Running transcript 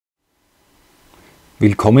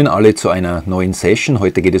Willkommen alle zu einer neuen Session.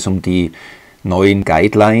 Heute geht es um die neuen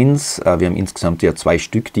Guidelines. Wir haben insgesamt ja 2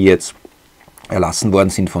 Stück, die jetzt erlassen worden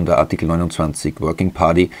sind von der Artikel 29 Working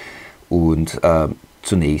Party. Und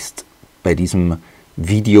zunächst bei diesem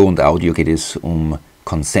Video und Audio geht es um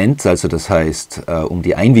Consent, also das heißt um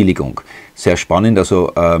die Einwilligung. Sehr spannend,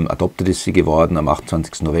 also adopted ist sie geworden am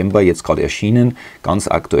 28. November, jetzt gerade erschienen, ganz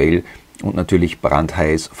aktuell und natürlich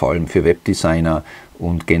brandheiß, vor allem für Webdesigner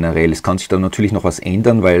und generell. Es kann sich da natürlich noch was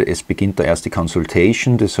ändern, weil es beginnt da erst die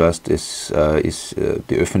Consultation, das heißt, es ist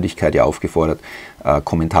die Öffentlichkeit ja aufgefordert,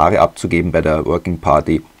 Kommentare abzugeben bei der Working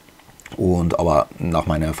Party. Aber nach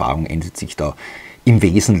meiner Erfahrung ändert sich da im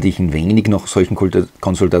Wesentlichen wenig noch solchen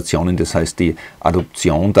Konsultationen. Das heißt, die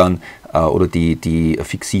Adoption dann oder die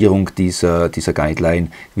Fixierung dieser Guideline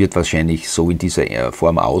wird wahrscheinlich so in dieser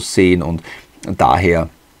Form aussehen, und daher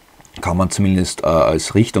kann man zumindest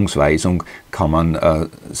als Richtungsweisung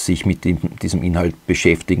sich mit diesem Inhalt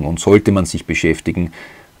beschäftigen und sollte man sich beschäftigen.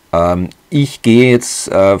 Ich gehe jetzt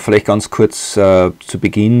vielleicht ganz kurz zu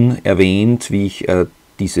Beginn erwähnt, wie ich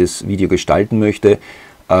dieses Video gestalten möchte.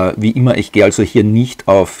 Wie immer, ich gehe also hier nicht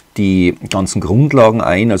auf die ganzen Grundlagen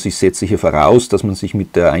ein, also ich setze hier voraus, dass man sich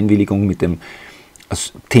mit der Einwilligung, mit dem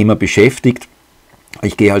Thema beschäftigt.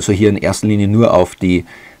 Ich gehe also hier in erster Linie nur auf die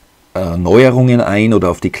Neuerungen ein oder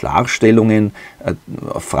auf die Klarstellungen,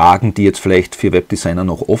 Fragen, die jetzt vielleicht für Webdesigner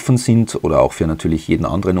noch offen sind oder auch für natürlich jeden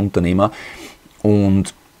anderen Unternehmer.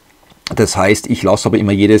 Und das heißt, ich lasse aber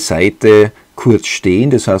immer jede Seite kurz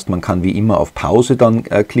stehen, das heißt, man kann wie immer auf Pause dann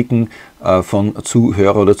klicken von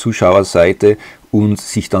Zuhörer- oder Zuschauerseite und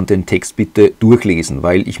sich dann den Text bitte durchlesen,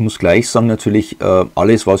 weil ich muss gleich sagen, natürlich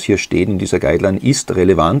alles, was hier steht in dieser Guideline, ist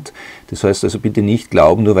relevant. Das heißt also bitte nicht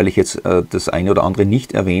glauben, nur weil ich jetzt das eine oder andere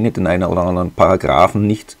nicht erwähne, den einen oder anderen Paragraphen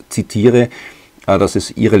nicht zitiere, dass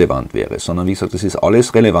es irrelevant wäre, sondern wie gesagt, das ist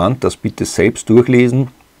alles relevant, das bitte selbst durchlesen.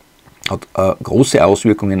 Hat große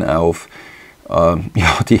Auswirkungen auf,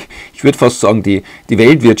 ich würde fast sagen, die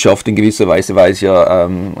Weltwirtschaft in gewisser Weise, weil es ja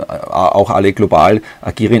auch alle global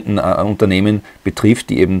agierenden Unternehmen betrifft,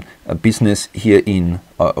 die eben Business hier in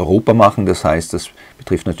Europa machen. Das heißt, das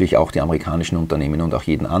betrifft natürlich auch die amerikanischen Unternehmen und auch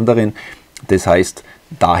jeden anderen. Das heißt,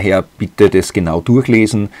 daher bitte das genau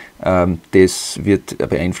durchlesen. Das wird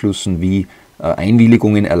beeinflussen, wie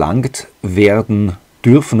Einwilligungen erlangt werden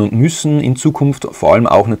dürfen und müssen in Zukunft, vor allem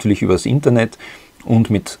auch natürlich übers Internet und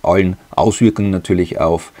mit allen Auswirkungen natürlich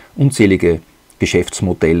auf unzählige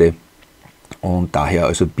Geschäftsmodelle. Und daher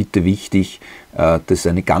also bitte wichtig, das ist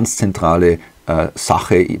eine ganz zentrale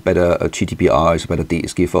Sache bei der GDPR, also bei der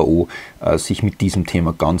DSGVO, sich mit diesem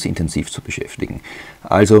Thema ganz intensiv zu beschäftigen.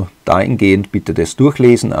 Also dahingehend bitte das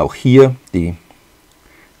durchlesen, auch hier die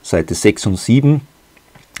Seite 6 und 7.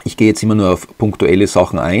 Ich gehe jetzt immer nur auf punktuelle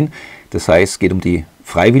Sachen ein. Das heißt, es geht um die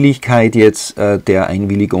Freiwilligkeit jetzt der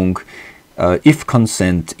Einwilligung. If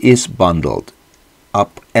consent is bundled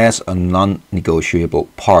up as a non-negotiable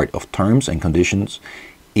part of terms and conditions,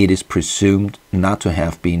 it is presumed not to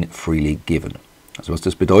have been freely given. Also was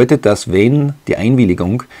das bedeutet, dass wenn die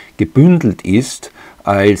Einwilligung gebündelt ist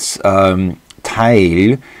als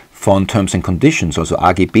Teil von Terms and Conditions, also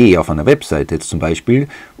AGB auf einer Webseite jetzt zum Beispiel,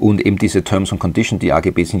 und eben diese Terms and Conditions, die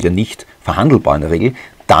AGB sind ja nicht verhandelbar in der Regel,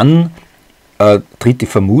 dann tritt die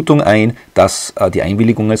Vermutung ein, dass die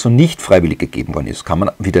Einwilligung also nicht freiwillig gegeben worden ist. Kann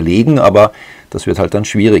man widerlegen, aber das wird halt dann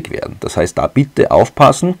schwierig werden. Das heißt, da bitte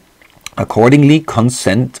aufpassen. Accordingly,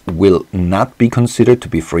 consent will not be considered to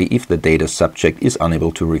be free if the data subject is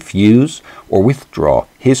unable to refuse or withdraw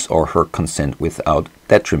his or her consent without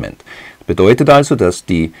detriment. Bedeutet also, dass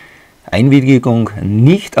die Einwilligung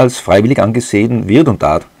nicht als freiwillig angesehen wird und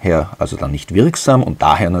daher also dann nicht wirksam und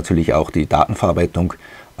daher natürlich auch die Datenverarbeitung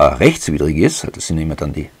rechtswidrig ist. Das sind immer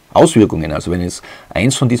dann die Auswirkungen. Also wenn jetzt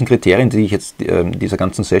eins von diesen Kriterien, die ich jetzt in dieser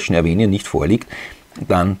ganzen Session erwähne, nicht vorliegt,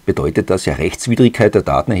 dann bedeutet das ja Rechtswidrigkeit der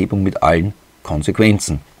Datenerhebung mit allen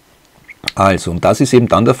Konsequenzen. Also, und das ist eben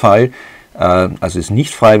dann der Fall, also es ist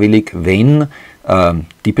nicht freiwillig, wenn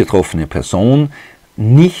die betroffene Person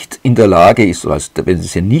nicht in der Lage ist, oder wenn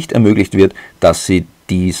es ihr nicht ermöglicht wird, dass sie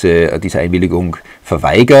diese Einwilligung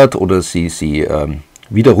verweigert oder sie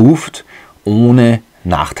widerruft, ohne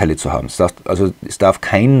Nachteile zu haben. Es darf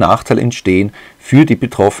kein Nachteil entstehen für die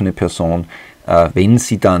betroffene Person, wenn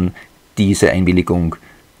sie dann diese Einwilligung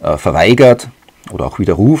verweigert oder auch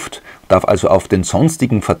widerruft, darf also auf den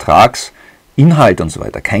sonstigen Vertragsinhalt und so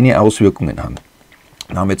weiter keine Auswirkungen haben.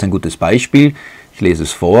 Dann haben wir jetzt ein gutes Beispiel. Ich lese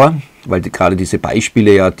es vor, weil gerade diese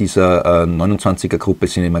Beispiele ja dieser 29er-Gruppe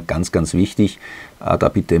sind immer ganz, ganz wichtig. Da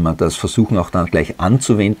bitte immer das versuchen auch dann gleich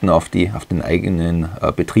anzuwenden auf den eigenen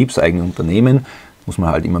betriebseigenen Unternehmen. muss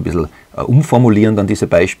man halt immer ein bisschen umformulieren, dann diese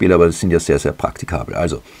Beispiele, aber das sind ja sehr, sehr praktikabel.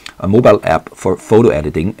 Also, a mobile app for photo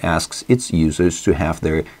editing asks its users to have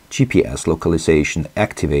their GPS localization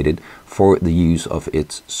activated for the use of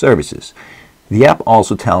its services. The app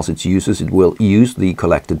also tells its users it will use the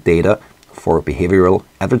collected data for behavioral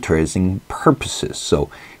advertising purposes. So,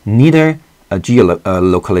 neither a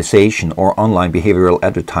geolocalization or online behavioral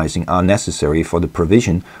advertising are necessary for the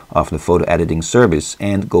provision of the photo editing service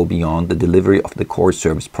and go beyond the delivery of the core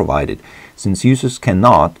service provided. Since users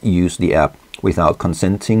cannot use the app without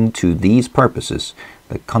consenting to these purposes,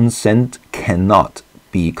 the consent cannot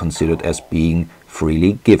be considered as being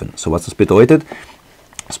freely given. So, was das bedeutet?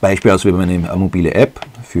 Das Beispiel, also wir haben eine mobile App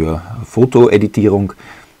für Fotoeditierung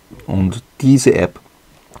und diese App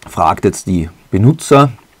fragt jetzt die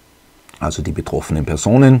Benutzer, also die betroffenen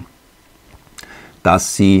Personen,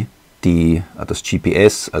 dass sie das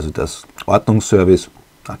GPS, also das Ortungsservice,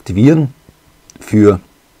 aktivieren für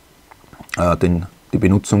die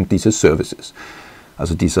Benutzung dieses Services,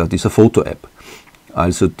 also dieser Foto-App.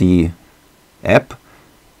 Also die App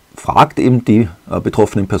fragt eben die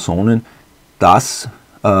betroffenen Personen,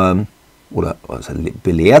 oder also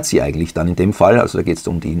belehrt sie eigentlich dann in dem Fall, also da geht es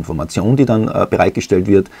um die Information, die dann bereitgestellt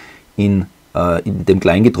wird, in dem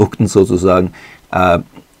Kleingedruckten sozusagen,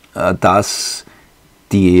 dass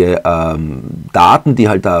die Daten, die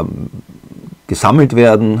halt da gesammelt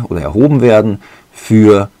werden oder erhoben werden,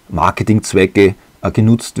 für Marketingzwecke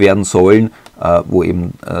genutzt werden sollen, wo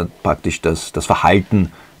eben praktisch das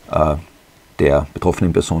Verhalten der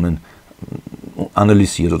betroffenen Personen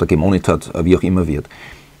analysiert oder gemonitort, wie auch immer wird.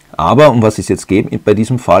 Aber um was es jetzt geht bei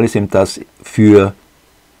diesem Fall ist eben, dass für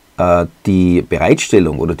die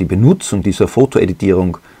Bereitstellung oder die Benutzung dieser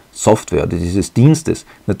Fotoeditierung Software, dieses Dienstes,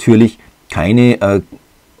 natürlich keine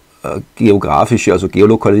geografische, also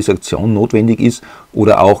Geolokalisation notwendig ist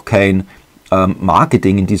oder auch kein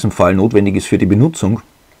Marketing in diesem Fall notwendig ist für die Benutzung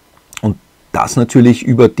und das natürlich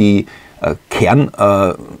über die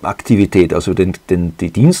Kernaktivität, also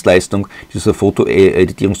die Dienstleistung dieser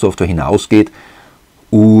Fotoeditierungssoftware hinausgeht.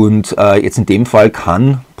 Und jetzt in dem Fall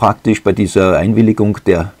kann praktisch bei dieser Einwilligung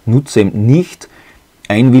der Nutzer nicht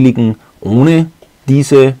einwilligen, ohne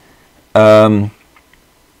diese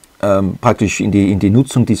praktisch in die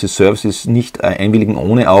Nutzung dieses Services nicht einwilligen,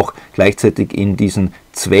 ohne auch gleichzeitig in diesen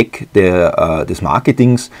Zweck des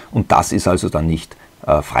Marketings und das ist also dann nicht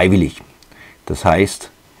freiwillig. Das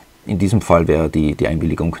heißt, in diesem Fall wäre die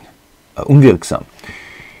Einwilligung unwirksam.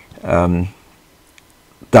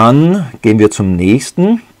 Dann gehen wir zum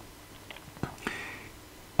nächsten.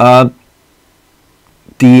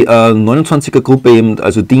 Die 29er Gruppe eben,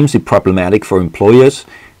 also deems it problematic for employers.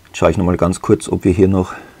 Jetzt schaue ich nochmal ganz kurz, ob wir hier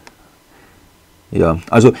noch... Ja,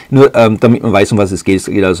 also nur damit man weiß, um was es geht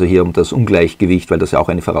also hier um das Ungleichgewicht, weil das ja auch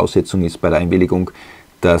eine Voraussetzung ist bei der Einwilligung,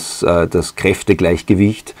 dass das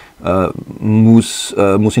Kräftegleichgewicht muss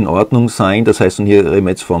in Ordnung sein. Das heißt, und hier reden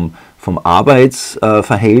wir jetzt vom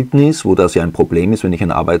Arbeitsverhältnis, wo das ja ein Problem ist, wenn ich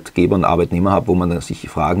einen Arbeitgeber und einen Arbeitnehmer habe, wo man sich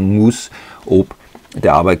fragen muss, ob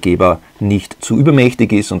der Arbeitgeber nicht zu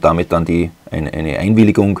übermächtig ist und damit dann eine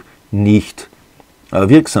Einwilligung nicht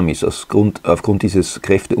wirksam ist aufgrund dieses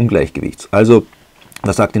Kräfteungleichgewichts. Also,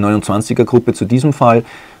 was sagt die 29er Gruppe zu diesem Fall?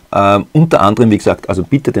 Unter anderem, wie gesagt, also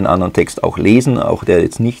bitte den anderen Text auch lesen, auch der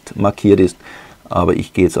jetzt nicht markiert ist, aber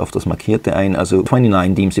ich gehe jetzt auf das Markierte ein. Also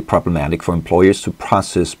 29 deems it problematic for employers to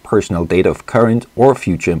process personal data of current or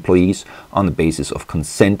future employees on the basis of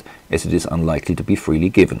consent, as it is unlikely to be freely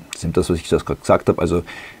given. Das ist das, was ich gerade gesagt habe. Also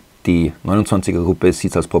die 29er Gruppe sieht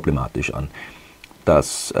es als problematisch an,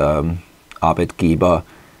 dass Arbeitgeber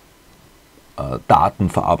Daten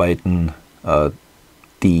verarbeiten,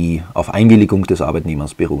 die auf Einwilligung des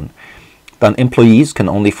Arbeitnehmers beruhen. Dann employees can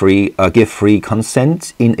only give free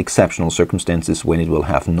consent in exceptional circumstances when it will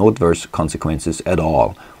have no adverse consequences at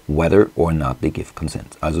all, whether or not they give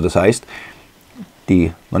consent. Also das heißt,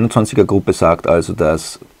 die 29er Gruppe sagt also,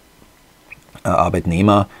 dass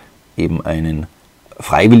Arbeitnehmer eben einen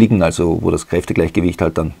Freiwilligen, also wo das Kräftegleichgewicht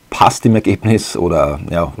halt dann passt im Ergebnis oder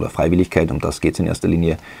Freiwilligkeit, um das geht es in erster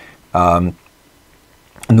Linie,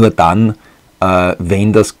 nur dann,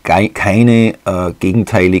 wenn das keine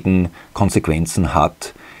gegenteiligen Konsequenzen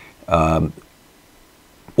hat,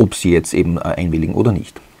 ob sie jetzt eben einwilligen oder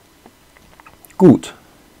nicht. Gut,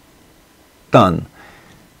 dann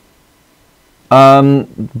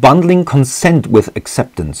bundling consent with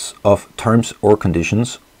acceptance of terms or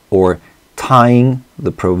conditions or tying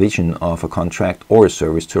the provision of a contract or a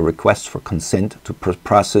service to a request for consent to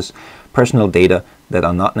process personal data that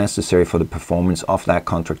are not necessary for the performance of that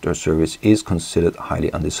contract or service is considered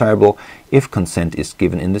highly undesirable. If consent is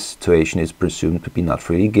given in this situation, is presumed to be not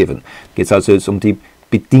freely given. Geht es also jetzt um die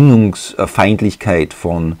Bedingungsfeindlichkeit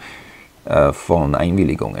von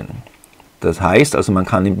Einwilligungen. Das heißt also, man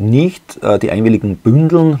kann nicht die Einwilligung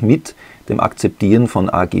bündeln mit dem Akzeptieren von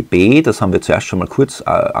AGB. Das haben wir zuerst schon mal kurz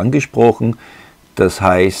angesprochen. Das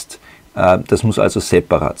heißt, das muss also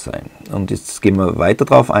separat sein. Und jetzt gehen wir weiter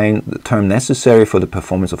darauf ein. The term necessary for the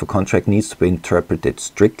performance of a contract needs to be interpreted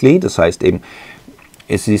strictly. Das heißt eben,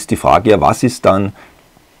 es ist die Frage, ja, was ist dann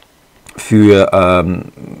für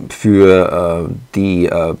die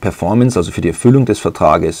Performance, also für die Erfüllung des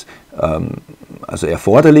Vertrages, also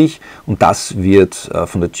erforderlich, und das wird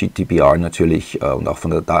von der GDPR natürlich und auch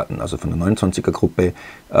von der also von der 29er Gruppe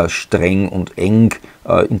streng und eng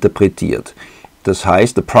interpretiert. Das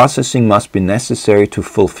heißt, the processing must be necessary to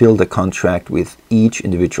fulfill the contract with each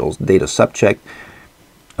individual data subject,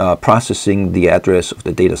 processing the address of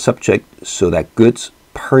the data subject so that goods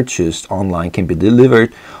purchased online can be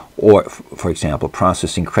delivered, or, for example,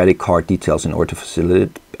 processing credit card details in order to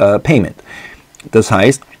facilitate payment. Das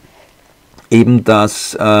heißt eben,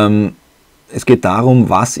 dass es geht darum,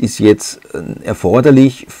 was ist jetzt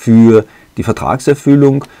erforderlich für die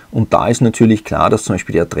Vertragserfüllung, und da ist natürlich klar, dass zum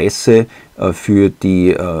Beispiel die Adresse für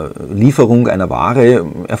die Lieferung einer Ware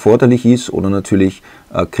erforderlich ist oder natürlich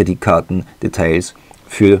Kreditkartendetails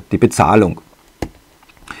für die Bezahlung.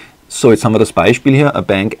 So, jetzt haben wir das Beispiel hier. A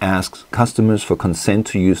bank asks customers for consent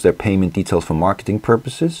to use their payment details for marketing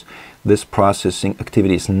purposes. This processing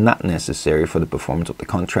activity is not necessary for the performance of the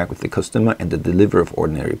contract with the customer and the delivery of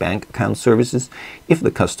ordinary bank account services. If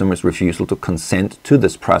the customer's refusal to consent to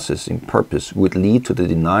this processing purpose would lead to the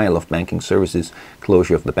denial of banking services,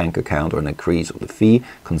 closure of the bank account or an increase of the fee,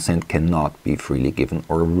 consent cannot be freely given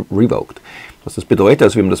or revoked. Was das bedeutet,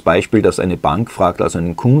 also wir haben das Beispiel, dass eine Bank fragt also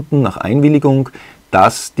einen Kunden nach Einwilligung,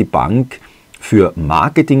 dass die Bank für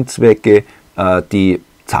Marketingzwecke die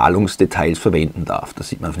Zahlungsdetails verwenden darf. Das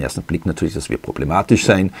sieht man auf den ersten Blick natürlich, das wird problematisch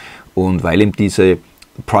sein, und weil eben diese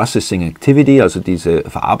Processing Activity, also diese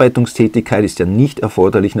Verarbeitungstätigkeit, ist ja nicht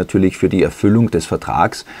erforderlich natürlich für die Erfüllung des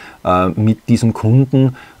Vertrags mit diesem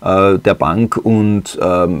Kunden der Bank, und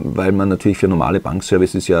weil man natürlich für normale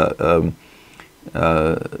Bankservices ja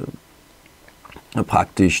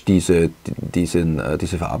praktisch diese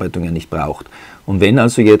Verarbeitung ja nicht braucht. Und wenn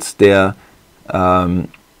also jetzt der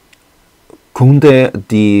Kunde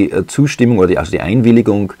die Zustimmung oder also die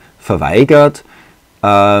Einwilligung verweigert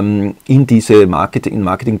in diese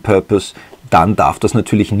Marketing-Purpose, dann darf das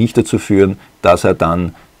natürlich nicht dazu führen, dass er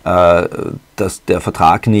dann, dass der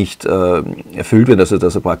Vertrag nicht erfüllt wird, also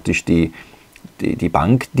dass er praktisch die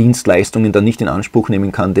Bankdienstleistungen dann nicht in Anspruch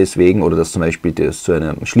nehmen kann deswegen, oder dass zum Beispiel das zu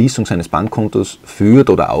einer Schließung seines Bankkontos führt,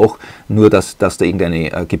 oder auch nur, dass da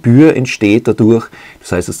irgendeine Gebühr entsteht dadurch.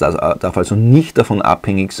 Das heißt, es darf also nicht davon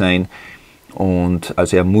abhängig sein, und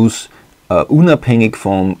also er muss unabhängig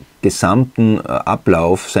vom gesamten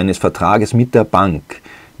Ablauf seines Vertrages mit der Bank,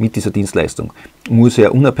 mit dieser Dienstleistung, muss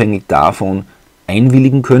er unabhängig davon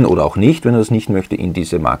einwilligen können oder auch nicht, wenn er das nicht möchte, in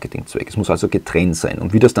diese Marketingzwecke. Es muss also getrennt sein.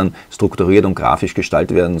 Und wie das dann strukturiert und grafisch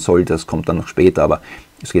gestaltet werden soll, das kommt dann noch später, aber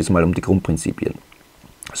es geht jetzt mal um die Grundprinzipien.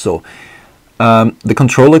 So, the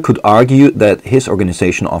controller could argue that his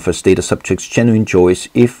organization offers data subjects genuine choice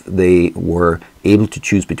if they were able to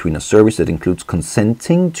choose between a service that includes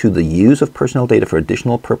consenting to the use of personal data for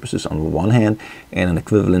additional purposes on the one hand, and an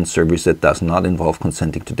equivalent service that does not involve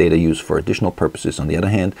consenting to data use for additional purposes on the other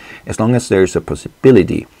hand, as long as there is a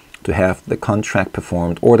possibility to have the contract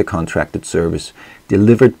performed or the contracted service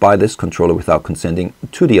delivered by this controller without consenting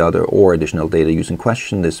to the other or additional data use in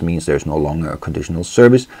question. This means there is no longer a conditional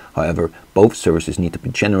service. However, both services need to be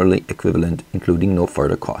generally equivalent, including no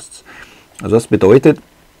further costs. Also das bedeutet,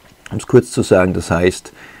 um es kurz zu sagen, das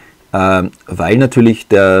heißt, weil natürlich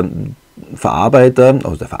der Verarbeiter,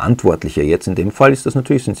 also der Verantwortliche jetzt in dem Fall ist das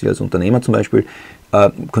natürlich, sind Sie als Unternehmer zum Beispiel,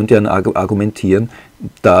 könnt ihr argumentieren,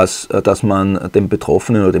 dass man dem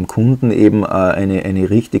Betroffenen oder dem Kunden eben eine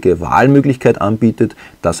richtige Wahlmöglichkeit anbietet,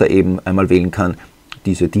 dass er eben einmal wählen kann,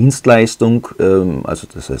 diese Dienstleistung, also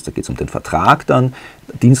das heißt, da geht es um den Vertrag dann,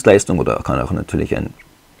 Dienstleistung, oder kann auch natürlich ein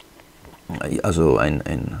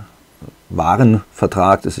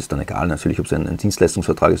Warenvertrag, das ist dann egal natürlich, ob es ein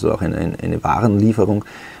Dienstleistungsvertrag ist oder auch eine Warenlieferung,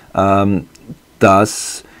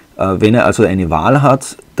 dass, wenn er also eine Wahl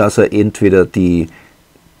hat, dass er entweder die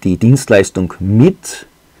Dienstleistung mit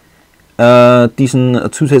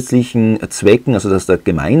diesen zusätzlichen Zwecken, also dass er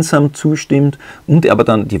gemeinsam zustimmt, und er aber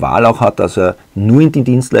dann die Wahl auch hat, dass er nur in die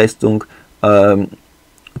Dienstleistung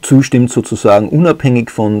zustimmt sozusagen, unabhängig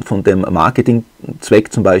von dem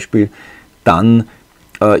Marketingzweck zum Beispiel, dann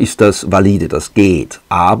ist das valide, das geht.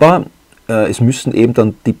 Aber es müssen eben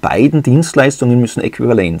dann die beiden Dienstleistungen müssen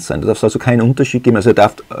äquivalent sein. Da darf es also keinen Unterschied geben. Also er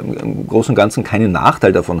darf im Großen und Ganzen keinen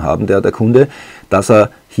Nachteil davon haben, der Kunde, dass er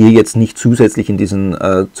hier jetzt nicht zusätzlich in diesen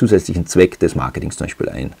zusätzlichen Zweck des Marketings zum Beispiel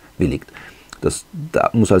einwilligt. Das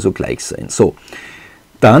muss also gleich sein. So.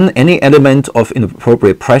 Dann, any element of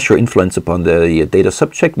inappropriate pressure influence upon the data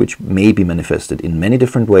subject, which may be manifested in many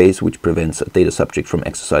different ways, which prevents a data subject from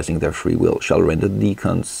exercising their free will, shall render the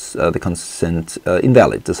consent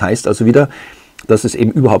invalid. Das heißt also wieder, dass es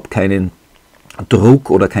eben überhaupt keinen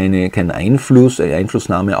Druck oder keinen Einfluss, eine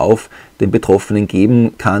Einflussnahme auf den Betroffenen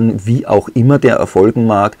geben kann, wie auch immer der erfolgen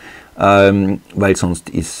mag, weil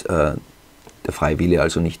sonst ist der Freiwille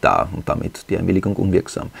also nicht da und damit die Einwilligung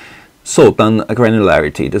unwirksam. So, dann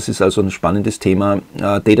Granularity. Das ist also ein spannendes Thema.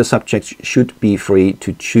 Data subjects should be free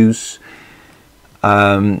to choose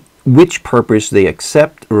which purpose they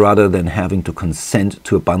accept rather than having to consent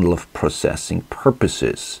to a bundle of processing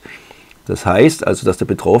purposes. Das heißt also, dass der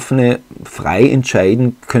Betroffene frei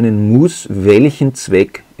entscheiden können muss, welchen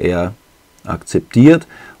Zweck er akzeptiert,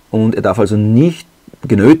 und er darf also nicht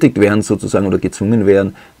genötigt werden sozusagen oder gezwungen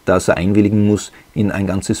werden, dass er einwilligen muss in ein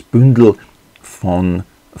ganzes Bündel von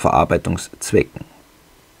Verarbeitungszwecken.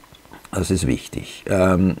 Das ist wichtig.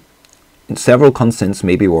 Several consents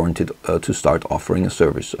may be warranted to start offering a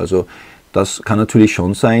service. Also das kann natürlich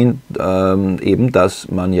schon sein, eben, dass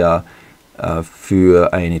man ja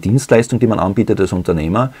für eine Dienstleistung, die man anbietet als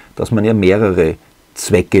Unternehmer, dass man ja mehrere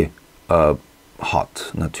Zwecke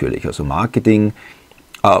hat natürlich. Also Marketing,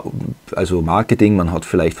 man hat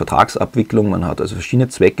vielleicht Vertragsabwicklung, man hat also verschiedene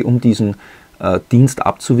Zwecke, um diesen Dienst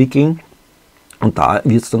abzuwickeln. Und da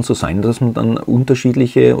wird es dann so sein, dass man dann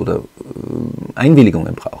unterschiedliche oder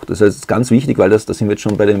Einwilligungen braucht. Das heißt, es ist ganz wichtig, weil da sind wir jetzt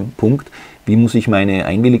schon bei dem Punkt, wie muss ich meine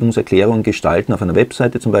Einwilligungserklärung gestalten auf einer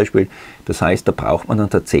Webseite zum Beispiel. Das heißt, da braucht man dann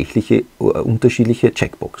tatsächlich unterschiedliche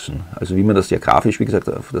Checkboxen. Also wie man das ja grafisch, wie gesagt,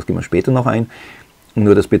 auf das gehen wir später noch ein.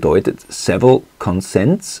 Nur das bedeutet, several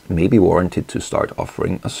consents may be warranted to start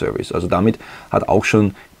offering a service. Also damit hat auch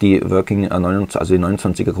schon die die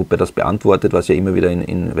 29er-Gruppe das beantwortet, was ja immer wieder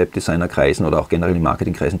in Webdesigner-Kreisen oder auch generell in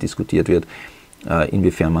Marketingkreisen diskutiert wird,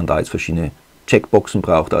 inwiefern man da jetzt verschiedene Checkboxen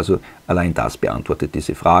braucht. Also allein das beantwortet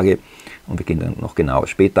diese Frage, und wir gehen dann noch genauer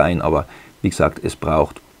später ein, aber wie gesagt, es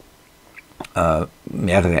braucht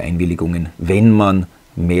mehrere Einwilligungen, wenn man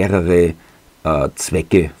mehrere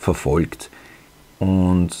Zwecke verfolgt.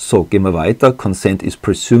 Und so, gehen wir weiter. Consent is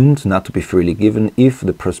presumed not to be freely given if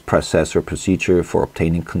the process or procedure for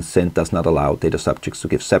obtaining consent does not allow data subjects to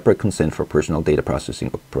give separate consent for personal data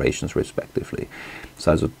processing operations respectively. Das ist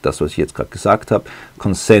also das, was ich jetzt gerade gesagt habe.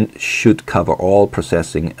 Consent should cover all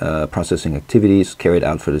processing activities carried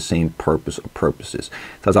out for the same purpose or purposes.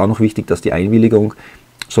 Das ist auch noch wichtig, dass die Einwilligung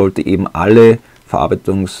sollte eben alle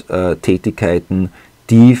Verarbeitungstätigkeiten,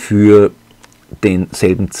 die für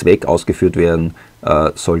denselben Zweck ausgeführt werden,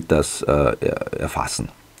 soll das erfassen.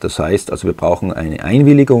 Das heißt, also wir brauchen eine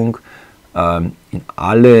Einwilligung in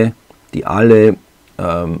alle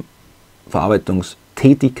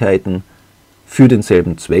Verarbeitungstätigkeiten für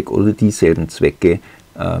denselben Zweck oder dieselben Zwecke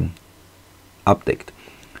abdeckt.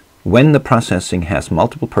 When the processing has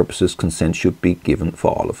multiple purposes, consent should be given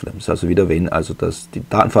for all of them. Das ist also wieder, wenn also die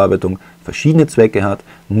Datenverarbeitung verschiedene Zwecke hat,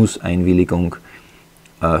 muss Einwilligung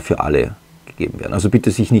für alle gegeben werden. Also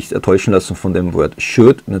bitte sich nicht täuschen lassen von dem Wort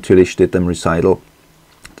should. Natürlich steht im Recital,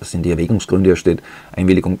 das in die Erwägungsgründe steht,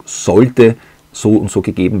 Einwilligung sollte so und so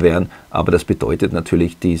gegeben werden, aber das bedeutet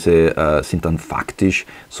natürlich, diese sind dann faktisch,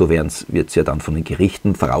 so wird es ja dann von den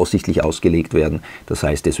Gerichten voraussichtlich ausgelegt werden. Das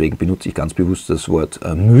heißt, deswegen benutze ich ganz bewusst das Wort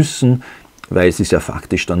müssen, weil es ist ja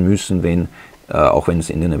faktisch dann müssen, wenn, auch wenn es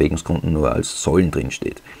in den Erwägungsgründen nur als sollen drin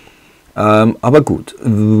steht. Aber gut,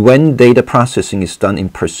 when data processing is done in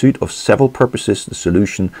pursuit of several purposes, the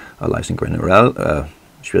solution lies in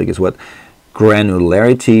schwieriges Wort,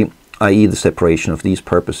 granularity, i.e. the separation of these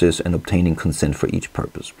purposes and obtaining consent for each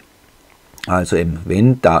purpose. Also eben,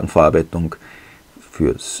 wenn Datenverarbeitung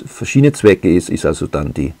für verschiedene Zwecke ist also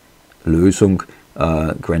dann die Lösung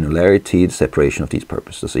Granularity, the separation of these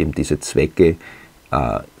purposes, dass eben diese Zwecke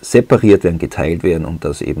separiert werden, geteilt werden und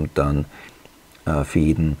dass eben dann für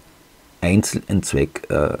jeden einzelnen Zweck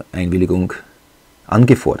Einwilligung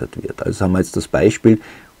angefordert wird. Also haben wir jetzt das Beispiel,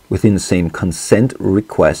 within the same consent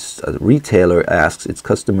request, a retailer asks its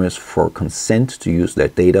customers for consent to use their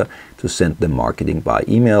data to send them marketing by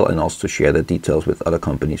email and also to share the details with other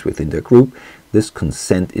companies within their group. This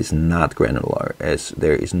consent is not granular, as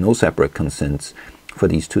there is no separate consents for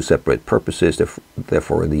these two separate purposes,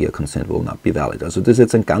 therefore the consent will not be valid. Also das ist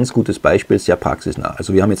jetzt ein ganz gutes Beispiel, sehr praxisnah.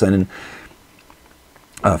 Also wir haben jetzt einen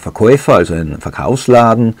Verkäufer, also einen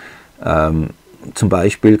Verkaufsladen, zum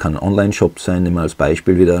Beispiel, kann ein Online-Shop sein, nehmen wir als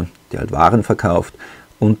Beispiel wieder, der halt Waren verkauft,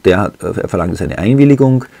 und er verlangt jetzt eine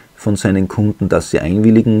Einwilligung von seinen Kunden, dass sie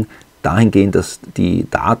einwilligen, dahingehend, dass die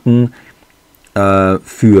Daten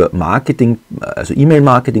für Marketing, also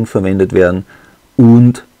E-Mail-Marketing verwendet werden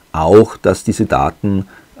und auch, dass diese Daten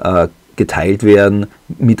geteilt werden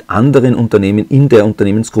mit anderen Unternehmen in der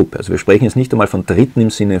Unternehmensgruppe. Also wir sprechen jetzt nicht einmal von Dritten im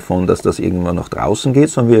Sinne von, dass das irgendwann nach draußen geht,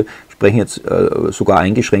 sondern wir sprechen jetzt sogar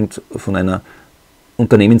eingeschränkt von einer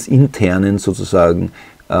unternehmensinternen sozusagen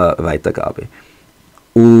Weitergabe.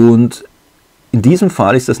 Und in diesem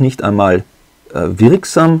Fall ist das nicht einmal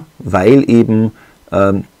wirksam, weil eben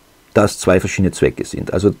das zwei verschiedene Zwecke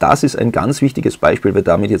sind. Also das ist ein ganz wichtiges Beispiel, weil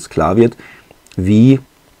damit jetzt klar wird, wie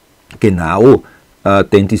genau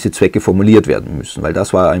denn diese Zwecke formuliert werden müssen. Weil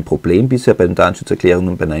das war ein Problem bisher bei den Datenschutzerklärungen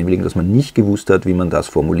und bei den Einwilligungen, dass man nicht gewusst hat, wie man das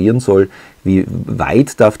formulieren soll, wie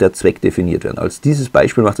weit darf der Zweck definiert werden. Als dieses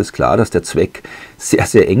Beispiel macht es klar, dass der Zweck sehr,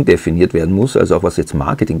 sehr eng definiert werden muss, also auch was jetzt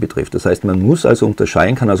Marketing betrifft. Das heißt, man muss also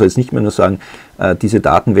unterscheiden, kann also jetzt nicht mehr nur sagen, diese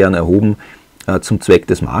Daten werden erhoben zum Zweck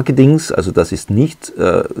des Marketings, also das ist nicht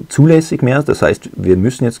zulässig mehr. Das heißt, wir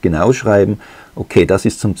müssen jetzt genau schreiben, okay, das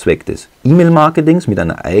ist zum Zweck des E-Mail-Marketings mit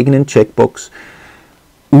einer eigenen Checkbox.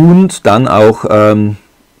 Und dann auch,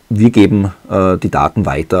 wir geben die Daten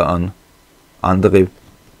weiter an andere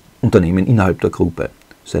Unternehmen innerhalb der Gruppe.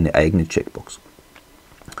 Das ist eine eigene Checkbox.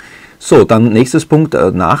 So, dann nächstes Punkt,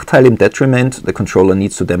 Nachteil im Detriment. The controller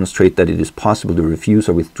needs to demonstrate that it is possible to refuse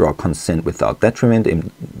or withdraw consent without detriment.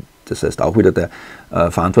 Das heißt auch wieder, der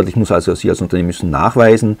Verantwortliche muss also, Sie als Unternehmen müssen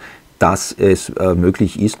nachweisen, dass es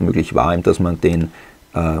möglich war, dass man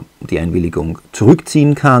die Einwilligung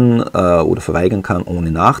zurückziehen kann oder verweigern kann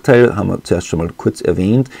ohne Nachteil, haben wir zuerst schon mal kurz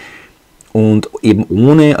erwähnt, und eben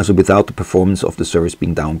ohne, also without the performance of the service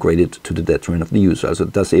being downgraded to the detriment of the user, also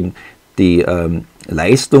dass eben die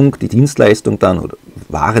Leistung, die Dienstleistung dann oder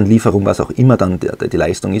Warenlieferung, was auch immer dann die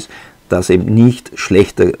Leistung ist, dass eben nicht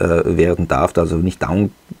schlechter werden darf, also nicht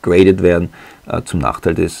downgraded werden zum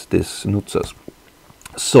Nachteil des Nutzers.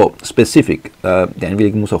 So, specific. Die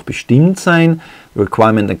Einwilligung muss auch bestimmt sein.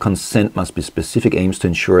 Requirement and consent must be specific, aims to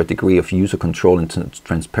ensure a degree of user control and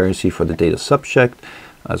transparency for the data subject.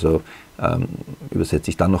 Also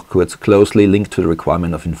übersetze ich dann noch kurz. Closely linked to the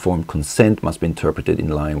requirement of informed consent must be interpreted in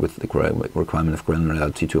line with the requirement of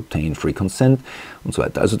granularity to obtain free consent und so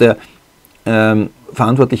weiter. Also der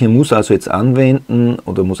Verantwortliche muss also jetzt anwenden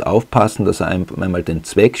oder muss aufpassen, dass er einmal den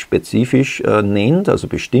Zweck spezifisch nennt, also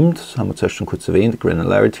bestimmt, das haben wir zuerst schon kurz erwähnt,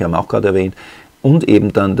 Granularity haben wir auch gerade erwähnt, und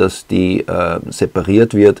eben dann, dass die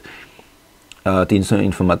separiert wird, die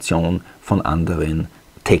Information von anderen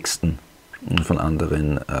Texten und von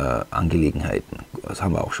anderen Angelegenheiten. Das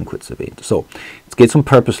haben wir auch schon kurz erwähnt. So, jetzt geht es um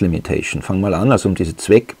Purpose Limitation. Fangen wir mal an, also um diese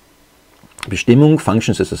Zweckbestimmung,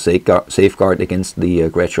 functions as a safeguard against the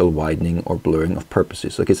gradual widening or blurring of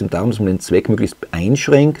purposes. Da geht es eben darum, dass man den Zweck möglichst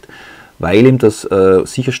einschränkt, weil ihm das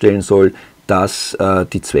sicherstellen soll, dass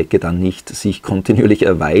die Zwecke dann nicht sich kontinuierlich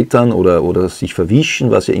erweitern oder sich verwischen,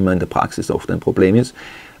 was ja immer in der Praxis oft ein Problem ist,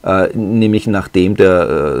 nämlich nachdem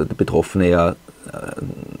der Betroffene ja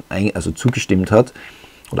also zugestimmt hat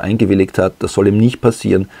oder eingewilligt hat. Das soll ihm nicht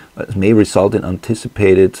passieren. It may result in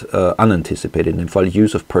unanticipated, in dem Fall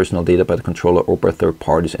use of personal data by the controller or by third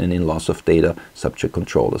parties and in loss of data subject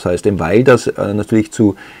control. Das heißt, weil das natürlich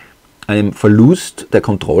zu einem Verlust der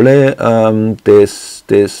Kontrolle des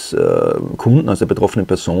Kunden, also der betroffenen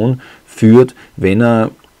Person, führt, wenn er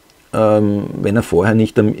vorher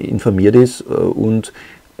nicht informiert ist und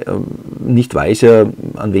nicht weiß,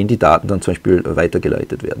 an wen die Daten dann zum Beispiel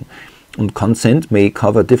weitergeleitet werden. Und Consent may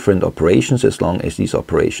cover different operations as long as these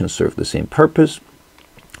operations serve the same purpose.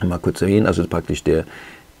 Mal kurz erwähnen, also praktisch der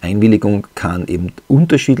Einwilligung kann eben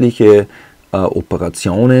unterschiedliche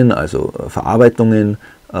Operationen, also Verarbeitungen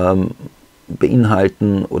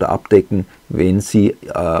beinhalten oder abdecken, wenn sie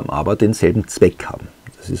aber denselben Zweck haben.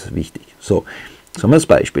 Das ist wichtig. So haben wir das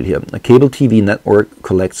Beispiel hier. A cable TV network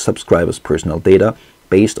collects subscribers' personal data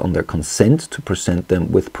based on their consent to present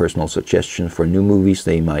them with personal suggestions for new movies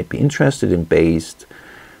they might be interested in based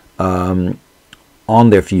on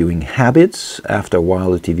their viewing habits. After a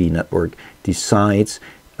while, the TV network decides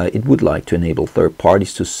it would like to enable third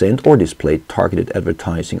parties to send or display targeted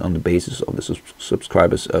advertising on the basis of the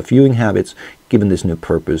subscribers' viewing habits. Given this new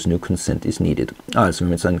purpose, new consent is needed. Also wir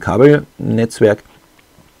haben jetzt ein Kabelnetzwerk,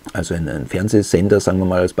 also ein Fernsehsender, sagen wir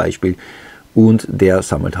mal als Beispiel, und der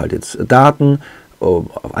sammelt halt jetzt Daten.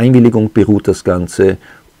 Auf Einwilligung beruht das Ganze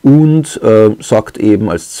und sagt eben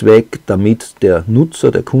als Zweck, damit der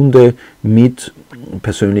Nutzer, der Kunde mit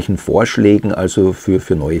persönlichen Vorschlägen, also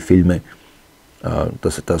für neue Filme,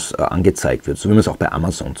 dass das angezeigt wird, so wie man es auch bei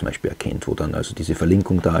Amazon zum Beispiel erkennt, wo dann also diese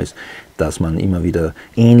Verlinkung da ist, dass man immer wieder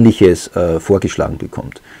Ähnliches vorgeschlagen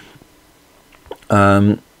bekommt.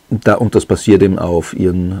 Und das basiert eben auf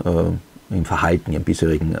im Verhalten, ihrem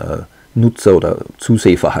bisherigen Nutzer- oder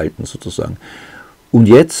Zusehverhalten sozusagen. Und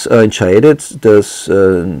jetzt entscheidet der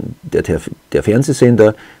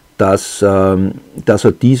Fernsehsender, dass er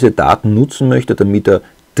diese Daten nutzen möchte, damit er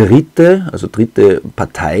dritte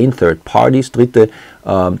Parteien, Third Parties,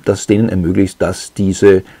 dass denen ermöglicht, dass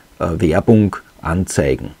diese Werbung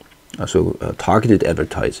anzeigen. Also Targeted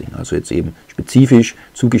Advertising, also jetzt eben spezifisch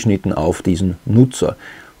zugeschnitten auf diesen Nutzer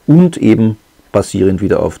und eben basierend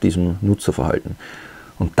wieder auf diesem Nutzerverhalten.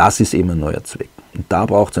 Und das ist eben ein neuer Zweck. Und da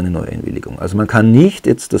braucht es eine neue Einwilligung. Also man kann nicht,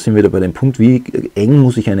 jetzt da sind wir wieder bei dem Punkt, wie eng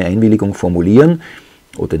muss ich eine Einwilligung formulieren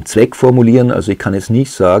oder den Zweck formulieren. Also ich kann jetzt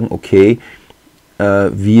nicht sagen, okay,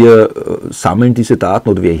 wir sammeln diese Daten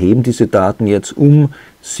oder wir erheben diese Daten jetzt, um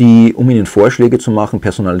ihnen Vorschläge zu machen,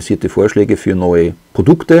 personalisierte Vorschläge für neue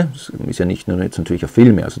Produkte. Das ist ja nicht nur jetzt natürlich auf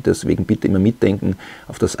Filme, also deswegen bitte immer mitdenken,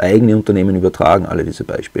 auf das eigene Unternehmen übertragen, alle diese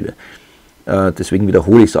Beispiele. Deswegen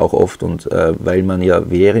wiederhole ich es auch oft und weil man ja,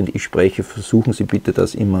 während ich spreche, versuchen Sie bitte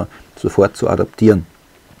das immer sofort zu adaptieren.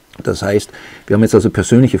 Das heißt, wir haben jetzt also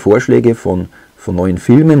persönliche Vorschläge von neuen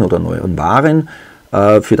Filmen oder neuen Waren,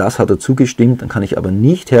 für das hat er zugestimmt, dann kann ich aber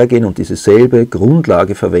nicht hergehen und dieselbe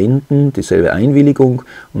Grundlage verwenden, dieselbe Einwilligung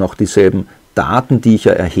und auch dieselben Daten, die ich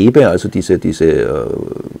ja erhebe, also diese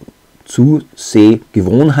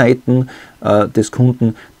Zusehgewohnheiten des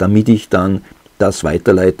Kunden, damit ich dann das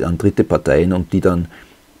weiterleite an dritte Parteien und die dann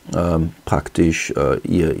praktisch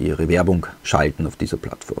ihre Werbung schalten auf dieser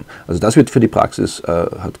Plattform. Also das wird für die Praxis,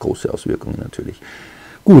 hat große Auswirkungen natürlich.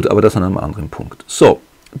 Gut, aber das an einem anderen Punkt. So,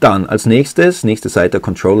 dann als nächste Seite, a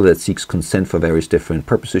controller that seeks consent for various different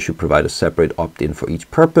purposes should provide a separate opt-in for each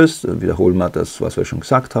purpose. Dann wiederholen wir das, was wir schon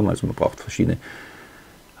gesagt haben, also man braucht verschiedene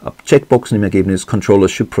Checkboxen im Ergebnis.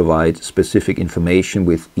 Controllers should provide specific information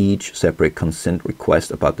with each separate consent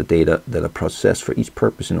request about the data that are processed for each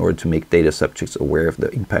purpose in order to make data subjects aware of the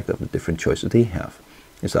impact of the different choices they have.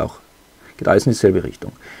 Geht alles in dieselbe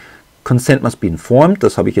Richtung. Consent must be informed,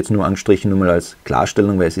 das habe ich jetzt nur angestrichen, nur mal als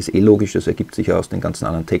Klarstellung, weil es ist logisch, das ergibt sich ja aus den ganzen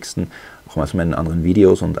anderen Texten, auch aus meinen anderen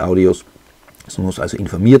Videos und Audios. Es muss also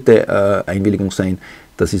informierte Einwilligung sein,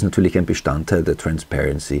 das ist natürlich ein Bestandteil der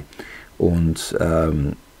Transparency und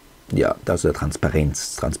ja, also der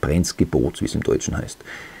Transparenzgebot, wie es im Deutschen heißt.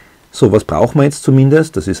 So, was braucht man jetzt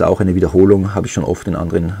zumindest? Das ist auch eine Wiederholung, habe ich schon oft in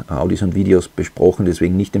anderen Audios und Videos besprochen,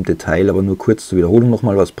 deswegen nicht im Detail, aber nur kurz zur Wiederholung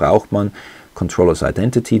nochmal, was braucht man? Controller's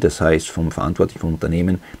Identity, das heißt vom verantwortlichen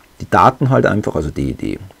Unternehmen die Daten halt einfach, also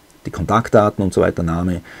die Kontaktdaten und so weiter,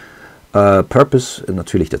 Name, Purpose,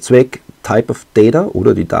 natürlich der Zweck, Type of Data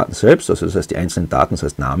oder die Daten selbst, also das heißt die einzelnen Daten, das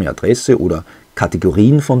heißt Name, Adresse oder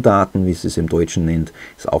Kategorien von Daten, wie es im Deutschen nennt,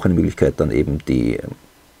 ist auch eine Möglichkeit, dann eben die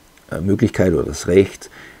Möglichkeit oder das Recht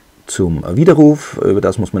zum Widerruf, über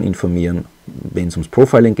das muss man informieren. Wenn es ums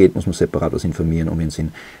Profiling geht, muss man separat was informieren und wenn es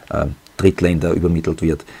in Drittländer übermittelt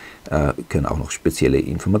wird, können auch noch spezielle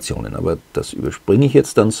Informationen, aber das überspringe ich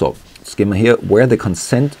jetzt dann so. Jetzt gehen wir her, where the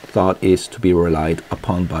consent thought is to be relied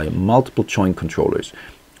upon by multiple joint controllers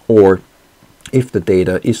or if the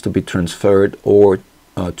data is to be transferred or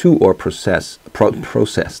to or processed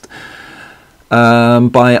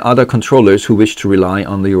by other controllers who wish to rely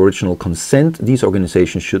on the original consent, these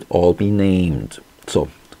organizations should all be named. So,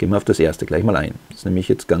 gehen wir auf das erste gleich mal ein. Das ist nämlich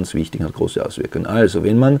jetzt ganz wichtig, hat große Auswirkungen. Also,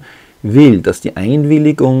 wenn man will, dass die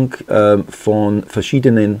Einwilligung von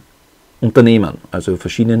verschiedenen Unternehmern, also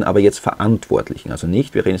verschiedenen, aber jetzt Verantwortlichen, also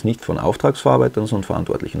nicht, wir reden jetzt nicht von Auftragsverarbeitern, sondern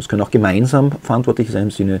Verantwortlichen. Es können auch gemeinsam Verantwortliche sein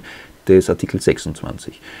im Sinne des Artikel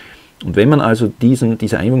 26. Und wenn man also diese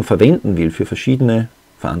Einwilligung verwenden will für verschiedene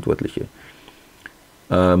Verantwortliche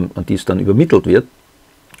und dies dann übermittelt wird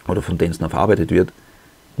oder von denen es dann verarbeitet wird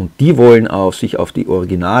und die wollen sich auf die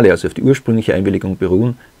Originale, also auf die ursprüngliche Einwilligung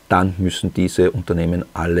beruhen, dann müssen diese Unternehmen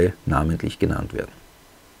alle namentlich genannt werden.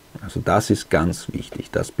 Also das ist ganz wichtig,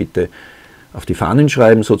 das bitte auf die Fahnen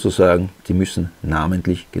schreiben sozusagen, die müssen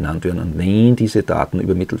namentlich genannt werden und wenn diese Daten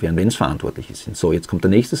übermittelt werden, wenn es Verantwortliche sind. So, jetzt kommt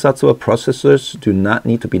der nächste Satz, aber Processors do not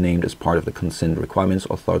need to be named as part of the consent requirements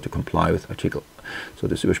or to comply with Article. So,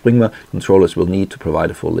 das überspringen wir. Controllers will need to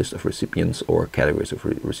provide a full list of recipients or categories of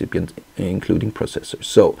recipients, including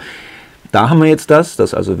processors. So, da haben wir jetzt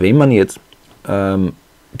dass also wenn man jetzt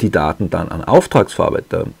die Daten dann an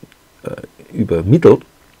Auftragsverarbeiter übermittelt,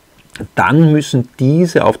 dann müssen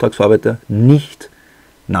diese Auftragsverarbeiter nicht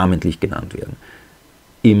namentlich genannt werden.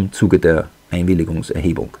 im Zuge der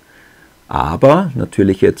Einwilligungserhebung. Aber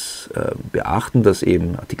natürlich jetzt beachten, dass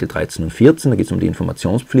eben Artikel 13 und 14, da geht es um die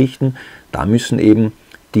Informationspflichten, da müssen eben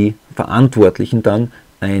die Verantwortlichen dann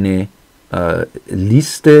eine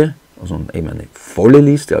Liste, also eben eine volle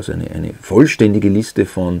Liste, also eine vollständige Liste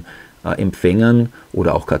von Empfängern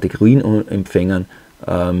oder auch Kategorien Empfängern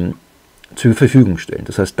zur Verfügung stellen.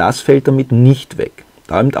 Das heißt, das fällt damit nicht weg.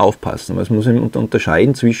 Damit aufpassen. Man muss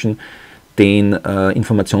unterscheiden zwischen den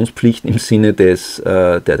Informationspflichten im Sinne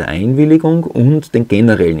der Einwilligung und den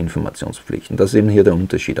generellen Informationspflichten. Das ist eben hier der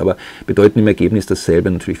Unterschied, aber bedeuten im Ergebnis dasselbe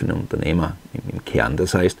natürlich für den Unternehmer im Kern.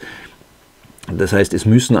 Das heißt, es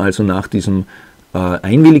müssen also nach diesem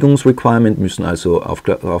Einwilligungsrequirement müssen also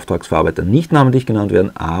Auftragsverarbeiter nicht namentlich genannt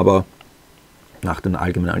werden, aber nach den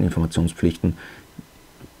allgemeinen Informationspflichten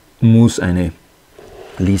muss eine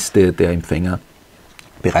Liste der Empfänger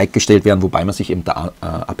bereitgestellt werden, wobei man sich eben da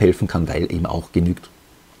abhelfen kann, weil eben auch genügt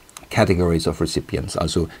Categories of Recipients,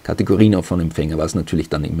 also Kategorien von Empfänger, was natürlich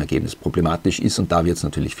dann im Ergebnis problematisch ist, und da wird es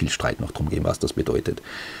natürlich viel Streit noch drum geben, was das bedeutet.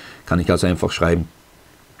 Kann ich also einfach schreiben,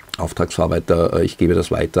 Auftragsverarbeiter, ich gebe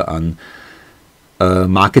das weiter an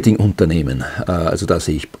Marketing-Unternehmen, also da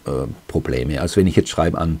sehe ich Probleme. Also wenn ich jetzt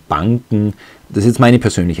schreibe an Banken, das ist jetzt meine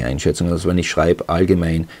persönliche Einschätzung, also wenn ich schreibe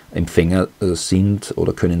allgemein, Empfänger sind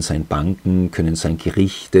oder können sein Banken, können sein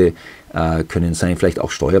Gerichte, können sein vielleicht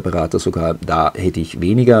auch Steuerberater sogar, da hätte ich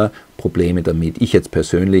weniger Probleme damit, ich jetzt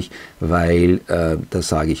persönlich, weil da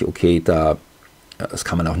sage ich, okay, das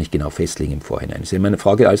kann man auch nicht genau festlegen im Vorhinein. Das ist immer eine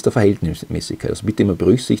Frage als der Verhältnismäßigkeit. Also bitte immer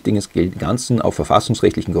berücksichtigen, es gilt Ganzen auf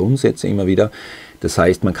verfassungsrechtlichen Grundsätze immer wieder. Das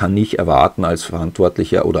heißt, man kann nicht erwarten als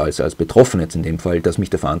Verantwortlicher oder als Betroffener jetzt in dem Fall, dass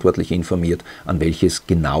mich der Verantwortliche informiert, an welches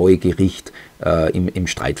genaue Gericht im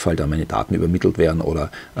Streitfall da meine Daten übermittelt werden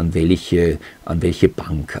oder an welche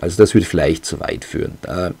Bank. Also das würde vielleicht zu weit führen.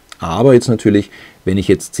 Aber jetzt natürlich, wenn ich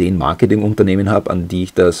jetzt 10 Marketingunternehmen habe, an die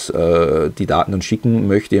ich die Daten dann schicken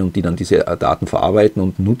möchte und die dann diese Daten verarbeiten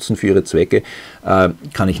und nutzen für ihre Zwecke,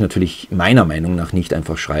 kann ich natürlich meiner Meinung nach nicht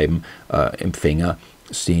einfach schreiben, Empfänger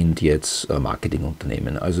sind jetzt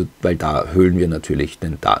Marketingunternehmen. Also, weil da höhlen wir natürlich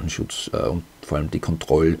den Datenschutz und vor allem die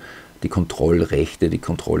Kontrollrechte, die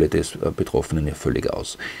Kontrolle des Betroffenen ja völlig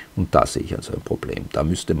aus. Und da sehe ich also ein Problem. Da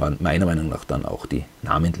müsste man meiner Meinung nach dann auch die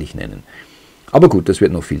namentlich nennen. Aber gut, das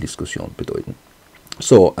wird noch viel Diskussion bedeuten.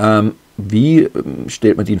 So, wie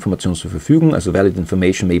stellt man die Information zur Verfügung? Also valid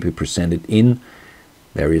information may be presented in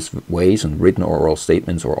various ways and written or oral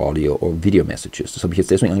statements or audio or video messages. Das habe ich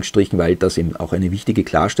jetzt deswegen angestrichen, weil das eben auch eine wichtige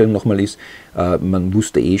Klarstellung nochmal ist. Man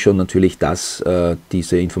wusste schon natürlich, dass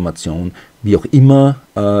diese Information wie auch immer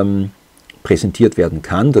präsentiert werden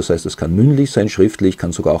kann. Das heißt, es kann mündlich sein, schriftlich,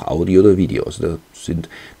 kann sogar auch Audio oder Video. Also da sind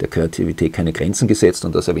der Kreativität keine Grenzen gesetzt,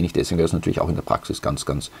 und das erwähne ich deswegen, weil es natürlich auch in der Praxis ganz,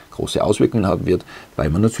 ganz große Auswirkungen haben wird, weil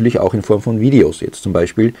man natürlich auch in Form von Videos jetzt zum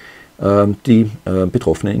Beispiel die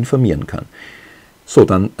Betroffenen informieren kann. So,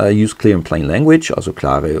 dann use clear and plain language, also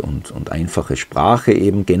klare und einfache Sprache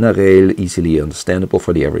eben, generell easily understandable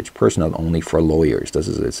for the average person, not only for lawyers. Das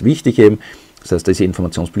ist jetzt wichtig eben. Das heißt, diese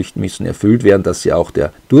Informationspflichten müssen erfüllt werden, dass sie auch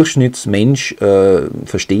der Durchschnittsmensch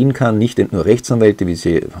verstehen kann, nicht nur Rechtsanwälte, wie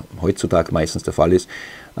sie heutzutage meistens der Fall ist.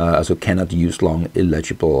 Also cannot use long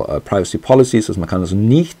illegible privacy policies, also man kann also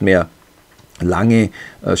nicht mehr lange,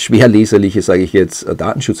 schwerleserliche, sage ich jetzt,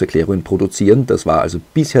 Datenschutzerklärungen produzieren. Das war also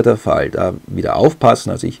bisher der Fall. Da wieder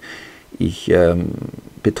aufpassen. Also ich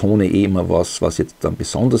betone immer was jetzt dann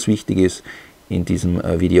besonders wichtig ist in diesem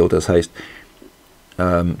Video. Das heißt,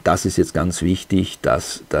 das ist jetzt ganz wichtig,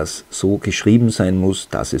 dass das so geschrieben sein muss,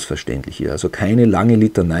 dass es verständlich ist. Also keine lange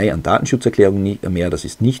Litanei an Datenschutzerklärungen mehr. Das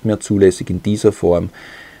ist nicht mehr zulässig in dieser Form.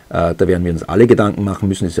 Da werden wir uns alle Gedanken machen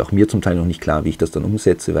müssen. Es ist auch mir zum Teil noch nicht klar, wie ich das dann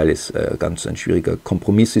umsetze, weil es ganz ein schwieriger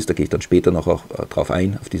Kompromiss ist. Da gehe ich dann später noch auch drauf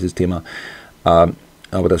ein, auf dieses Thema.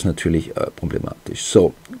 Aber das ist natürlich problematisch.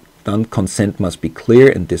 So, dann Consent must be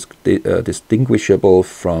clear and distinguishable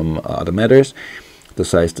from other matters.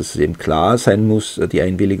 Das heißt, dass es eben klar sein muss, die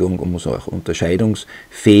Einwilligung, und muss auch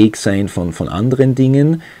unterscheidungsfähig sein von anderen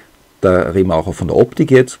Dingen. Da reden wir auch von der Optik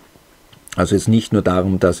jetzt. Also jetzt nicht nur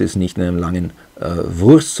darum, dass es nicht in einem langen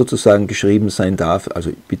Wurst sozusagen geschrieben sein darf,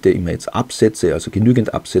 also bitte immer jetzt Absätze, also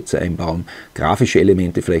genügend Absätze einbauen, grafische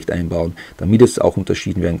Elemente vielleicht einbauen, damit es auch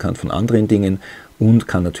unterschieden werden kann von anderen Dingen, und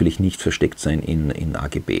kann natürlich nicht versteckt sein in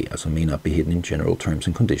AGB, also may not be hidden in general terms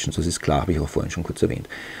and conditions. Das ist klar, habe ich auch vorhin schon kurz erwähnt.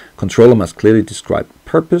 Controller must clearly describe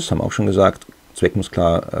purpose, haben wir auch schon gesagt, Zweck muss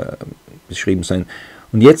klar beschrieben sein.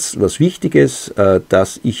 Und jetzt was Wichtiges,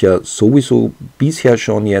 das ich ja sowieso bisher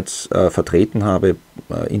schon jetzt vertreten habe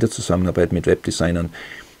in der Zusammenarbeit mit Webdesignern,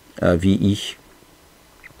 wie ich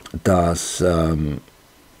das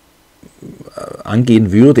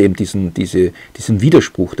angehen würde, eben diesen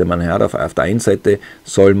Widerspruch, den man hat. Auf der einen Seite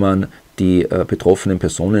soll man die betroffenen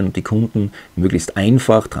Personen und die Kunden möglichst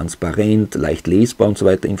einfach, transparent, leicht lesbar und so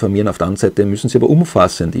weiter informieren. Auf der anderen Seite müssen sie aber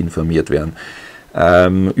umfassend informiert werden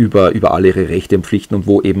über alle ihre Rechte und Pflichten und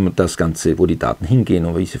wo eben das Ganze, wo die Daten hingehen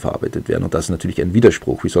und wie sie verarbeitet werden. Und das ist natürlich ein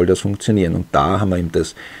Widerspruch. Wie soll das funktionieren? Und da haben wir eben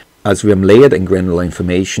das. Also wir haben layered and granular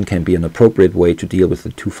information can be an appropriate way to deal with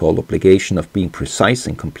the twofold obligation of being precise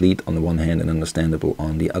and complete on the one hand and understandable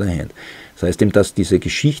on the other hand. Das heißt eben, dass diese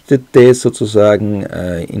geschichtete sozusagen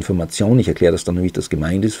Information, ich erkläre das dann, wie das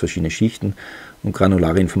gemeint ist, verschiedene Schichten und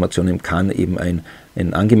granulare Informationen kann eben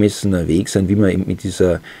ein angemessener Weg sein, wie man eben mit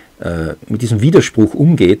diesem Widerspruch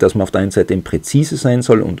umgeht, dass man auf der einen Seite eben präzise sein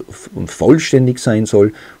soll und vollständig sein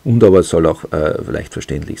soll und aber es soll auch leicht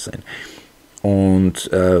verständlich sein.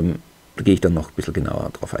 Und da gehe ich dann noch ein bisschen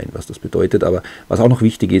genauer darauf ein, was das bedeutet. Aber was auch noch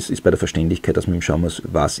wichtig ist, ist bei der Verständlichkeit, dass man eben schauen muss,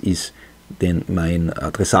 was ist denn mein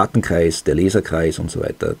Adressatenkreis, der Leserkreis und so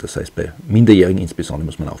weiter. Das heißt, bei Minderjährigen insbesondere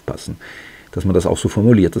muss man aufpassen, dass man das auch so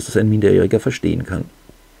formuliert, dass das ein Minderjähriger verstehen kann.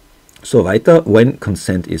 So, weiter. When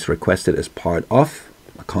consent is requested as part of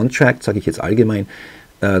a contract, sage ich jetzt allgemein,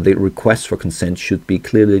 the request for consent should be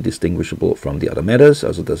clearly distinguishable from the other matters,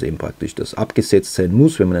 also dass eben praktisch das abgesetzt sein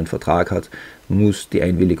muss, wenn man einen Vertrag hat, muss die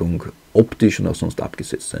Einwilligung optisch und auch sonst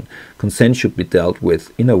abgesetzt sein. Consent should be dealt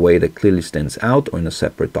with in a way that clearly stands out or in a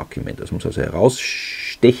separate document. Das muss also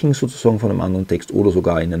herausstechen sozusagen von einem anderen Text oder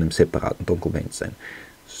sogar in einem separaten Dokument sein.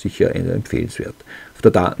 Sicher empfehlenswert.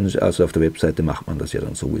 Also auf der Webseite macht man das ja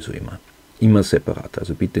dann sowieso immer separat.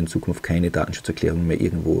 Also bitte in Zukunft keine Datenschutzerklärung mehr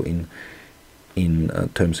irgendwo in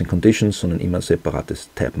Terms and Conditions, sondern immer ein separates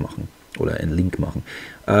Tab machen oder einen Link machen.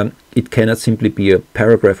 It cannot simply be a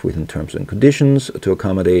paragraph within Terms and Conditions to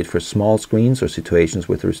accommodate for small screens or situations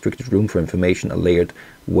with restricted room for information. A layered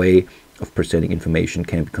way of presenting information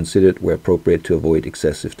can be considered where appropriate to avoid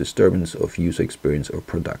excessive disturbance of user experience or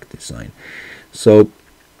product design. So,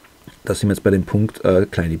 da sind wir jetzt bei dem Punkt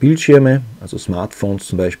kleine Bildschirme, also Smartphones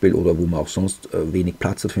zum Beispiel, oder wo man auch sonst wenig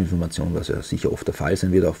Platz hat für Informationen, was ja sicher oft der Fall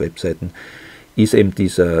sein wird auf Webseiten, ist eben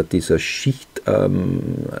dieser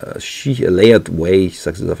layered way, ich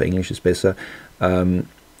sage es jetzt auf Englisch, ist besser,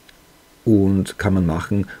 und kann man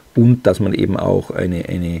machen, und dass man eben auch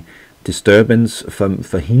eine Disturbance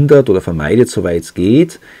verhindert oder vermeidet, soweit es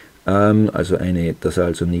geht, also dass er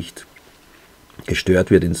also nicht gestört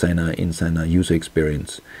wird in seiner User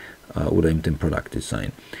Experience oder in dem Product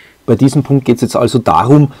Design. Bei diesem Punkt geht es jetzt also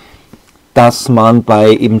darum, dass man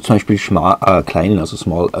bei eben zum Beispiel kleinen, also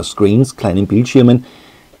Small Screens, kleinen Bildschirmen,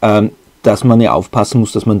 dass man ja aufpassen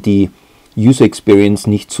muss, dass man die User Experience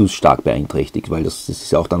nicht zu stark beeinträchtigt, weil das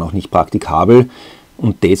ist ja auch dann auch nicht praktikabel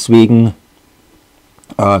und deswegen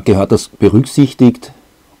gehört das berücksichtigt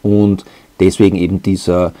und deswegen eben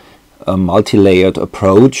dieser Multi-Layered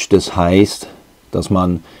Approach, das heißt, dass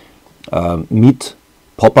man mit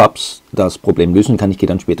Pop-ups das Problem lösen kann. Ich gehe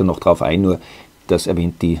dann später noch darauf ein, nur das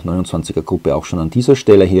erwähnt die 29er Gruppe auch schon an dieser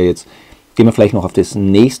Stelle. Hier jetzt gehen wir vielleicht noch auf das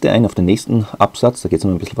nächste ein, auf den nächsten Absatz. Da geht es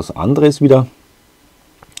noch ein bisschen was anderes wieder.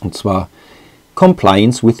 Und zwar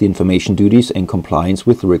Compliance with the information duties and compliance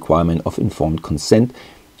with the requirement of informed consent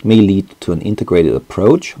may lead to an integrated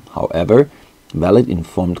approach. However, valid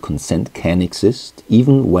informed consent can exist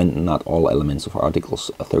even when not all elements of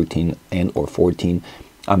Articles 13 and or 14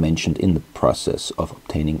 are mentioned in the process of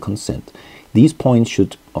obtaining consent. These points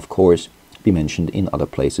should, of course, be mentioned in other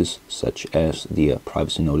places, such as the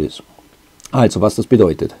privacy notice. Also, was das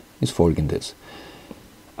bedeutet, ist folgendes.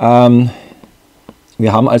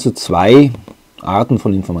 Wir haben also zwei Arten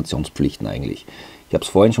von Informationspflichten eigentlich. Ich habe es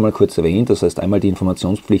vorhin schon mal kurz erwähnt, das heißt einmal die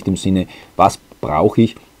Informationspflicht im Sinne, was brauche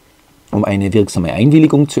ich, um eine wirksame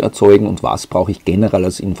Einwilligung zu erzeugen und was brauche ich generell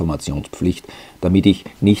als Informationspflicht, damit ich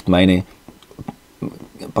nicht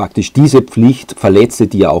praktisch diese Pflicht verletze,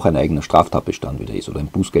 die ja auch ein eigener Straftatbestand wieder ist oder ein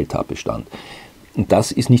Bußgeldtatbestand. Und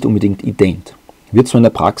das ist nicht unbedingt ident. Wird zwar in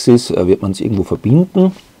der Praxis, wird man es irgendwo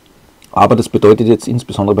verbinden, aber das bedeutet jetzt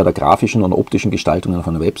insbesondere bei der grafischen und optischen Gestaltung auf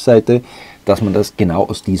einer Webseite, dass man das genau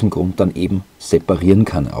aus diesem Grund dann eben separieren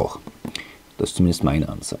kann auch. Das ist zumindest mein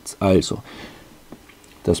Ansatz. Also,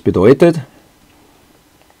 das bedeutet,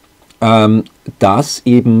 dass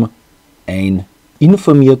eben eine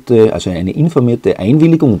informierte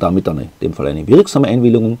Einwilligung und damit dann in dem Fall eine wirksame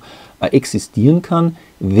Einwilligung existieren kann,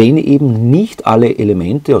 wenn eben nicht alle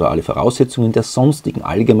Elemente oder alle Voraussetzungen der sonstigen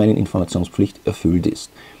allgemeinen Informationspflicht erfüllt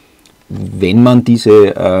ist. Wenn man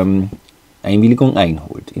diese Einwilligung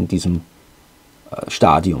einholt in diesem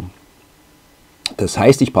Stadium. Das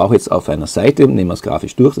heißt, ich brauche jetzt auf einer Seite, nehmen wir es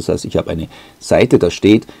grafisch durch, das heißt, ich habe eine Seite, da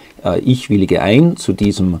steht, ich willige ein zu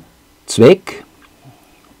diesem Zweck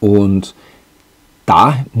Und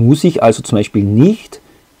da muss ich also zum Beispiel nicht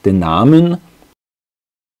den Namen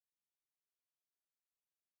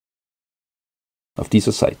auf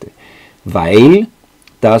dieser Seite, weil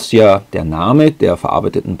das ja der Name der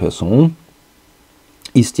verarbeiteten Person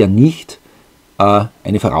ist ja nicht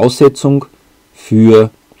eine Voraussetzung für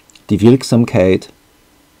die Wirksamkeit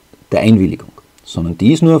der Einwilligung, sondern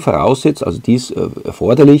die ist nur voraussetzt, also die ist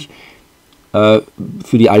erforderlich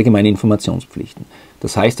für die allgemeinen Informationspflichten.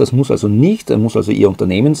 Das heißt, da muss also Ihr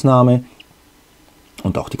Unternehmensname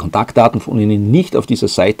und auch die Kontaktdaten von Ihnen nicht auf dieser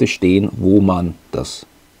Seite stehen, wo man das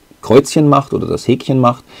Kreuzchen macht oder das Häkchen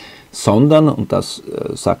macht, sondern, und das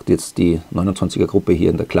sagt jetzt die 29er Gruppe hier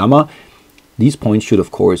in der Klammer, these points should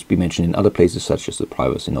of course be mentioned in other places such as the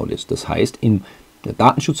privacy notice. Das heißt, in der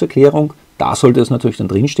Datenschutzerklärung, da sollte es natürlich dann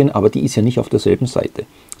drinstehen, aber die ist ja nicht auf derselben Seite.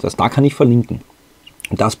 Das heißt, da kann ich verlinken.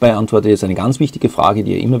 Und das beantwortet jetzt eine ganz wichtige Frage,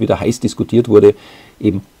 die ja immer wieder heiß diskutiert wurde,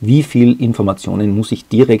 eben wie viel Informationen muss ich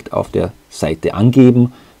direkt auf der Seite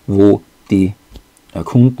angeben, wo die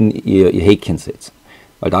Kunden ihr Häkchen setzen.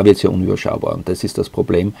 Weil da wird es ja unüberschaubar. Und das ist das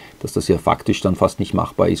Problem, dass das ja faktisch dann fast nicht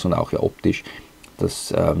machbar ist und auch ja optisch,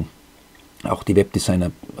 dass auch die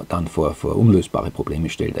Webdesigner dann vor unlösbare Probleme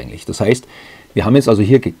stellt eigentlich. Das heißt, wir haben jetzt also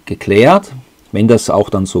hier geklärt, wenn das auch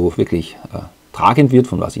dann so wirklich tragend wird,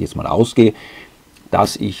 von was ich jetzt mal ausgehe,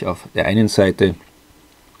 dass ich auf der einen Seite,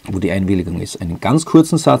 wo die Einwilligung ist, einen ganz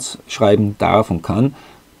kurzen Satz schreiben darf und kann,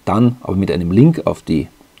 dann aber mit einem Link auf die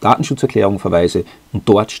Datenschutzerklärung verweise und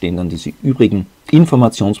dort stehen dann diese übrigen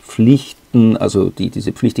Informationspflichten, also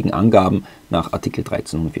diese pflichtigen Angaben nach Artikel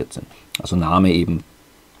 13 und 14. Also Name eben,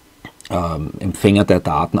 Empfänger der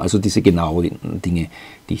Daten, also diese genauen Dinge,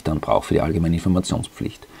 die ich dann brauche für die allgemeine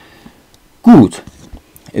Informationspflicht. Gut,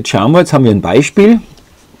 jetzt schauen wir, jetzt haben wir ein Beispiel.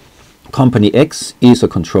 Company X is a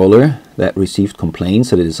controller that received complaints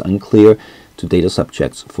that it is unclear to data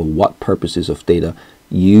subjects for what purposes of data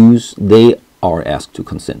use they are asked to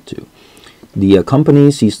consent to. The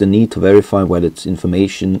company sees the need to verify whether its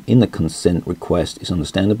information in the consent request is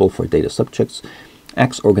understandable for data subjects.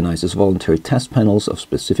 X organizes voluntary test panels of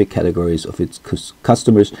specific categories of its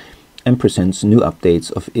customers and presents new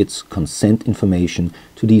updates of its consent information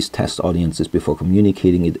to these test audiences before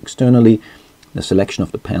communicating it externally. The selection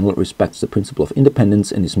of the panel respects the principle of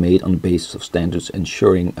independence and is made on the basis of standards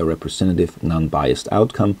ensuring a representative, non-biased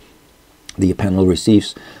outcome. The panel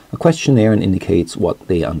receives a questionnaire and indicates what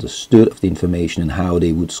they understood of the information and how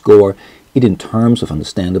they would score it in terms of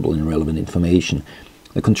understandable and relevant information.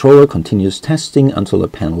 The controller continues testing until the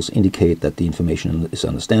panels indicate that the information is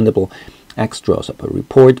understandable. X draws up a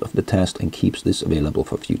report of the test and keeps this available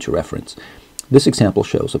for future reference. This example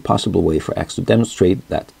shows a possible way for X to demonstrate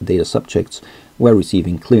that data subjects were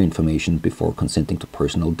receiving clear information before consenting to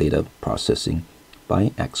personal data processing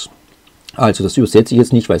by X. Also das übersetze ich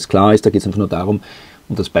jetzt nicht, weil es klar ist, da geht es einfach nur darum,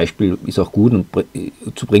 und das Beispiel ist auch gut,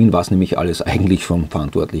 zu bringen, was nämlich alles eigentlich vom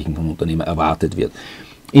Verantwortlichen, vom Unternehmer erwartet wird.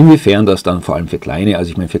 Inwiefern das dann vor allem für kleine, also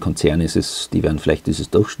ich meine für Konzerne ist es, die werden vielleicht dieses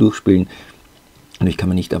durchspielen, und ich kann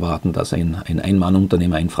mir nicht erwarten, dass ein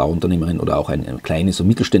Ein-Mann-Unternehmer, eine Frau-Unternehmerin oder auch ein kleines und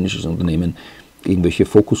mittelständisches Unternehmen irgendwelche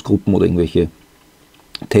Fokusgruppen oder irgendwelche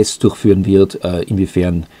Tests durchführen wird,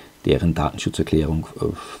 inwiefern deren Datenschutzerklärung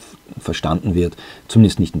verstanden wird,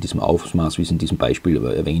 zumindest nicht in diesem Ausmaß, wie es in diesem Beispiel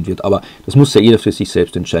erwähnt wird, aber das muss ja jeder für sich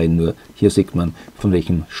selbst entscheiden, nur hier sieht man, von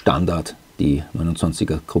welchem Standard die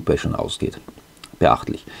 29er-Gruppe schon ausgeht.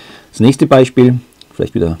 Beachtlich. Das nächste Beispiel,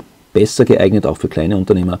 vielleicht wieder besser geeignet, auch für kleine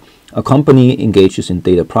Unternehmer. A company engages in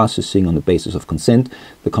data processing on the basis of consent.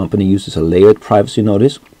 The company uses a layered privacy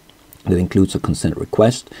notice that includes a consent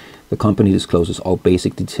request. The company discloses all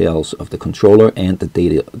basic details of the controller and the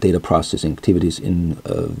data processing activities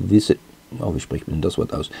wie spricht man das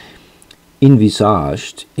Wort aus?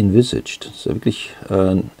 Envisaged. Das ist wirklich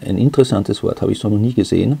ein interessantes Wort, habe ich so noch nie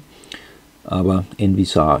gesehen. Aber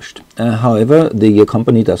envisaged. However, the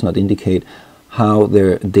company does not indicate how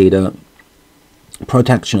their data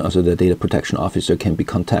protection, also the data protection officer, can be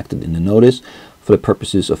contacted in the notice. For the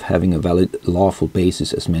purposes of having a valid lawful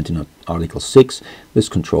basis as meant in Article 6, this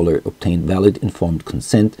controller obtained valid informed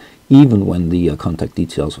consent even when the contact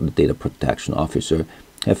details of the data protection officer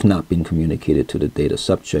have not been communicated to the data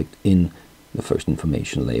subject in the first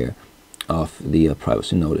information layer of the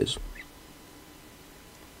privacy notice.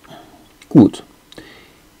 Gut,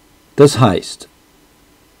 das heißt,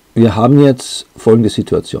 wir haben jetzt folgende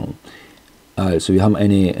Situation. Also wir haben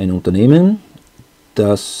ein Unternehmen,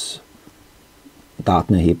 das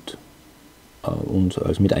Daten erhebt und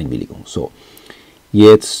also mit Einwilligung. So,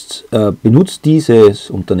 jetzt benutzt dieses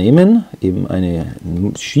Unternehmen eben eine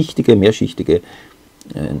mehrschichtige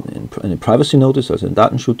eine Privacy Notice, also eine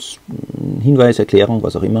Datenschutzhinweiserklärung,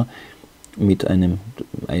 was auch immer, mit einem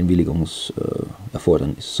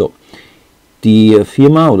Einwilligungserfordernis. So. Die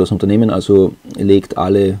Firma oder das Unternehmen also legt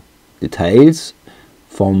alle Details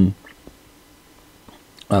vom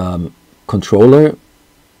Controller,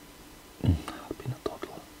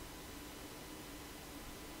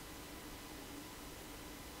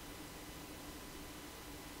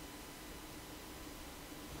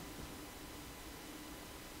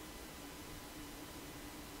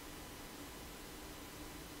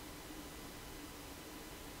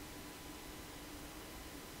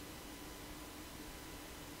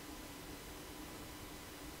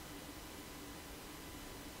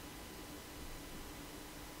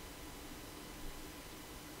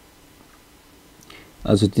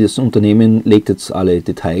 also das Unternehmen legt jetzt alle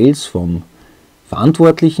Details vom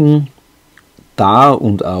Verantwortlichen dar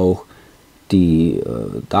und auch die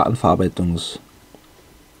Datenverarbeitungen,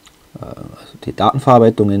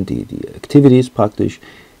 die Activities praktisch,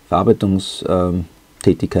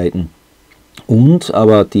 Verarbeitungstätigkeiten, und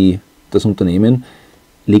aber das Unternehmen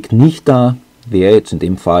legt nicht dar, wer jetzt in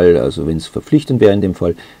dem Fall, also wenn es verpflichtend wäre in dem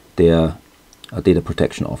Fall, der Data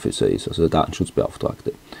Protection Officer ist, also der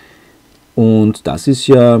Datenschutzbeauftragte. Und das ist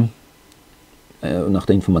ja nach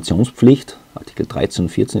der Informationspflicht, Artikel 13 und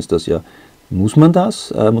 14 ist das ja, muss man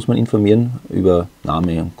informieren über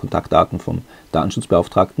Name und Kontaktdaten vom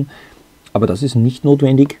Datenschutzbeauftragten, aber das ist nicht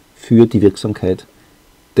notwendig für die Wirksamkeit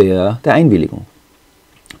der Einwilligung.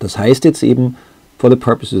 Das heißt jetzt eben, for the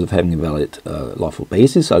purposes of having a valid lawful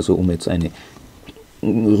basis, also um jetzt eine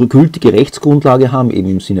gültige Rechtsgrundlage haben, eben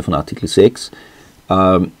im Sinne von Artikel 6,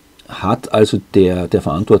 hat also der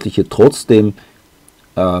Verantwortliche trotzdem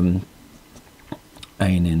eine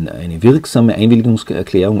wirksame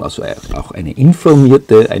Einwilligungserklärung, also auch eine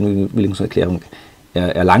informierte Einwilligungserklärung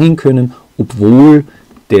erlangen können, obwohl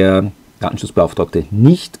der Datenschutzbeauftragte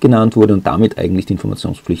nicht genannt wurde und damit eigentlich die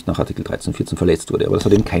Informationspflicht nach Artikel 13 und 14 verletzt wurde. Aber das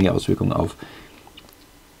hat eben keine Auswirkung auf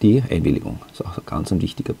die Einwilligung. Das ist auch ein ganz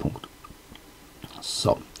wichtiger Punkt.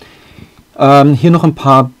 So. Hier noch ein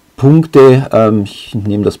paar Punkte. Ich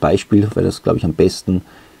nehme das Beispiel, weil das, glaube ich, am besten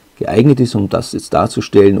geeignet ist, um das jetzt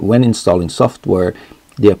darzustellen. When installing software,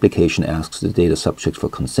 the application asks the data subject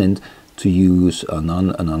for consent to use a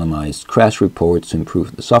non-anonymized crash report to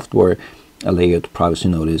improve the software. A layered privacy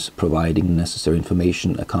notice providing necessary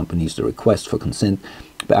information accompanies the request for consent.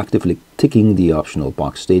 By actively ticking the optional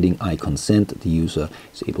box stating I consent, the user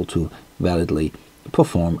is able to validly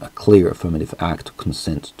perform a clear affirmative act,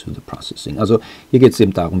 consent to the processing. Also hier geht es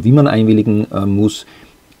eben darum, wie man einwilligen muss.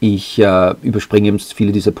 Ich überspringe jetzt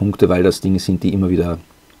viele dieser Punkte, weil das Dinge sind, die immer wieder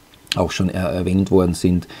auch schon erwähnt worden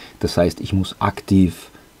sind. Das heißt, ich muss aktiv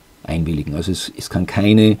einwilligen. Also es kann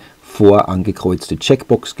keine vorangekreuzte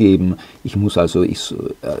Checkbox geben. Ich muss also, ich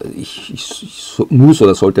muss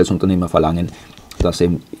oder sollte als Unternehmer verlangen, dass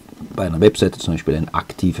eben bei einer Webseite zum Beispiel ein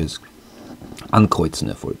aktives Ankreuzen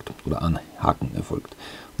erfolgt oder Anhaken erfolgt.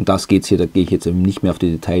 Und das geht hier, da gehe ich jetzt eben nicht mehr auf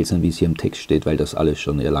die Details ein, wie es hier im Text steht, weil das alles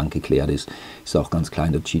schon lang geklärt ist. Ist auch ganz klar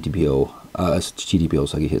in der GDPR,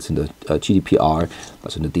 sage ich jetzt, in der GDPR,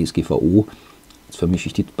 also in der DSGVO. Jetzt vermische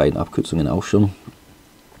ich die beiden Abkürzungen auch schon.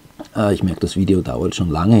 Ich merke, das Video dauert schon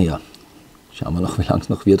lange, ja. Schauen wir noch, wie lang es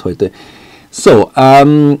noch wird heute. So,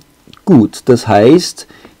 gut, das heißt,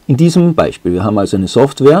 in diesem Beispiel, wir haben also eine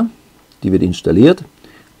Software, die wird installiert.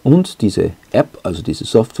 Und diese App, also diese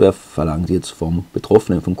Software, verlangt jetzt vom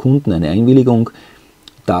Betroffenen, vom Kunden eine Einwilligung,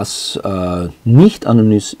 dass nicht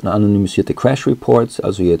anonymisierte Crash Reports,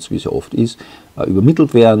 also jetzt wie es ja oft ist,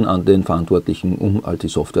 übermittelt werden an den Verantwortlichen, um halt die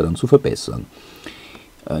Software dann zu verbessern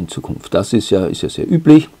in Zukunft. Das ist ja sehr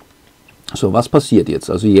üblich. So, was passiert jetzt?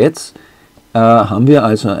 Also jetzt haben wir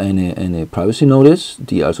also eine Privacy Notice,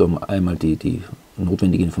 die also einmal die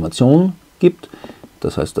notwendige Information gibt.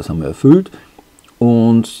 Das heißt, das haben wir erfüllt.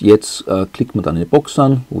 Und jetzt klickt man dann eine Box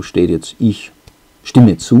an, wo steht jetzt, ich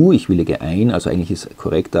stimme zu, ich willige ein, also eigentlich ist es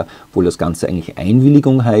korrekter, obwohl das Ganze eigentlich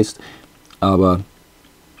Einwilligung heißt, aber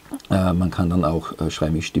man kann dann auch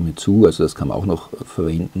schreiben, ich stimme zu, also das kann man auch noch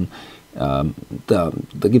verwenden. Da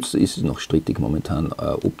ist es noch strittig momentan,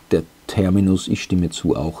 ob der Terminus, ich stimme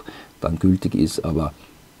zu, auch dann gültig ist, aber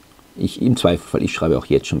im Zweifelfall, ich schreibe auch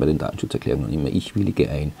jetzt schon bei den Datenschutzerklärungen immer, ich willige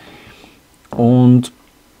ein. Und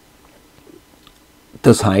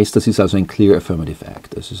das heißt, das ist also ein Clear Affirmative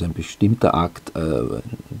Act. Das ist ein bestimmter Akt,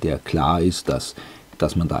 der klar ist, dass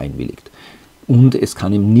man da einwilligt. Und es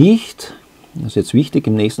kann ihm nicht, das ist jetzt wichtig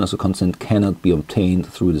im nächsten, also Consent cannot be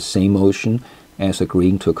obtained through the same motion as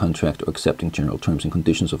agreeing to a contract or accepting general terms and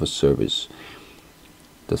conditions of a service.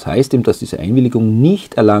 Das heißt eben, dass diese Einwilligung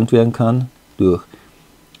nicht erlangt werden kann durch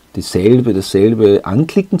dasselbe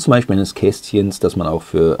Anklicken zum Beispiel eines Kästchens, das man auch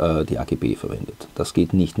für die AGB verwendet. Das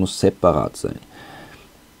geht nicht, muss separat sein.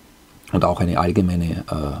 Und auch eine allgemeine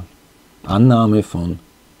Annahme von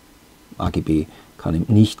AGB kann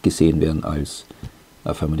eben nicht gesehen werden als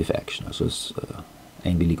Affirmative Action, also als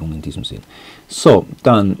Einwilligung in diesem Sinn. So,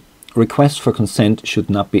 dann Request for consent should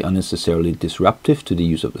not be unnecessarily disruptive to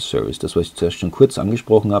the use of the service. Das, was ich zuerst schon kurz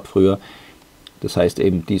angesprochen habe früher. Das heißt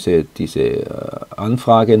eben, diese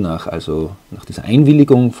Anfrage nach dieser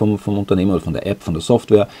Einwilligung vom Unternehmer oder von der App, von der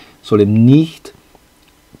Software, soll eben nicht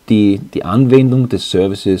die Anwendung des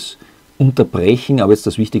Services unterbrechen, aber jetzt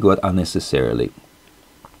das wichtige Wort unnecessarily.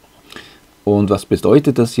 Und was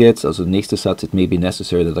bedeutet das jetzt? Also der nächste Satz, it may be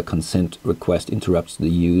necessary that a consent request interrupts the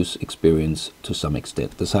use experience to some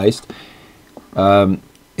extent. Das heißt,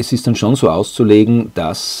 es ist dann schon so auszulegen,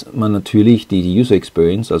 dass man natürlich die User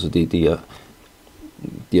Experience, also die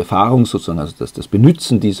Erfahrung sozusagen, also das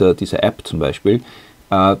Benutzen dieser App zum Beispiel,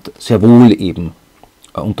 sehr wohl eben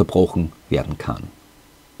unterbrochen werden kann.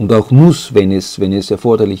 Und auch muss, wenn es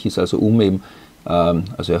erforderlich ist, also eben,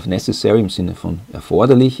 also necessary im Sinne von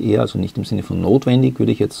erforderlich eher, also nicht im Sinne von notwendig,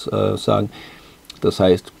 würde ich jetzt sagen. Das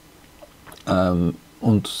heißt,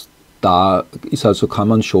 und da ist also, kann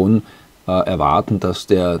man schon erwarten, dass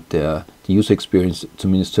die User Experience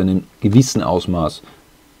zumindest zu einem gewissen Ausmaß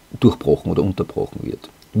durchbrochen oder unterbrochen wird.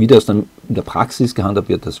 Wie das dann in der Praxis gehandhabt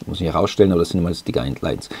wird, das muss ich herausstellen, aber das sind mal die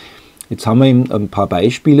Guidelines. Jetzt haben wir ein paar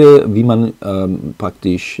Beispiele, wie man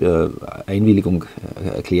praktisch Einwilligung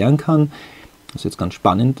erklären kann. Das ist jetzt ganz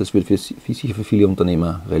spannend, das wird sicher für viele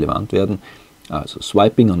Unternehmer relevant werden. Also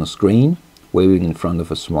swiping on a screen, waving in front of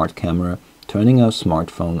a smart camera, turning a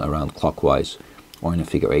smartphone around clockwise or in a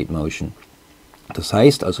figure-8 motion. Das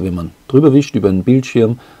heißt also, wenn man drüber wischt über einen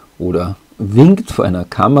Bildschirm oder winkt vor einer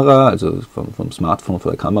Kamera, also vom Smartphone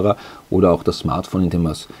vor der Kamera, oder auch das Smartphone, indem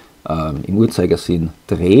man es im Uhrzeigersinn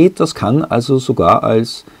dreht, das kann also sogar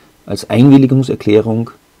als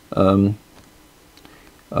Einwilligungserklärung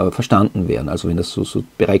verstanden werden, also wenn das so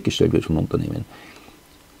bereitgestellt wird vom Unternehmen.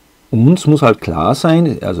 Uns muss halt klar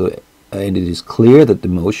sein, also and it is clear that the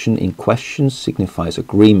motion in question signifies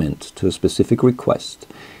agreement to a specific request.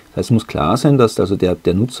 Das heißt, es muss klar sein, dass also der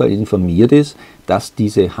Nutzer informiert ist, dass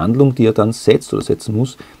diese Handlung, die er dann setzt oder setzen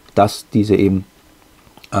muss, dass diese eben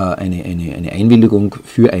eine Einwilligung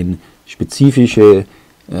für eine spezifische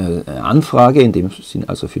Anfrage, in dem Sinn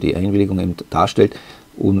also für die Einwilligung eben darstellt,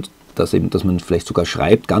 und dass man vielleicht sogar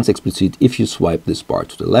schreibt, ganz explizit, if you swipe this bar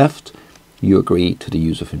to the left, you agree to the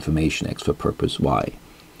use of information X for purpose Y.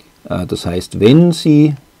 Das heißt, wenn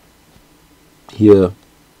Sie hier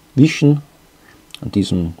wischen an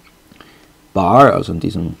diesem Bar, also an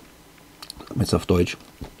diesem, jetzt auf Deutsch,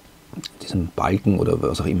 diesen Balken oder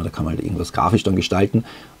was auch immer, da kann man halt irgendwas grafisch dann gestalten,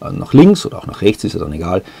 nach links oder auch nach rechts, ist ja dann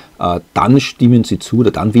egal, dann stimmen Sie zu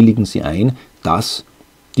oder dann willigen Sie ein, dass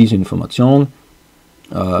diese Information,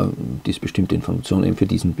 diese bestimmte Information eben für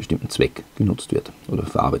diesen bestimmten Zweck genutzt wird oder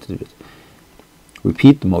verarbeitet wird.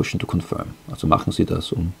 Repeat the motion to confirm. Also machen Sie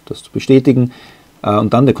das, um das zu bestätigen.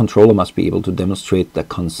 Und dann, the controller must be able to demonstrate that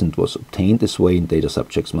consent was obtained this way, and data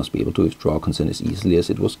subjects must be able to withdraw consent as easily as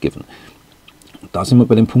it was given. Da sind wir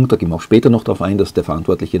bei dem Punkt, da gehen wir auch später noch darauf ein, dass der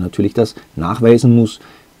Verantwortliche natürlich das nachweisen muss,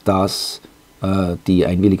 dass die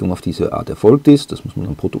Einwilligung auf diese Art erfolgt ist. Das muss man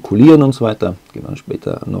dann protokollieren und so weiter. Gehen wir dann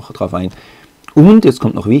später noch darauf ein. Und jetzt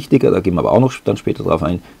kommt noch wichtiger, da gehen wir aber auch noch dann später darauf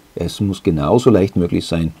ein, es muss genauso leicht möglich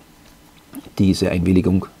sein, diese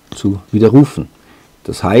Einwilligung zu widerrufen.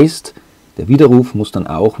 Das heißt, der Widerruf muss dann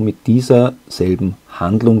auch mit dieser selben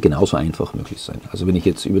Handlung genauso einfach möglich sein. Also wenn ich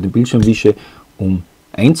jetzt über den Bildschirm wische, um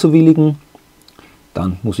einzuwilligen,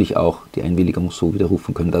 dann muss ich auch die Einwilligung so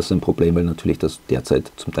widerrufen können. Das ist ein Problem, weil natürlich das derzeit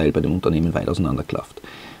zum Teil bei dem Unternehmen weit auseinanderklafft.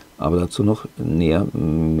 Aber dazu noch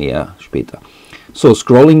mehr später. So,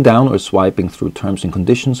 scrolling down or swiping through terms and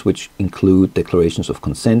conditions which include declarations of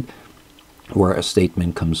consent, where a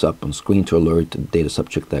statement comes up on screen to alert the data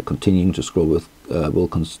subject that continuing to scroll with will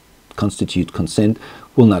constitute consent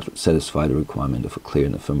will not satisfy the requirement of a clear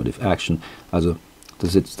and affirmative action. Also das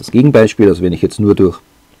ist jetzt das Gegenbeispiel, also wenn ich jetzt nur durch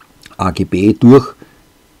AGB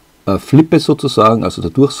flippe sozusagen, also da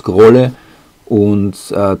durchscrolle, und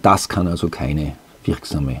das kann also keine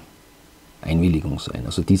wirksame Einwilligung sein.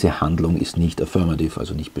 Also diese Handlung ist nicht affirmative,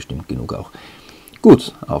 also nicht bestimmt genug auch.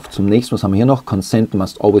 Gut, auf zum nächsten. Was haben wir hier noch? Consent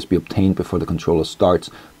must always be obtained before the controller starts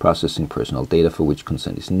processing personal data for which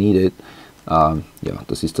consent is needed. Ja,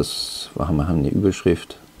 das ist das, haben wir eine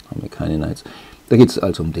Überschrift, haben wir keine Neins. Da geht es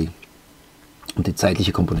also um die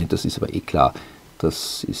zeitliche Komponente, das ist aber eh klar.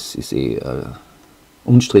 Das ist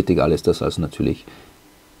unstrittig alles, dass also natürlich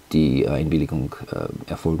die Einwilligung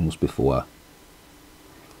erfolgen muss, bevor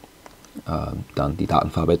dann die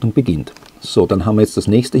Datenverarbeitung beginnt. So, dann haben wir jetzt das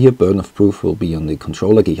nächste hier, Burden of Proof will be on the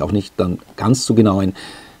controller, gehe ich auch nicht dann ganz so genau ein.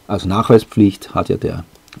 Also Nachweispflicht hat ja der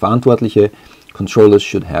Verantwortliche. Controllers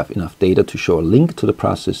should have enough data to show a link to the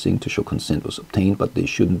processing to show consent was obtained, but they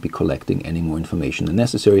shouldn't be collecting any more information than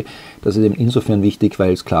necessary. Das ist eben insofern wichtig,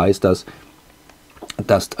 weil es klar ist, dass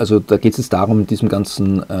also da geht es jetzt darum, in diesem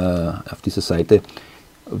ganzen, auf dieser Seite,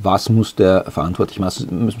 was muss der Verantwortliche, was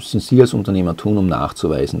müssen Sie als Unternehmer tun, um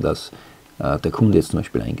nachzuweisen, dass der Kunde jetzt zum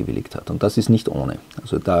Beispiel eingewilligt hat. Und das ist nicht ohne.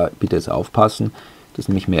 Also da bitte jetzt aufpassen, das ist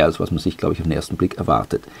nämlich mehr, als was man sich, glaube ich, auf den ersten Blick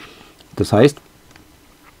erwartet. Das heißt,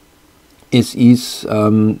 es ist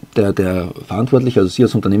der Verantwortliche, also Sie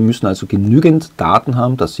als Unternehmen müssen also genügend Daten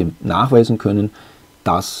haben, dass Sie nachweisen können,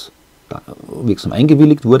 dass wirksam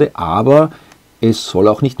eingewilligt wurde, aber es soll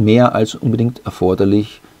auch nicht mehr als unbedingt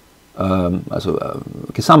erforderlich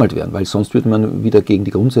gesammelt werden, weil sonst würde man wieder gegen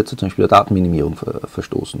die Grundsätze zum Beispiel der Datenminimierung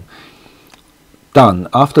verstoßen. Dann,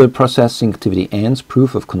 after the processing activity ends,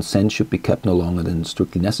 proof of consent should be kept no longer than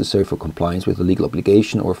strictly necessary for compliance with a legal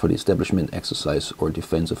obligation or for the establishment, exercise or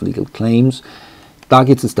defense of legal claims. Da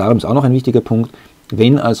geht es darum, ist auch noch ein wichtiger Punkt,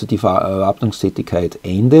 wenn also die Verarbeitungstätigkeit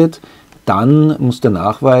endet, dann muss der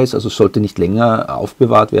Nachweis, also sollte nicht länger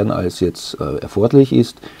aufbewahrt werden, als jetzt erforderlich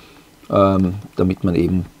ist, damit man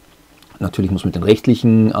eben, natürlich muss mit den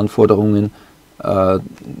rechtlichen Anforderungen,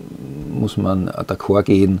 muss man d'accord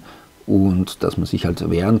gehen, und dass man sich halt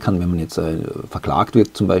wehren kann, wenn man jetzt verklagt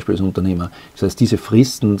wird, zum Beispiel als Unternehmer. Das heißt, diese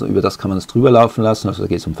Fristen, über das kann man es drüber laufen lassen, also da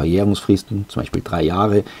geht es um Verjährungsfristen, zum Beispiel 3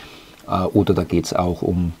 Jahre, oder da geht es auch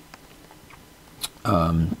um,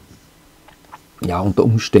 ja, unter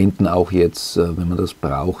Umständen auch jetzt, wenn man das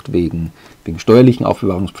braucht, wegen steuerlichen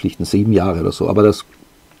Aufbewahrungspflichten 7 Jahre oder so, aber das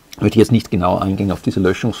möchte ich jetzt nicht genau eingehen auf diese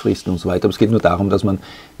Löschungsfristen und so weiter, aber es geht nur darum, dass man,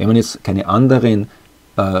 wenn man jetzt keine anderen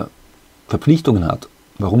Verpflichtungen hat,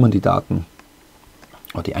 warum man die Daten,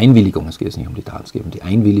 oder die Einwilligung, es geht jetzt nicht um die Daten, es geht um die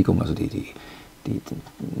Einwilligung, also die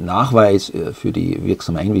Nachweis für die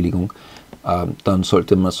wirksame Einwilligung, dann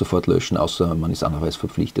sollte man sofort löschen, außer man ist andererweise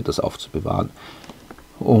verpflichtet, das aufzubewahren.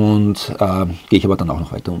 Und gehe ich aber dann auch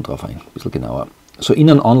noch weiter drauf ein, ein bisschen genauer. So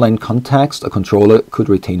in an online context, a controller could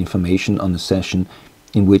retain information on a session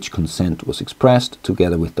in which consent was expressed,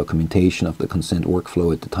 together with documentation of the consent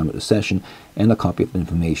workflow at the time of the session and a copy of the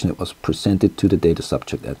information that was presented to the data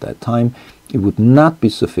subject at that time. It would not be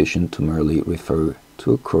sufficient to merely refer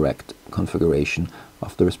to a correct configuration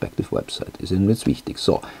of the respective website. Ist Ihnen jetzt wichtig.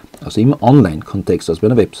 So, also im Online-Kontext, also bei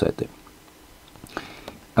einer Webseite.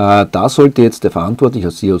 Da sollte jetzt der Verantwortliche,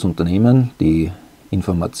 also Sie als Unternehmen, die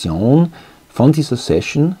Information von dieser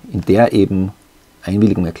Session, in der eben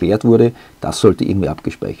Einwilligung erklärt wurde, das sollte irgendwie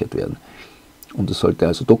abgespeichert werden. Und es sollte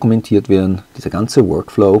also dokumentiert werden, dieser ganze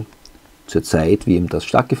Workflow zur Zeit, wie eben das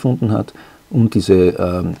stattgefunden hat, und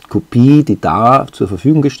diese Kopie, die da zur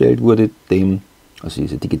Verfügung gestellt wurde, also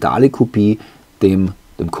diese digitale Kopie, dem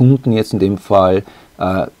Kunden jetzt in dem Fall,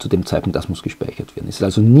 zu dem Zeitpunkt, das muss gespeichert werden. Es ist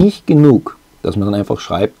also nicht genug, dass man dann einfach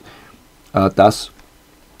schreibt, dass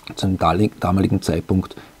zu einem damaligen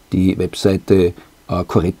Zeitpunkt die Webseite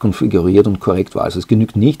korrekt konfiguriert und korrekt war. Also es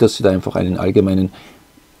genügt nicht, dass Sie da einfach einen allgemeinen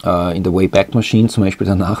in der Wayback Machine zum Beispiel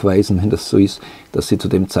dann nachweisen, wenn das so ist, dass Sie zu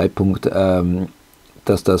dem Zeitpunkt,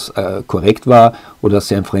 dass das korrekt war, oder dass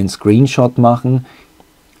Sie einfach einen Screenshot machen,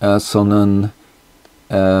 sondern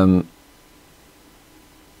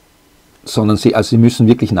Sie müssen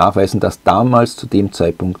wirklich nachweisen, dass damals zu dem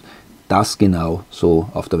Zeitpunkt das genau so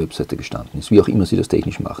auf der Webseite gestanden ist, wie auch immer Sie das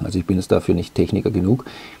technisch machen. Also ich bin jetzt dafür nicht Techniker genug,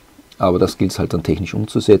 aber das gilt es halt dann technisch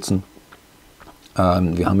umzusetzen.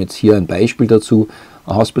 Wir haben jetzt hier ein Beispiel dazu.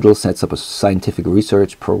 A hospital sets up a scientific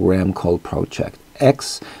research program called Project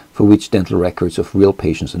X, for which dental records of real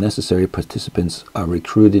patients are necessary. Participants are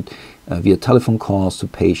recruited via telephone calls to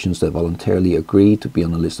patients that voluntarily agree to be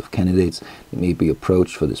on a list of candidates that may be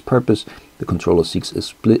approached for this purpose. The controller seeks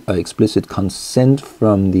explicit consent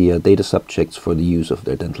from the data subjects for the use of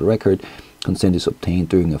their dental record. Consent is obtained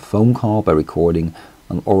during a phone call by recording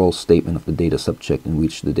an oral statement of the data subject in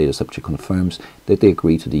which the data subject confirms that they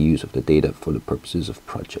agree to the use of the data for the purposes of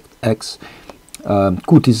Project X.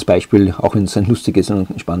 Gut, dieses Beispiel, auch wenn es ein lustiges und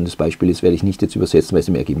ein spannendes Beispiel ist, werde ich nicht jetzt übersetzen, weil es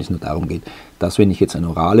im Ergebnis nur darum geht, dass wenn ich jetzt ein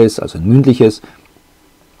orales, also ein mündliches,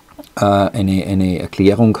 eine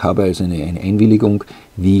Erklärung habe, also eine Einwilligung,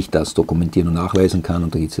 wie ich das dokumentieren und nachweisen kann,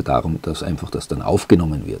 und da geht es ja darum, dass einfach das dann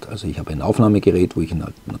aufgenommen wird. Also ich habe ein Aufnahmegerät, wo ich ihn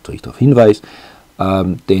halt natürlich darauf hinweise,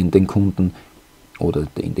 den Kunden, oder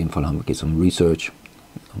in dem Fall geht es um Research,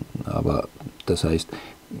 aber das heißt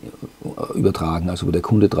übertragen, also wo der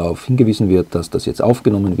Kunde darauf hingewiesen wird, dass das jetzt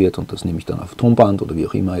aufgenommen wird, und das nehme ich dann auf Tonband oder wie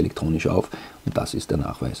auch immer elektronisch auf, und das ist der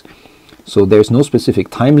Nachweis. So there is no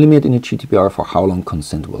specific time limit in the GDPR for how long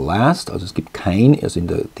consent will last. Also es gibt kein, also in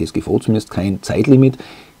der DSGVO zumindest kein Zeitlimit,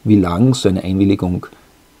 wie lang so eine Einwilligung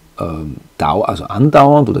also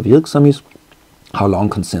andauernd oder wirksam ist. How long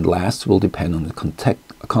consent lasts will depend on the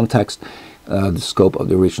context, the scope of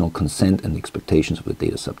the original consent and the expectations of the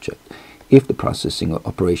data subject. If the processing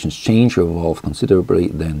operations change or evolve considerably,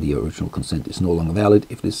 then the original consent is no longer valid.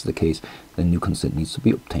 If this is the case, then new consent needs to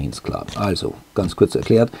be obtained, ist klar. Also, ganz kurz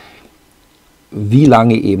erklärt, wie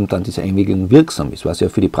lange eben dann diese Einwilligung wirksam ist, was ja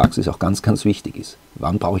für die Praxis auch ganz, ganz wichtig ist.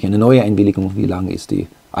 Wann brauche ich eine neue Einwilligung, wie lange ist die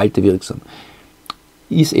alte wirksam?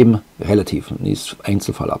 Ist eben relativ, ist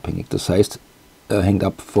einzelfallabhängig. Das heißt, hängt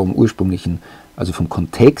ab vom ursprünglichen, also vom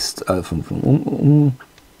Kontext,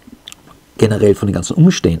 generell von den ganzen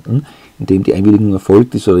Umständen, in dem die Einwilligung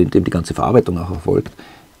erfolgt ist oder in dem die ganze Verarbeitung auch erfolgt,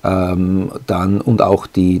 dann und auch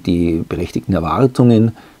die berechtigten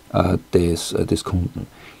Erwartungen des Kunden.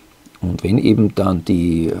 Und wenn eben dann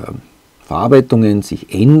die Verarbeitungen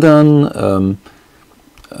sich ändern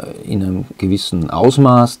in einem gewissen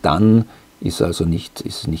Ausmaß, dann ist also nicht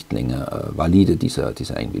länger valide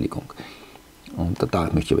diese Einwilligung. Und da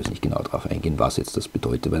möchte ich aber jetzt nicht genau darauf eingehen, was jetzt das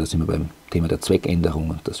bedeutet, weil da sind wir beim Thema der Zweckänderung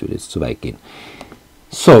und das würde jetzt zu weit gehen.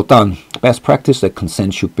 So, dann Best Practice, that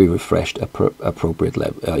consent should be refreshed at appropriate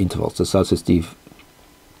intervals. Das heißt, ist die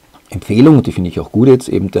Empfehlung, und die finde ich auch gut jetzt,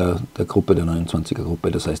 eben der Gruppe, der 29er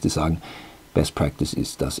Gruppe. Das heißt, die sagen, Best Practice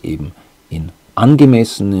ist, dass eben in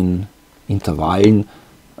angemessenen Intervallen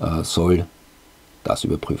soll das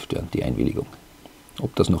überprüft werden, die Einwilligung,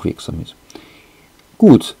 ob das noch wirksam ist.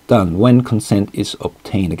 Gut, dann, when consent is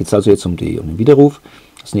obtained. Da geht es also jetzt um den Widerruf.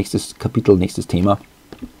 Das nächste Kapitel, nächstes Thema.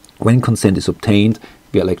 When consent is obtained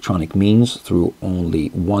via electronic means through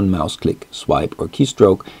only one mouse click, swipe or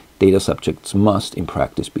keystroke, data subjects must in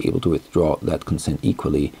practice be able to withdraw that consent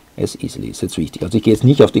equally as easily. Das ist jetzt wichtig. Also ich gehe jetzt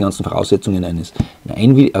nicht auf die ganzen Voraussetzungen des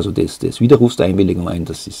Widerrufs der Einwilligung ein.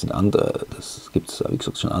 Das gibt es, wie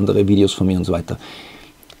gesagt, schon andere Videos von mir und so weiter.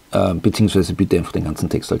 Beziehungsweise bitte einfach den ganzen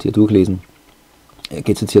Text halt hier durchlesen.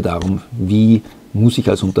 Geht es jetzt hier darum, wie muss ich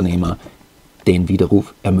als Unternehmer den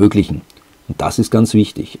Widerruf ermöglichen. Und das ist ganz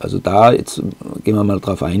wichtig. Also da jetzt gehen wir mal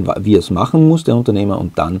darauf ein, wie er es machen muss, der Unternehmer,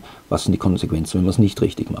 und dann, was sind die Konsequenzen, wenn man es nicht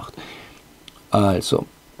richtig macht. Also,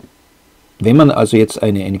 wenn man also jetzt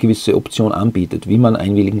eine gewisse Option anbietet, wie man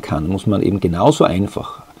einwilligen kann, muss man eben genauso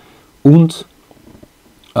einfach und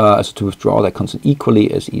also to withdraw that consent equally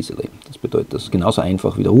as easily. Das bedeutet, dass genauso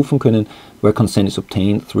einfach widerrufen können, where consent is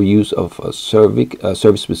obtained through use of a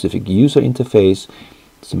service-specific user interface.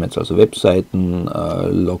 Das sind jetzt also Webseiten,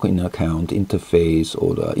 Login-Account, Interface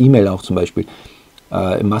oder E-Mail auch zum Beispiel.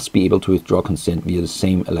 Must be able to withdraw consent via the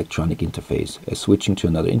same electronic interface. As switching to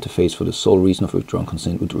another interface for the sole reason of withdrawing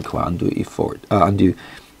consent would require undue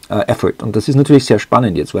effort. Und das ist natürlich sehr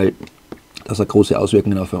spannend jetzt, weil das hat große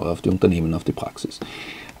Auswirkungen auf die Unternehmen, auf die Praxis.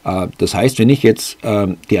 Das heißt, wenn ich jetzt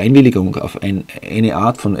die Einwilligung auf eine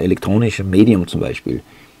Art von elektronischem Medium zum Beispiel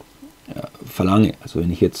verlange, also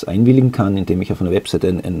wenn ich jetzt einwilligen kann, indem ich auf einer Webseite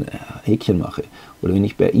ein Häkchen mache oder wenn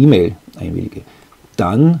ich per E-Mail einwillige,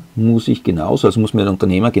 dann muss mir der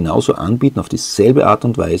Unternehmer genauso anbieten, auf dieselbe Art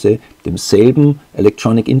und Weise, demselben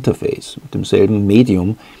Electronic Interface, demselben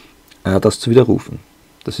Medium, das zu widerrufen.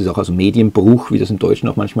 Das ist auch also Medienbruch, wie das im Deutschen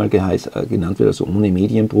auch manchmal genannt wird, also ohne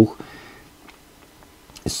Medienbruch.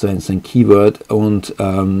 Ist ein Keyword und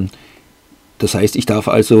das heißt, ich darf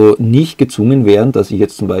also nicht gezwungen werden, dass ich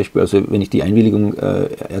jetzt zum Beispiel, also wenn ich die Einwilligung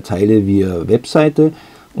erteile via Webseite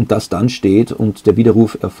und das dann steht und der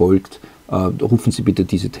Widerruf erfolgt, rufen Sie bitte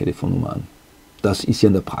diese Telefonnummer an. Das ist ja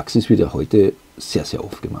in der Praxis wieder heute sehr, sehr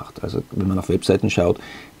oft gemacht. Also wenn man auf Webseiten schaut,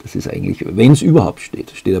 das ist eigentlich, wenn es überhaupt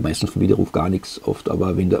steht ja meistens vom Widerruf gar nichts oft,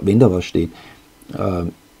 aber wenn da was steht,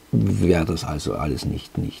 wäre das also alles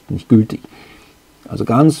nicht gültig. Also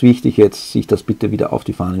ganz wichtig jetzt, sich das bitte wieder auf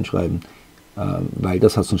die Fahnen schreiben, weil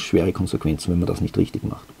das hat sonst schwere Konsequenzen, wenn man das nicht richtig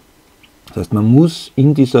macht. Das heißt, man muss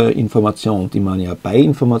in dieser Information, die man ja bei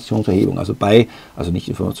Informationserhebung, bei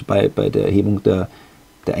der Erhebung der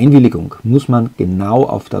Einwilligung, muss man genau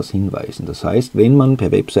auf das hinweisen. Das heißt, wenn man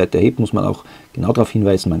per Webseite erhebt, muss man auch genau darauf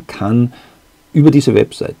hinweisen, man kann über diese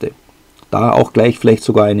Webseite, da auch gleich vielleicht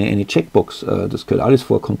sogar eine Checkbox, das gehört alles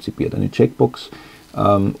vorkonzipiert, eine Checkbox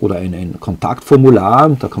oder ein Kontaktformular,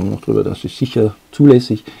 da kommen wir noch drüber, das ist sicher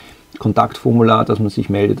zulässig, Kontaktformular, dass man sich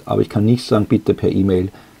meldet, aber ich kann nicht sagen, bitte per E-Mail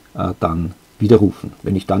dann widerrufen.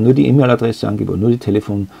 Wenn ich dann nur die E-Mail-Adresse angebe oder nur die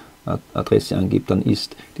Telefonadresse angebe, dann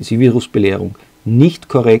ist diese Widerrufsbelehrung nicht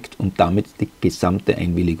korrekt und damit die gesamte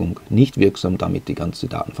Einwilligung nicht wirksam, damit die ganze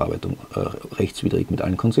Datenverarbeitung rechtswidrig mit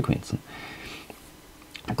allen Konsequenzen.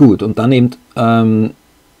 Gut, und dann eben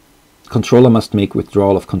Controller must make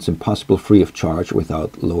withdrawal of consent possible free of charge without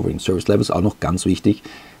lowering service levels. Auch noch ganz wichtig,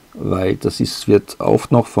 weil wird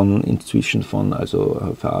oft noch inzwischen von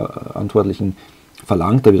Verantwortlichen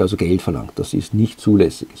verlangt, da wird also Geld verlangt. Das ist nicht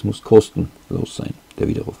zulässig. Es muss kostenlos sein, der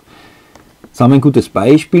Widerruf. Jetzt haben wir ein gutes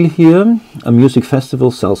Beispiel hier. A music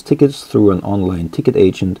festival sells tickets through an online ticket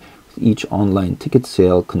agent. With each online ticket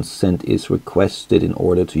sale, consent is requested in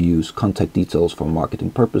order to use contact details for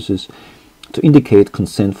marketing purposes. To indicate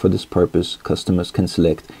consent for this purpose, customers can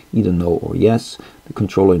select either no or yes. The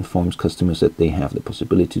controller informs customers that they have the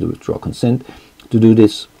possibility to withdraw consent. To do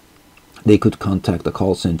this, they could contact a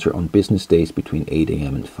call center on business days between 8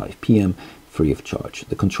 a.m. and 5 p.m. free of charge.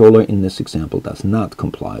 The controller in this example does not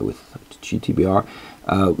comply with GDPR.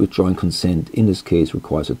 Withdrawing consent in this case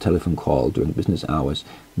requires a telephone call during business hours.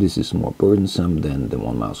 This is more burdensome than the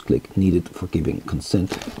one mouse click needed for giving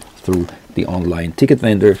consent through the online ticket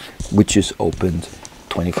vendor, which is opened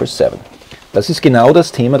 24/7. Das ist genau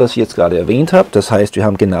das Thema, das ich jetzt gerade erwähnt habe. Das heißt, wir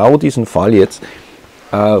haben genau diesen Fall jetzt,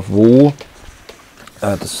 also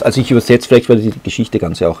ich übersetze vielleicht, weil die Geschichte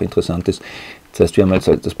ganz ja auch interessant ist. Das heißt, wir haben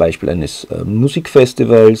also das Beispiel eines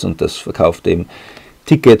Musikfestivals und das verkauft eben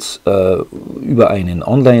Tickets über einen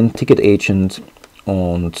Online-Ticket-Agent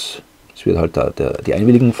und es wird halt die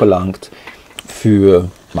Einwilligung verlangt für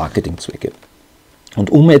Marketingzwecke. Und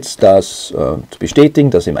um jetzt das zu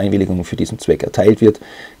bestätigen, dass eben Einwilligung für diesen Zweck erteilt wird,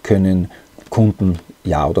 können Kunden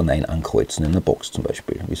Ja oder Nein ankreuzen in einer Box zum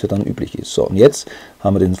Beispiel, wie es ja dann üblich ist. So, und jetzt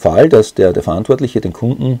haben wir den Fall, dass der Verantwortliche den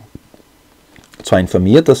Kunden zwar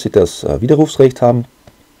informiert, dass sie das Widerrufsrecht haben,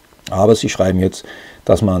 aber sie schreiben jetzt,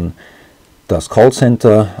 dass man das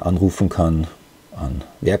Callcenter anrufen kann an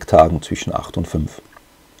Werktagen zwischen 8 und 5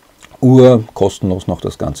 Uhr, kostenlos noch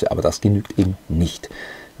das Ganze, aber das genügt eben nicht,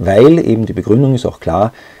 weil eben die Begründung ist auch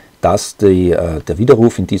klar, dass der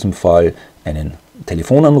Widerruf in diesem Fall einen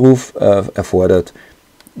Telefonanruf erfordert,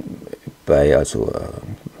 bei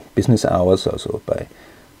Business Hours, also bei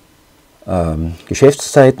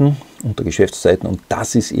Geschäftszeiten, unter Geschäftszeiten, und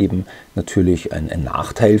das ist eben natürlich ein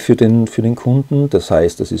Nachteil für den Kunden. Das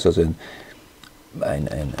heißt, das ist also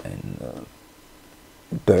ein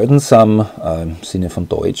burdensome im Sinne von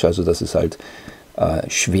Deutsch, also dass es halt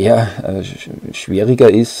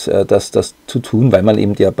schwieriger ist, das zu tun, weil man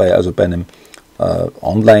eben ja bei einem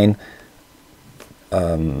Online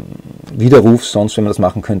Widerruf, sonst wenn man das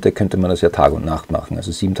machen könnte, könnte man das ja Tag und Nacht machen,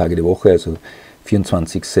 also 7 Tage die Woche, also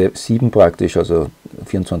 24/7 praktisch, also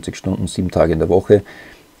 24 Stunden, 7 Tage in der Woche,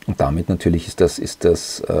 und damit natürlich ist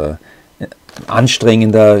das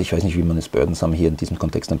anstrengender. Ich weiß nicht, wie man es burdensam hier in diesem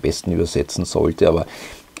Kontext am besten übersetzen sollte, aber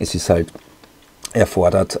es ist halt,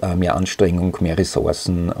 erfordert mehr Anstrengung, mehr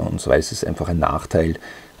Ressourcen und so weiter. Es ist einfach ein Nachteil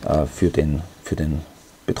für den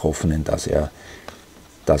Betroffenen, dass er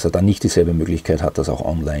dann nicht dieselbe Möglichkeit hat, das auch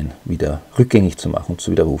online wieder rückgängig zu machen und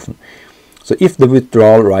zu widerrufen. So, if the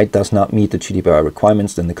withdrawal right does not meet the GDPR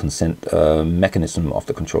requirements, then the consent mechanism of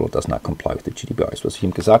the controller does not comply with the GDPR. Das, was ich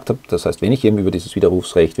ihm gesagt habe, das heißt, wenn ich eben über dieses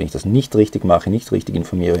Widerrufsrecht, wenn ich das nicht richtig mache, nicht richtig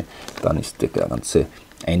informiere, dann ist die ganze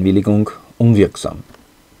Einwilligung unwirksam.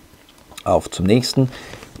 Auf zum nächsten.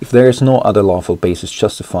 If there is no other lawful basis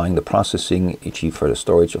justifying the processing, e.g. further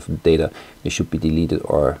storage of the data, they should be deleted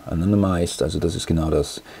or anonymized. Also das ist genau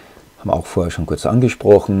das, haben wir auch vorher schon kurz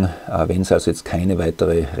angesprochen. Wenn es also jetzt keine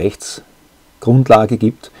weitere Rechtsgrundlage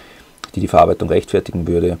gibt, die Verarbeitung rechtfertigen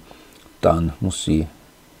würde, dann muss sie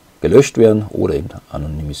gelöscht werden oder eben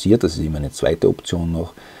anonymisiert. Das ist immer eine zweite Option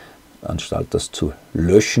noch. Anstatt das zu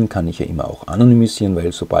löschen, kann ich ja immer auch anonymisieren,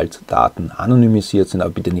 weil sobald Daten anonymisiert sind, aber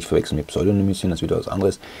bitte nicht verwechseln mit pseudonymisieren, das ist wieder was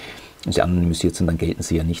anderes. Wenn sie anonymisiert sind, dann gelten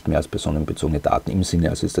sie ja nicht mehr als personenbezogene Daten im Sinne,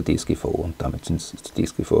 also ist der DSGVO, und damit ist die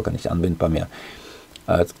DSGVO gar nicht anwendbar mehr.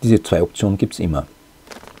 Diese zwei Optionen gibt es immer.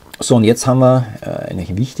 So, und jetzt haben wir eine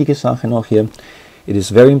wichtige Sache noch hier. It is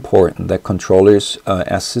very important that controllers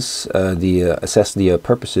assess the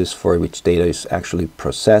purposes for which data is actually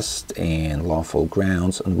processed and lawful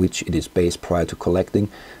grounds on which it is based prior to collecting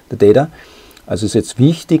the data. Also ist jetzt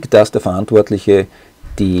wichtig, dass der Verantwortliche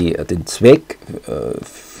den Zweck,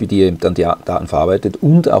 für die er dann die Daten verarbeitet,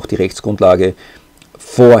 und auch die Rechtsgrundlage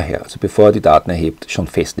vorher, also bevor er die Daten erhebt, schon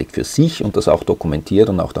festlegt für sich und das auch dokumentiert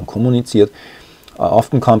und auch dann kommuniziert.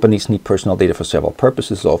 Often companies need personal data for several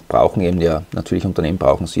purposes. Oft brauchen eben natürlich Unternehmen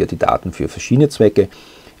brauchen sie ja die Daten für verschiedene Zwecke.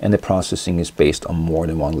 And the processing is based on more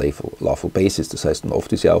than one lawful basis. Das heißt,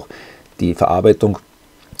 oft ist ja auch die Verarbeitung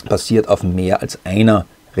basiert auf mehr als einer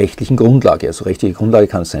rechtlichen Grundlage. Also rechtliche Grundlage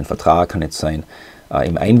kann es sein Vertrag, kann jetzt sein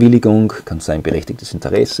Einwilligung, kann es sein berechtigtes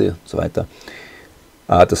Interesse und so weiter.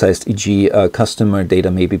 Das heißt, e.g. Customer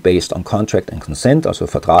Data may be based on Contract and Consent, also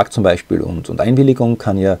Vertrag zum Beispiel und Einwilligung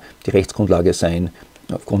kann ja die Rechtsgrundlage sein.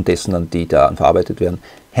 aufgrund dessen dann die Daten verarbeitet werden.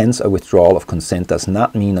 Hence, a withdrawal of consent does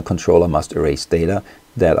not mean a controller must erase data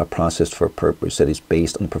that are processed for a purpose that is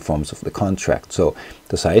based on the performance of the contract. So,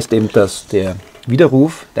 das heißt eben, dass der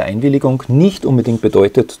Widerruf der Einwilligung nicht unbedingt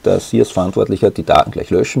bedeutet, dass Sie als Verantwortlicher die Daten gleich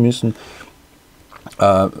löschen müssen,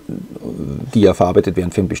 die ja verarbeitet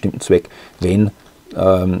werden für einen bestimmten Zweck, wenn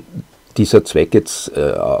dieser Zweck jetzt,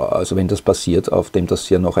 also wenn das passiert, auf dem, dass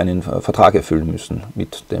Sie ja noch einen Vertrag erfüllen müssen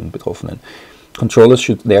mit dem Betroffenen. Controllers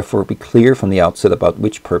should therefore be clear from the outset about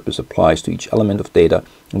which purpose applies to each element of data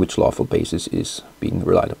and which lawful basis is being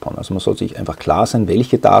relied upon. Also man soll sich einfach klar sein,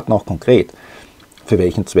 welche Daten auch konkret für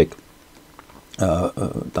welchen Zweck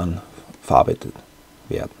dann verarbeitet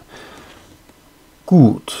werden.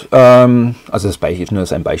 Gut, also das Beispiel, nur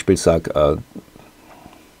als ein Beispiel sage,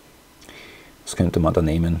 was könnte man da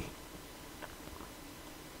nehmen?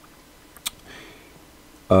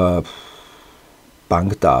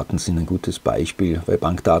 Bankdaten sind ein gutes Beispiel, weil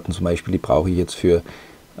Bankdaten zum Beispiel, die brauche ich jetzt für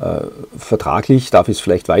vertraglich, darf ich es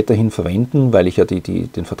vielleicht weiterhin verwenden, weil ich ja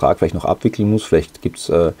den Vertrag vielleicht noch abwickeln muss, vielleicht gibt es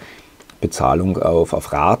Bezahlung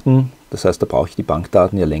auf Raten, das heißt, da brauche ich die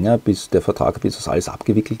Bankdaten ja länger, bis der Vertrag, bis das alles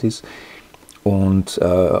abgewickelt ist. Und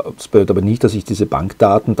das bedeutet aber nicht, dass ich diese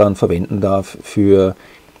Bankdaten dann verwenden darf für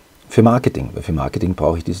Marketing, weil für Marketing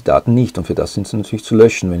brauche ich diese Daten nicht und für das sind sie natürlich zu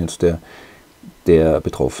löschen, wenn jetzt der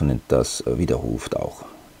Betroffene das widerruft auch.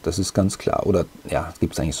 Das ist ganz klar. Oder ja,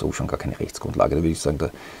 gibt es eigentlich so schon gar keine Rechtsgrundlage. Da würde ich sagen,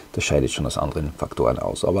 das scheidet schon aus anderen Faktoren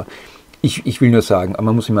aus. Aber ich will nur sagen,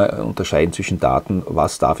 man muss immer unterscheiden zwischen Daten,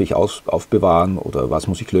 was darf ich aufbewahren oder was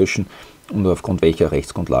muss ich löschen und aufgrund welcher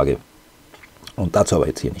Rechtsgrundlage. Und dazu aber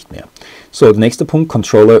jetzt hier nicht mehr. So, der nächste Punkt.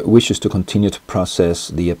 Controller wishes to continue to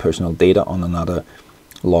process the personal data on another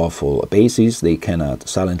lawful basis. They cannot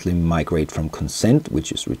silently migrate from consent,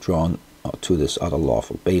 which is withdrawn, to this other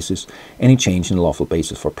lawful basis. Any change in lawful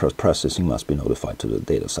basis for processing must be notified to the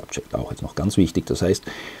data subject. Auch jetzt noch ganz wichtig. Das heißt,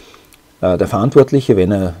 der Verantwortliche,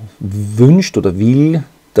 wenn er wünscht oder will,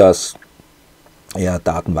 dass er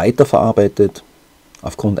Daten weiterverarbeitet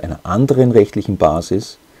aufgrund einer anderen rechtlichen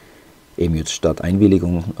Basis, eben jetzt statt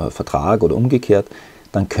Einwilligung Vertrag oder umgekehrt,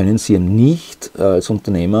 dann können Sie nicht als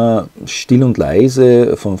Unternehmer still und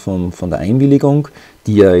leise von der Einwilligung,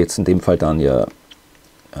 die ja jetzt in dem Fall dann ja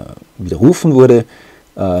widerrufen wurde,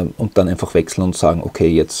 und dann einfach wechseln und sagen, okay,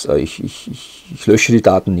 jetzt ich lösche die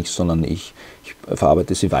Daten nicht, sondern ich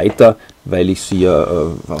verarbeite sie weiter, weil ich sie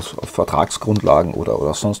auf Vertragsgrundlagen oder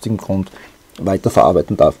aus sonstigem Grund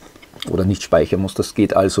weiterverarbeiten darf oder nicht speichern muss. Das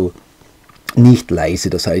geht also nicht leise.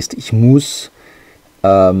 Das heißt, ich muss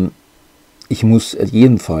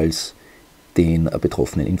jedenfalls den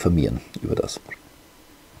Betroffenen informieren über das.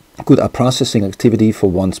 Good, a processing activity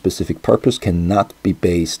for one specific purpose cannot be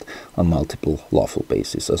based on multiple lawful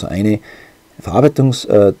bases. Also eine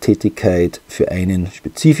Verarbeitungstätigkeit für einen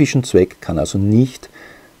spezifischen Zweck kann also nicht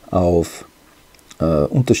auf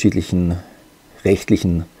unterschiedlichen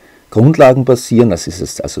rechtlichen Grundlagen basieren. Das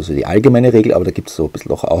ist also so die allgemeine Regel, aber da gibt es so ein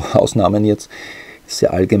bisschen auch Ausnahmen jetzt,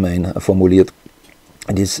 sehr allgemein formuliert.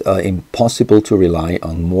 It is impossible to rely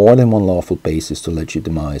on more than one lawful basis to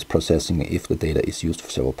legitimize processing if the data is used for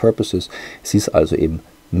several purposes. Es ist also eben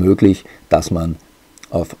möglich, dass man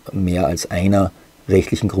auf mehr als einer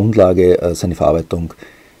rechtlichen Grundlage seine Verarbeitung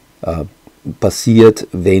basiert,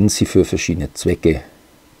 wenn sie für verschiedene Zwecke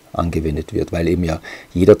angewendet wird, weil eben ja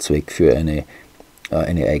jeder Zweck für eine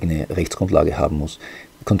eigene Rechtsgrundlage haben muss.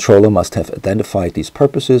 The controller must have identified these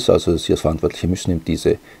purposes, also Sie als Verantwortliche müssen eben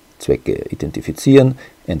diese Zwecke identifizieren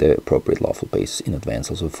and the appropriate lawful basis in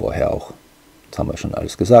advance, also vorher auch, das haben wir schon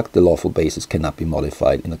alles gesagt, the lawful basis cannot be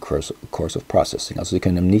modified in the course of processing. Also Sie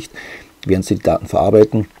können nicht, während Sie die Daten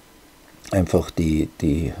verarbeiten, einfach die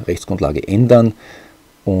Rechtsgrundlage ändern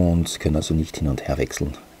und Sie können also nicht hin und her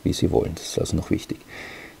wechseln, wie Sie wollen. Das ist also noch wichtig.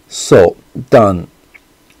 So, dann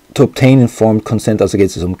to obtain informed consent, also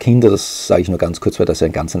geht es um Kinder, das sage ich nur ganz kurz, weil das ja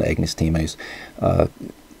ein ganz eigenes Thema ist.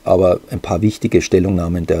 Aber ein paar wichtige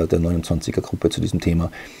Stellungnahmen der 29er-Gruppe zu diesem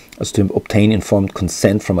Thema. Also to obtain informed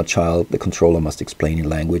consent from a child, the controller must explain in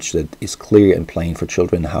language that is clear and plain for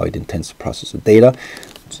children how it intends to process the data.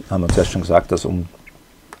 Das haben wir zuerst schon gesagt,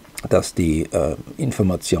 dass die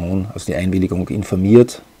Information, also die Einwilligung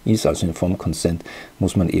informiert ist, also informed consent,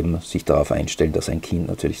 muss man eben sich darauf einstellen, dass ein Kind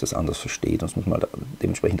natürlich das anders versteht. Das muss man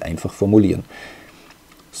dementsprechend einfach formulieren.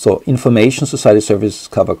 So, Information Society Services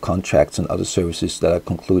cover contracts and other services that are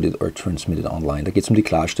concluded or transmitted online. Da geht es um die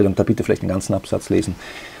Klarstellung, da bitte vielleicht den ganzen Absatz lesen,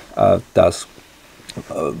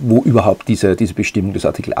 wo überhaupt diese Bestimmung des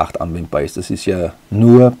Artikel 8 anwendbar ist. Das ist ja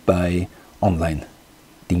nur bei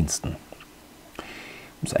Online-Diensten.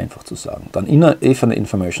 um es einfach zu sagen. Dann, if an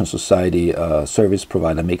information society service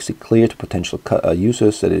provider makes it clear to potential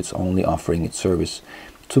users that it's only offering its service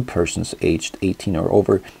to persons aged 18 or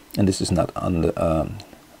over, and this is not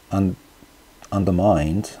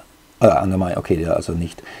undermined, okay, also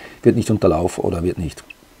wird nicht unterlaufen oder wird nicht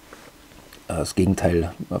das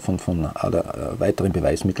Gegenteil von weiteren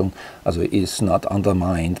Beweismitteln, also is not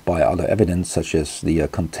undermined by other evidence such as the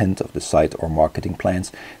content of the site or marketing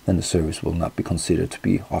plans, then the service will not be considered to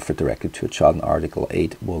be offered directly to a child, and Article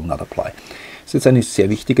 8 will not apply. Das ist jetzt eine sehr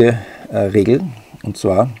wichtige Regel, und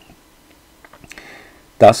zwar,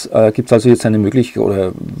 das gibt es also jetzt eine Möglichkeit,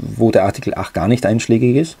 oder wo der Artikel 8 gar nicht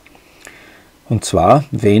einschlägig ist, und zwar,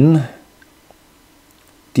 wenn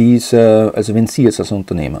wenn Sie jetzt als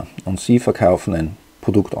Unternehmer und Sie verkaufen ein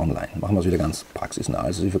Produkt online, machen wir es wieder ganz praxisnah,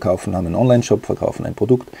 also Sie haben einen Online-Shop, verkaufen ein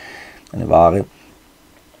Produkt, eine Ware,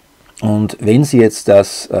 und wenn Sie jetzt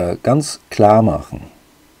das ganz klar machen,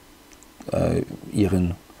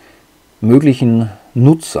 Ihren möglichen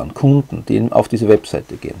Nutzern, Kunden, die auf diese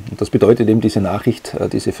Webseite gehen, und das bedeutet eben, diese Nachricht,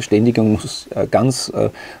 diese Verständigung muss ganz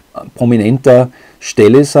prominenter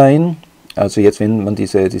Stelle sein, also jetzt, wenn man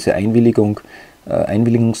diese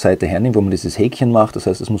Einwilligungsseite hernimmt, wo man dieses Häkchen macht, das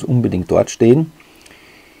heißt, es muss unbedingt dort stehen,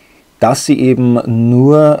 dass sie eben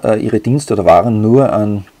nur ihre Dienste oder Waren nur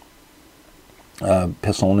an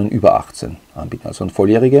Personen über 18 anbieten, also an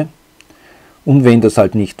Volljährige. Und wenn das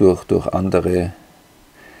halt nicht durch andere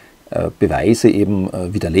Beweise eben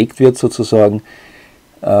widerlegt wird sozusagen,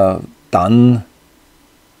 dann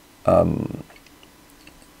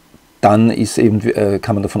ist eben,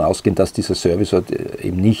 kann man davon ausgehen, dass dieser Service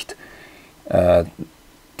eben nicht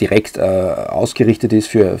direkt ausgerichtet ist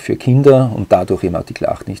für Kinder und dadurch im Artikel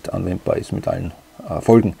 8 nicht anwendbar ist mit allen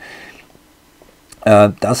Folgen.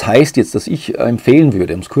 Das heißt jetzt, dass ich empfehlen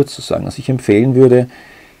würde, um es kurz zu sagen, dass ich empfehlen würde,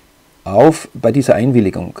 bei dieser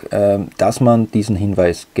Einwilligung, dass man diesen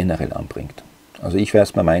Hinweis generell anbringt. Also ich werde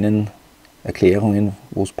es bei meinen Erklärungen,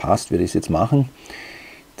 wo es passt, würde ich es jetzt machen.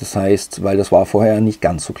 Das heißt, weil das war vorher nicht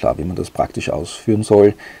ganz so klar, wie man das praktisch ausführen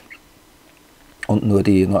soll. Und nur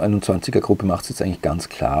die 21er-Gruppe macht es jetzt eigentlich ganz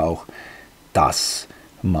klar auch, dass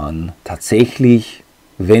man tatsächlich,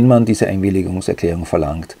 wenn man diese Einwilligungserklärung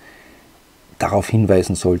verlangt, darauf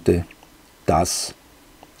hinweisen sollte, dass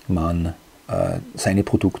man seine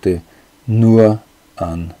Produkte nur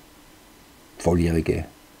an Volljährige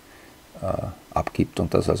abgibt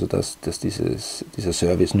und dass dieser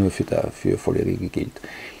Service nur für Volljährige gilt,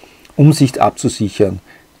 um sich abzusichern,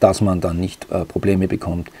 dass man dann nicht Probleme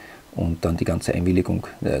bekommt und dann die ganze Einwilligung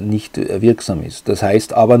nicht wirksam ist. Das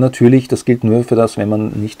heißt aber natürlich, das gilt nur für das, wenn man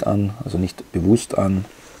nicht bewusst an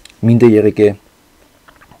Minderjährige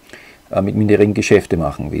mit minderjährigen Geschäfte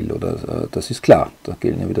machen will. Oder das ist klar, da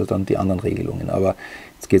gelten ja wieder dann die anderen Regelungen. Aber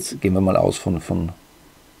jetzt gehen wir mal aus von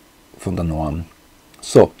der Norm.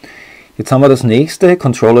 So, jetzt haben wir das nächste.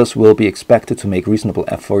 Controllers will be expected to make reasonable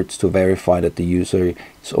efforts to verify that the user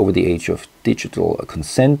is over the age of digital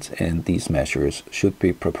consent, and these measures should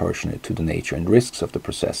be proportionate to the nature and risks of the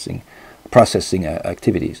processing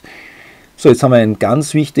activities. So, jetzt haben wir ein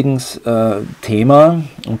ganz wichtiges Thema,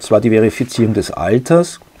 und zwar die Verifizierung des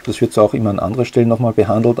Alters. Das wird auch immer an anderer Stelle nochmal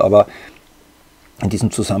behandelt, aber in diesem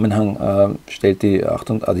Zusammenhang stellt die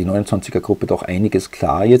 29er-Gruppe doch einiges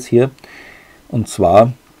klar jetzt hier. Und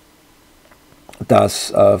zwar,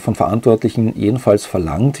 dass von Verantwortlichen jedenfalls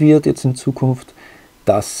verlangt wird jetzt in Zukunft,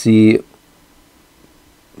 dass sie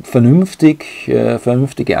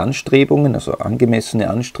vernünftige Anstrebungen, also angemessene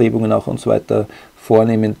Anstrebungen auch und so weiter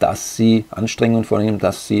vornehmen, Anstrengungen vornehmen,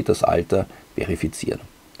 dass sie das Alter verifizieren.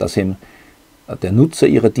 Dass eben der Nutzer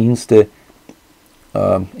ihrer Dienste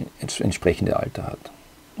entsprechende Alter hat.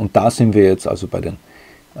 Und da sind wir jetzt also bei den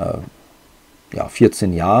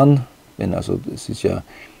 14 Jahren, es ist ja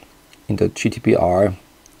in der GDPR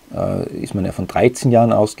ist man ja von 13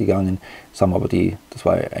 Jahren ausgegangen, das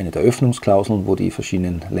war eine der Öffnungsklauseln, wo die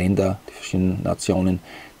verschiedenen Länder, die verschiedenen Nationen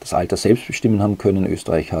das Alter selbst bestimmen haben können.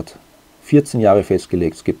 Österreich hat 14 Jahre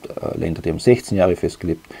festgelegt, es gibt Länder, die haben 16 Jahre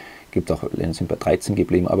festgelegt, es gibt auch Länder, die sind bei 13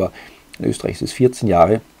 geblieben, aber in Österreich ist es 14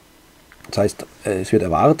 Jahre. Das heißt, es wird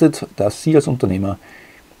erwartet, dass Sie als Unternehmer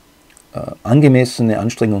angemessene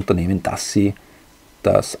Anstrengungen unternehmen, dass Sie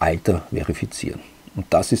das Alter verifizieren. Und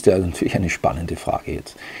das ist ja natürlich eine spannende Frage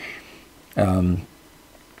jetzt.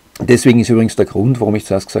 Deswegen ist übrigens der Grund, warum ich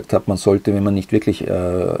zuerst gesagt habe, man sollte, wenn man nicht wirklich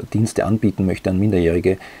Dienste anbieten möchte an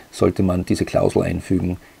Minderjährige, sollte man diese Klausel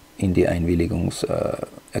einfügen in die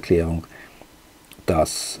Einwilligungserklärung,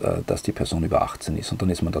 dass die Person über 18 ist, und dann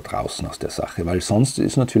ist man da draußen aus der Sache, weil sonst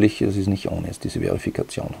ist natürlich, es ist nicht ohne diese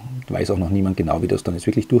Verifikation. Weiß auch noch niemand genau, wie das dann jetzt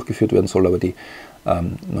wirklich durchgeführt werden soll, aber die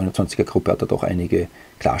 29er-Gruppe hat da doch einige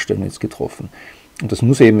Klarstellungen jetzt getroffen. Und das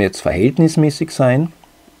muss eben jetzt verhältnismäßig sein,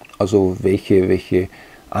 also welche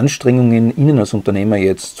Anstrengungen Ihnen als Unternehmer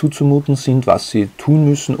jetzt zuzumuten sind, was Sie tun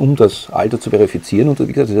müssen, um das Alter zu verifizieren. Und wie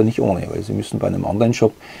gesagt, das ist ja nicht ohne, weil Sie müssen bei einem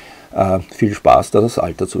Online-Shop viel Spaß, das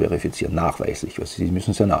Alter zu verifizieren, nachweislich. Also Sie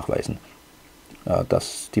müssen es ja nachweisen,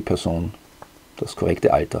 dass die Person das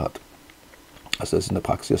korrekte Alter hat. Also das ist in der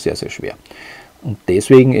Praxis sehr, sehr schwer. Und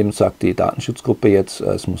deswegen eben sagt die Datenschutzgruppe jetzt,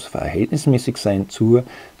 es muss verhältnismäßig sein zur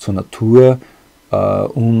Natur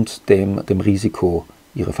und dem Risiko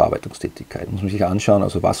Ihrer Verarbeitungstätigkeit. Muss man sich anschauen,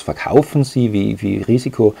 also was verkaufen Sie, wie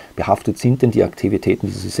risikobehaftet sind denn die Aktivitäten,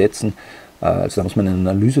 die Sie setzen. Also da muss man eine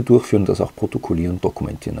Analyse durchführen, das auch protokollieren und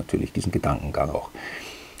dokumentieren natürlich, diesen Gedankengang auch.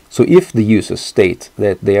 So if the users state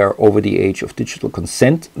that they are over the age of digital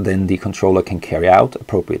consent, then the controller can carry out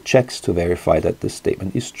appropriate checks to verify that the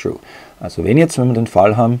statement is true. Also wenn wir den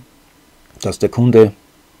Fall haben, dass der Kunde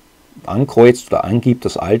ankreuzt oder angibt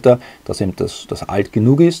das Alter, dass ihm das alt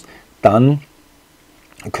genug ist, dann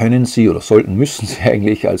können Sie oder müssen Sie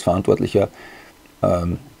eigentlich als Verantwortlicher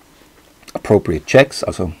appropriate checks,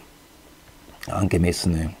 also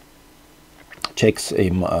angemessene Checks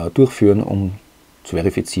eben durchführen, um zu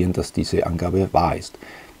verifizieren, dass diese Angabe wahr ist.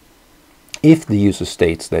 If the user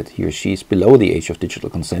states that he or she is below the age of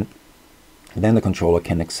digital consent, then the controller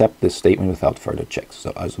can accept this statement without further checks.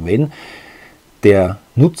 So, also wenn der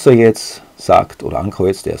Nutzer jetzt sagt oder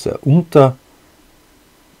ankreuzt, dass er unter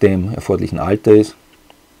dem erforderlichen Alter ist,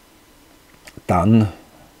 dann,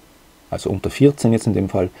 also unter 14 jetzt in dem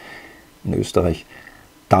Fall in Österreich,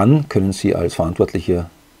 dann können Sie als Verantwortlicher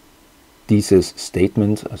dieses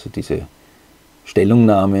Statement, also diese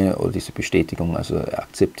Stellungnahme oder diese Bestätigung also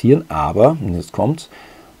akzeptieren, aber, und jetzt kommt's,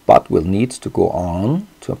 but will need to go on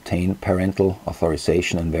to obtain parental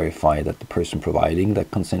authorization and verify that the person providing that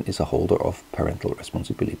consent is a holder of parental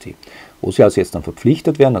responsibility. Wo Sie also jetzt dann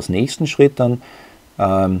verpflichtet werden, als nächsten Schritt dann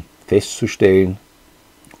festzustellen,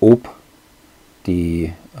 ob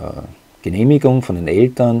die Genehmigung von den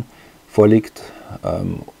Eltern vorliegt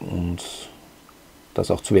und das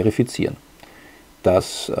auch zu verifizieren,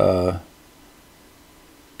 dass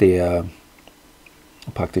das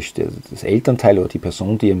Elternteil oder die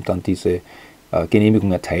Person, die ihm dann diese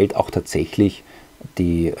Genehmigung erteilt, auch tatsächlich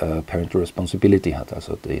die Parental Responsibility hat.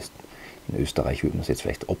 Also in Österreich würde man es jetzt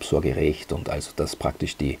vielleicht Obsorgerecht, und also dass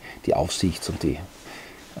praktisch die Aufsichts- und die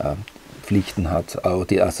Pflichten hat,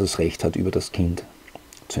 also das Recht hat, über das Kind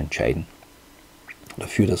zu entscheiden oder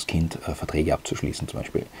für das Kind Verträge abzuschließen zum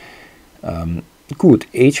Beispiel. Gut,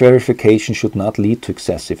 Age Verification should not lead to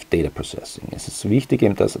excessive data processing. Es ist wichtig,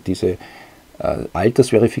 eben, dass diese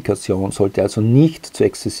Altersverifikation sollte also nicht zu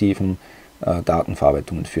exzessiven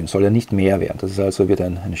Datenverarbeitungen führen, soll ja nicht mehr werden. Das ist also, wird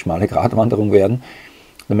eine schmale Gratwanderung werden.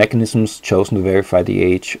 The mechanisms chosen to verify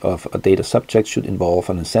the age of a data subject should involve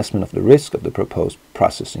an assessment of the risk of the proposed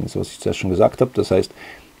processing. So, was ich zuerst schon gesagt habe, das heißt,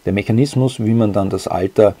 der Mechanismus, wie man dann das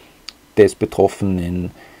Alter des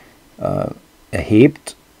Betroffenen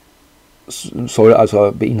erhebt, soll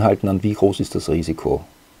also beinhalten, an wie groß ist das Risiko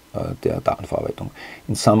der Datenverarbeitung.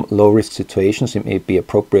 In some low-risk situations, it may be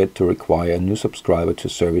appropriate to require a new subscriber to a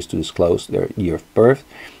service to disclose their year of birth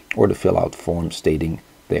or to fill out forms stating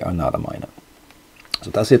they are not a minor.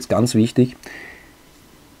 Also das ist jetzt ganz wichtig.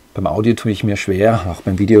 Beim Audio tue ich mir schwer, auch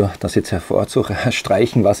beim Video, das jetzt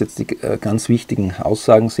hervorzustreichen, was jetzt die ganz wichtigen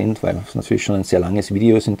Aussagen sind, weil es natürlich schon ein sehr langes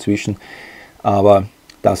Video ist inzwischen, aber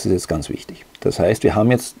das ist jetzt ganz wichtig. Das heißt, wir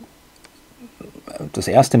haben jetzt das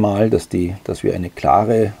erste Mal, dass wir eine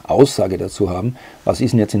klare Aussage dazu haben, was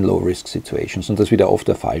ist denn jetzt in Low-Risk-Situations, und das wird ja oft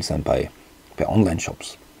der Fall sein bei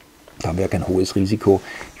Online-Shops. Da haben wir ja kein hohes Risiko.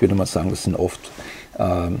 Ich würde mal sagen, das sind oft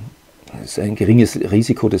ist ein geringes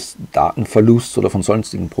Risiko des Datenverlusts oder von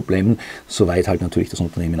sonstigen Problemen, soweit halt natürlich das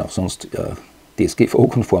Unternehmen auch sonst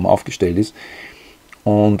DSGVO-konform aufgestellt ist.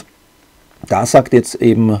 Und da sagt jetzt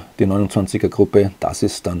eben die 29er-Gruppe, dass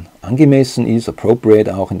es dann angemessen ist,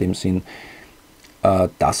 appropriate auch in dem Sinn,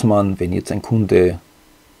 dass man, wenn jetzt ein Kunde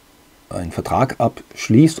einen Vertrag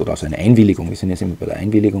abschließt oder also eine Einwilligung, wir sind jetzt immer bei der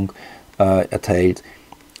Einwilligung, erteilt,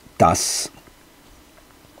 dass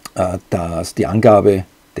die Angabe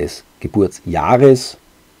des Geburtsjahres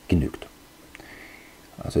genügt.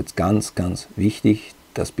 Also jetzt ganz, ganz wichtig,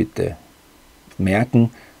 das bitte merken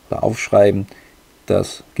oder aufschreiben,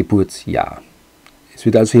 das Geburtsjahr. Es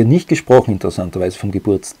wird also hier nicht gesprochen, interessanterweise, vom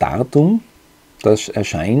Geburtsdatum. Das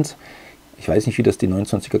erscheint, ich weiß nicht, wie das die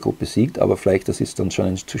 29er-Gruppe sieht, aber vielleicht das ist dann schon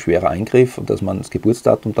ein zu schwerer Eingriff, und dass man das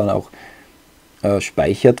Geburtsdatum dann auch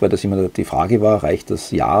speichert, weil das immer die Frage war, reicht das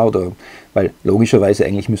Ja oder, weil logischerweise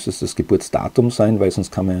eigentlich müsste es das Geburtsdatum sein, weil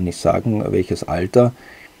sonst kann man ja nicht sagen, welches Alter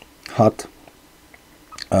hat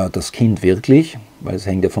das Kind wirklich, weil es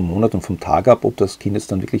hängt ja vom Monat und vom Tag ab, ob das Kind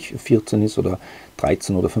jetzt dann wirklich 14 ist oder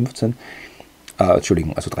 13 oder 15.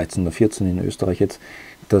 Entschuldigung, also 13 oder 14 in Österreich jetzt.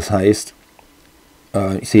 Das heißt,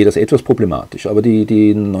 ich sehe das etwas problematisch, aber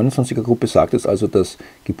die 29er-Gruppe sagt jetzt also, das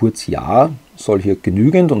Geburtsjahr soll hier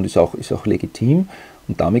genügend und ist auch legitim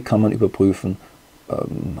und damit kann man überprüfen,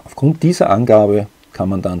 aufgrund dieser Angabe kann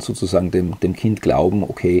man dann sozusagen dem Kind glauben,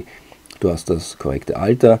 okay, du hast das korrekte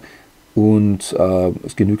Alter und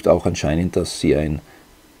es genügt auch anscheinend, dass sie ein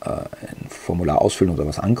Formular ausfüllen oder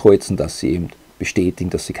was ankreuzen, dass sie eben bestätigen,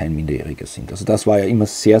 dass sie kein Minderjähriger sind. Also das war ja immer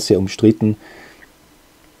sehr, sehr umstritten.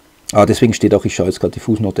 Deswegen steht auch, ich schaue jetzt gerade die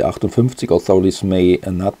Fußnote 58, authorities may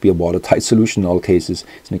not be a watertight solution in all cases,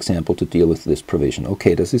 is an example to deal with this provision.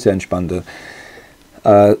 Okay, das ist ja ein spannender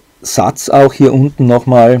Satz auch hier unten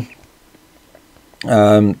nochmal.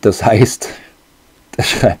 Das heißt, da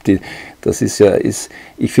schreibt die, das ist ja,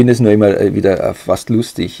 ich finde es nur immer wieder fast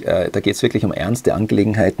lustig, da geht es wirklich um ernste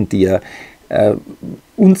Angelegenheiten, die ja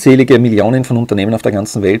unzählige Millionen von Unternehmen auf der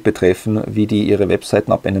ganzen Welt betreffen, wie die ihre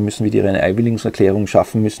Webseiten abändern müssen, wie die ihre Einwilligungserklärung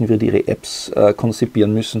schaffen müssen, wie die ihre Apps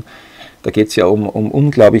konzipieren müssen. Da geht es ja um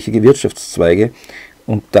unglaubliche Wirtschaftszweige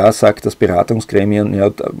und da sagt das Beratungsgremium,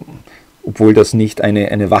 ja, obwohl das nicht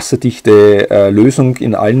eine wasserdichte Lösung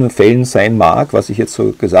in allen Fällen sein mag, was ich jetzt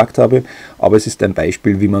so gesagt habe, aber es ist ein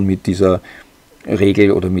Beispiel, wie man mit dieser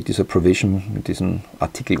Regel oder mit dieser Provision, mit diesem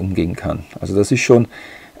Artikel umgehen kann. Also das ist schon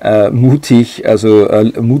mutig, also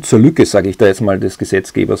Mut zur Lücke, sage ich da jetzt mal, des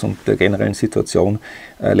Gesetzgebers und der generellen Situation,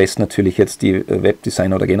 lässt natürlich jetzt die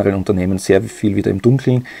Webdesigner oder generellen Unternehmen sehr viel wieder im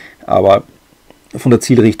Dunkeln, aber von der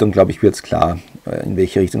Zielrichtung, glaube ich, wird es klar, in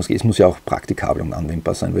welche Richtung es geht. Es muss ja auch praktikabel und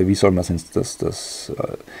anwendbar sein, weil wie soll man sonst das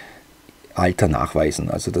Alter nachweisen?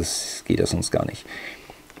 Also das geht ja sonst gar nicht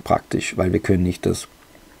praktisch, weil wir können nicht, das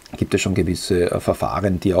gibt es schon gewisse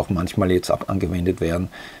Verfahren, die auch manchmal jetzt angewendet werden,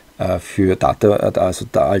 für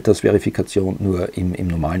Altersverifikation nur im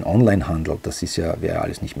normalen Onlinehandel. Das ist ja, wäre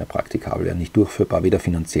alles nicht mehr praktikabel, wäre nicht durchführbar, weder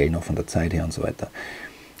finanziell noch von der Zeit her und so weiter.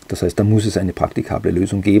 Das heißt, da muss es eine praktikable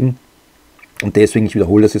Lösung geben. Und deswegen, ich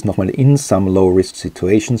wiederhole das jetzt nochmal, in some low-risk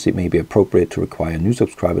situations, it may be appropriate to require a new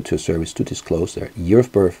subscriber to a service to disclose their year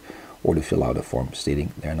of birth or to fill out a form stating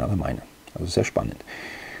they're not a minor. Also sehr spannend.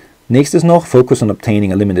 Nächstes noch, focus on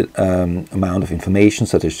obtaining a limited amount of information,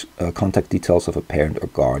 such as contact details of a parent or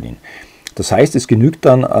guardian. Das heißt, es genügt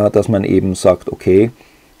dann, dass man eben sagt, okay,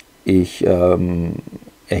 ich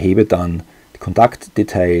erhebe dann die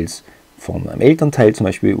Kontaktdetails von einem Elternteil, zum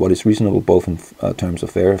Beispiel, what is reasonable both in terms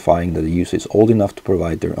of verifying that the user is old enough to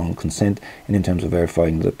provide their own consent and in terms of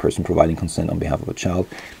verifying that the person providing consent on behalf of a child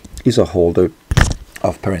is a holder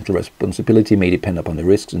of parental responsibility, may depend upon the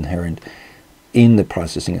risks inherent in the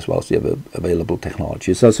processing as well as the available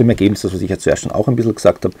technology. Das ist also im Ergebnis das, was ich ja zuerst schon auch ein bisschen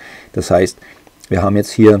gesagt habe. Das heißt, wir haben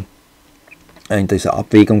jetzt hier in dieser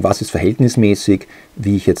Abwägung, was ist verhältnismäßig,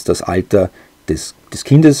 wie ich jetzt das Alter des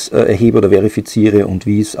Kindes erhebe oder verifiziere und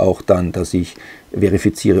wie es auch dann, dass ich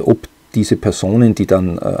verifiziere, ob diese Personen, die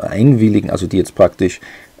dann einwilligen, also die jetzt praktisch,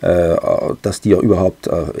 dass die ja überhaupt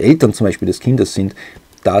Eltern zum Beispiel des Kindes sind,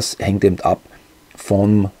 das hängt eben ab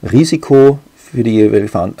vom Risiko für die jeweilige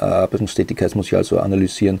Verarbeitungstätigkeit, muss ich also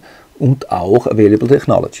analysieren, und auch Available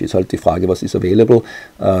Technology. Ist halt die Frage, was ist available,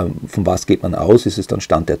 von was geht man aus, ist es dann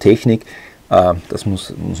Stand der Technik, das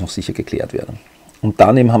muss noch sicher geklärt werden. Und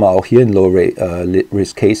dann eben haben wir auch hier in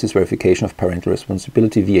Low-Risk Cases Verification of Parental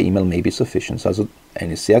Responsibility via Email may be sufficient. Also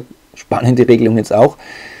eine sehr spannende Regelung jetzt auch.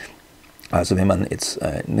 Also wenn man jetzt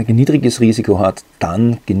ein niedriges Risiko hat,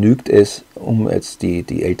 dann genügt es, um jetzt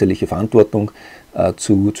die elterliche Verantwortung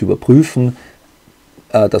zu überprüfen,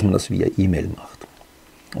 dass man das via E-Mail macht.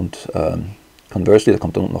 Und conversely, da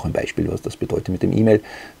kommt dann noch ein Beispiel, was das bedeutet mit dem E-Mail.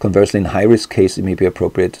 Conversely, in high-risk case, it may be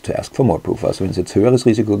appropriate to ask for more proof. Also wenn es jetzt höheres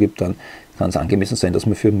Risiko gibt, dann kann es angemessen sein, dass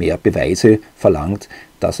man für mehr Beweise verlangt,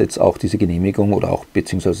 dass jetzt auch diese Genehmigung oder auch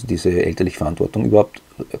beziehungsweise diese elterliche Verantwortung überhaupt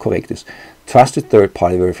korrekt ist. Trusted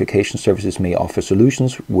third-party verification services may offer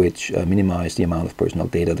solutions which minimize the amount of personal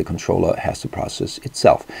data the controller has to process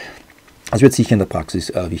itself. Das wird sicher in der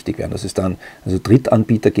Praxis wichtig werden, dass es dann also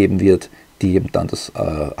Drittanbieter geben wird, die eben dann das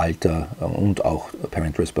Alter und auch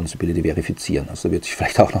Parent Responsibility verifizieren. Also da wird sich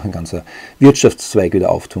vielleicht auch noch ein ganzer Wirtschaftszweig wieder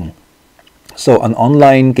auftun. So, an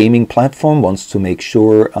online gaming platform wants to make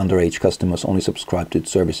sure underage customers only subscribe to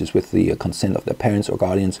its services with the consent of their parents or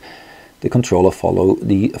guardians. The controller follows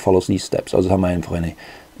these steps. Also haben wir einfach eine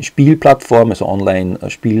Spielplattform, also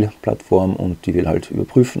Online-Spielplattform, und die will halt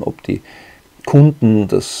überprüfen, ob die Kunden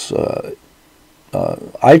das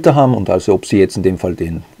Alter haben und also ob sie jetzt in dem Fall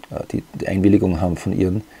die Einwilligung haben von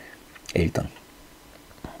ihren Eltern.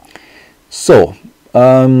 So,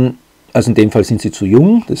 also in dem Fall sind sie zu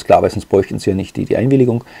jung, das ist klar, weil sonst bräuchten sie ja nicht die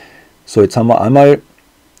Einwilligung. So, jetzt haben wir einmal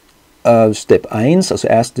Step 1, also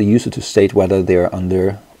ask the user to state whether they are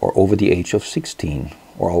under or over the age of 16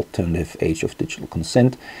 or alternative age of digital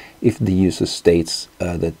consent. If the user states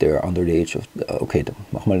that they are under the age of... Okay, dann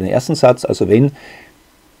machen wir den ersten Satz. Also wenn...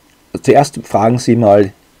 Zuerst fragen Sie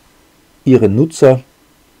mal Ihren Nutzer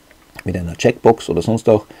mit einer Checkbox oder sonst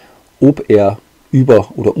auch, ob er über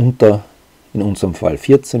oder unter, in unserem Fall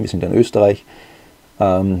 14, wir sind in Österreich,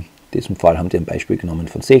 in diesem Fall haben die ein Beispiel genommen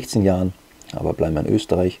von 16 Jahren, aber bleiben wir in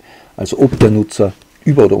Österreich, also ob der Nutzer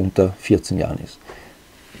über oder unter 14 Jahren ist.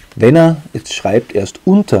 Wenn er jetzt schreibt, er ist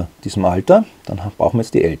unter diesem Alter, dann brauchen wir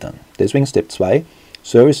jetzt die Eltern. Deswegen Step 2,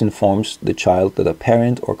 Service informs the child that a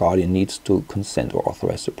parent or guardian needs to consent or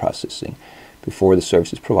authorize the processing before the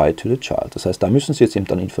service is provided to the child. Das heißt, da müssen Sie jetzt eben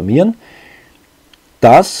dann informieren,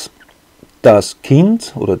 dass das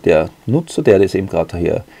Kind oder der Nutzer, der das eben gerade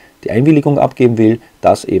hier die Einwilligung abgeben will,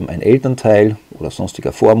 dass eben ein Elternteil oder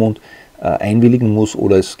sonstiger Vormund einwilligen muss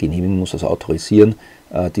oder es genehmigen muss, also autorisieren,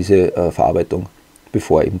 diese Verarbeitung,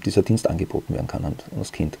 bevor eben dieser Dienst angeboten werden kann an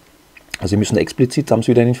das Kind. Also Sie müssen explizit, haben Sie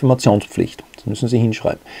wieder eine Informationspflicht. Das müssen Sie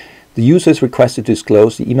hinschreiben. The user is requested to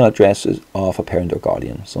disclose the email address of a parent or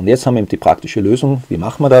guardian. So, und jetzt haben wir eben die praktische Lösung. Wie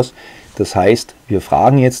machen wir das? Das heißt, wir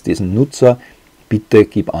fragen jetzt diesen Nutzer, bitte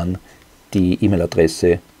gib an die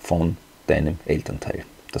E-Mail-Adresse von deinem Elternteil.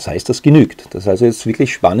 Das heißt, das genügt. Das ist also jetzt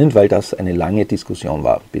wirklich spannend, weil das eine lange Diskussion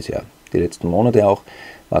war bisher. Die letzten Monate auch.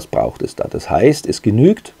 Was braucht es da? Das heißt, es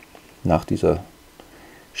genügt nach dieser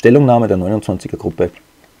Stellungnahme der 29er-Gruppe,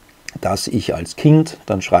 dass ich als Kind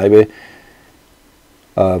dann schreibe,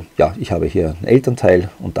 ja, ich habe hier einen Elternteil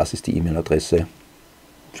und das ist die E-Mail-Adresse.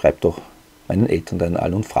 Schreib doch meinen Elternteil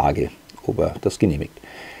an und frage, ob er das genehmigt.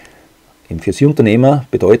 Eben für Sie Unternehmer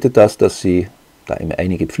bedeutet das, dass Sie da eben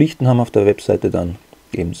einige Pflichten haben auf der Webseite, dann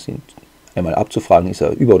eben sind einmal abzufragen, ist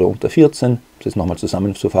er über oder unter 14, das ist nochmal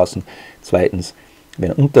zusammenzufassen. Zweitens,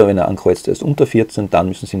 wenn er ankreuzt, er ist unter 14, dann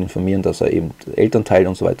müssen Sie ihn informieren, dass er eben Elternteil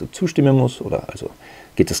und so weiter zustimmen muss oder also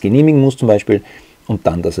das genehmigen muss zum Beispiel und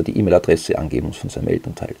dann, dass er die E-Mail-Adresse angeben muss von seinem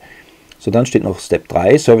Elternteil. So, dann steht noch Step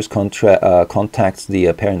 3, Service contacts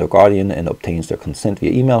the parent or guardian and obtains their consent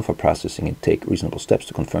via email for processing and take reasonable steps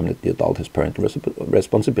to confirm that the adult has parental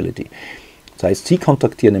responsibility. Das heißt, Sie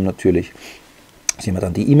kontaktieren ihn natürlich, Sie haben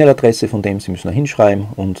dann die E-Mail-Adresse von dem, Sie müssen da hinschreiben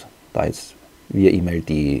und da jetzt via E-Mail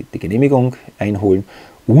die Genehmigung einholen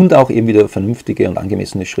und auch eben wieder vernünftige und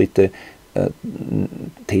angemessene Schritte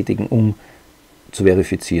tätigen, um zu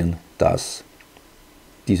verifizieren, dass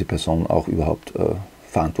diese Person auch überhaupt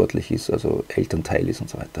verantwortlich ist, also Elternteil ist und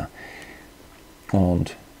so weiter.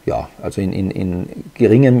 Und ja, also in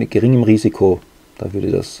geringem Risiko, da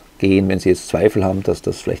würde das gehen, wenn Sie jetzt Zweifel haben, dass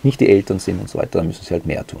das vielleicht nicht die Eltern sind und so weiter, dann müssen Sie halt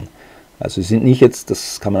mehr tun. Also Sie sind nicht jetzt,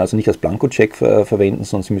 das kann man also nicht als Blankocheck verwenden,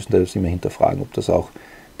 sondern Sie müssen das immer hinterfragen, ob das auch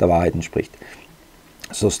der Wahrheit entspricht.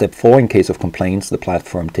 So Step 4, in case of complaints, the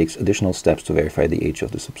platform takes additional steps to verify the age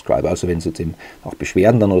of the subscriber. Also wenn es jetzt eben auch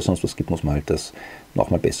Beschwerden dann oder sonst was gibt, muss man halt das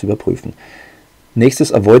nochmal besser überprüfen.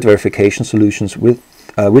 Nächstes, avoid verification solutions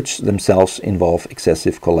which themselves involve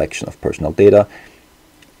excessive collection of personal data.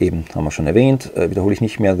 Eben haben wir schon erwähnt, wiederhole ich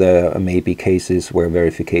nicht mehr. There may be cases where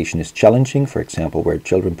verification is challenging, for example, where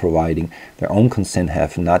children providing their own consent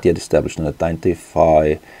have not yet established an identity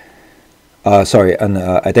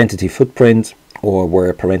footprint, or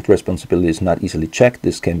where parental responsibility is not easily checked.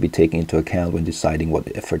 This can be taken into account when deciding what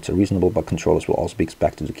efforts are reasonable, but controllers will also be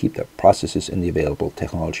expected to keep their processes and the available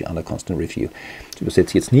technology under constant review. Das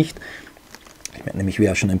übersetze ich jetzt nicht. Ich meine, nämlich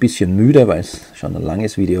wäre schon ein bisschen müde, weil es schon ein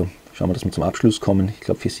langes Video. Schauen wir, dass wir zum Abschluss kommen. Ich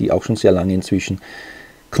glaube, für Sie auch schon sehr lange inzwischen.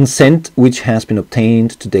 Consent which has been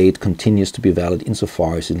obtained to date continues to be valid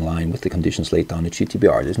insofar as in line with the conditions laid down in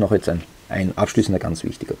GDPR. Das ist noch jetzt ein abschließender, ganz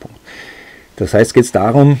wichtiger Punkt. Das heißt, geht es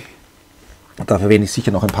darum, da verwende ich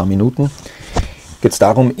sicher noch ein paar Minuten, geht es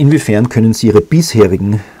darum, inwiefern können Sie Ihre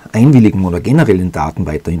bisherigen Einwilligungen oder generellen Daten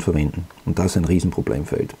weiterhin verwenden. Und da ist ein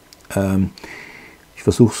Riesenproblemfeld. Ich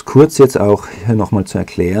versuche es kurz jetzt auch hier nochmal zu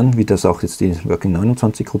erklären, wie das auch jetzt die Working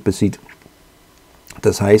 29-Gruppe sieht.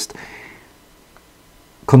 Das heißt,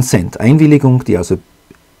 Consent, Einwilligung, die also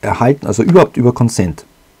erhalten, also überhaupt über Consent,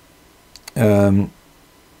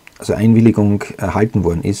 also Einwilligung erhalten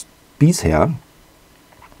worden ist, bisher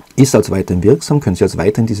ist als weiterhin wirksam, können Sie als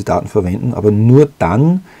weiterhin diese Daten verwenden, aber nur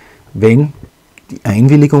dann, wenn die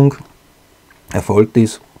Einwilligung erfolgt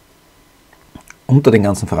ist unter den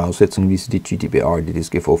ganzen Voraussetzungen, wie sie die GDPR, die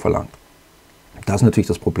DSGVO verlangt. Das ist natürlich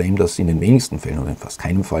das Problem, dass in den wenigsten Fällen oder in fast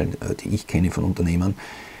keinem Fall, die ich kenne von Unternehmern,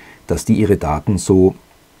 dass die ihre Daten so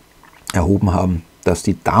erhoben haben, dass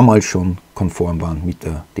die damals schon konform waren mit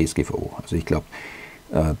der DSGVO. Also ich glaube,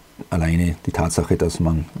 alleine die Tatsache, dass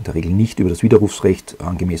man in der Regel nicht über das Widerrufsrecht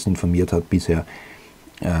angemessen informiert hat bisher,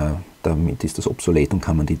 damit ist das obsolet und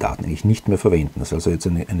kann man die Daten eigentlich nicht mehr verwenden. Das ist also jetzt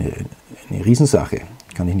eine Riesensache,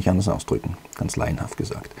 kann ich nicht anders ausdrücken, ganz laienhaft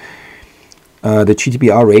gesagt. The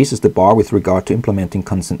GDPR raises the bar with regard to implementing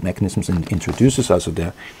consent mechanisms and introduces, also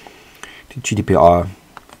die GDPR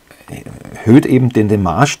erhöht eben den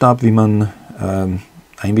Maßstab, wie man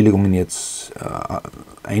Einwilligungen jetzt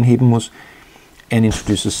einheben muss, and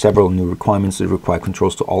introduces several new requirements that require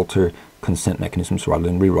controls to alter consent mechanisms rather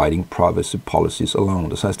than rewriting privacy policies alone.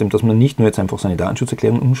 Das heißt eben, dass man nicht nur jetzt einfach seine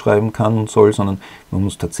Datenschutzerklärung umschreiben kann und soll, sondern man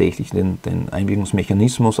muss tatsächlich den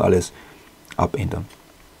Einwilligungsmechanismus alles abändern.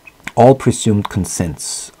 All presumed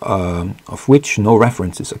consents, of which no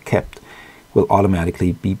references are kept, will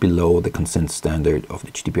automatically be below the consent standard of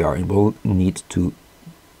the GDPR and will need to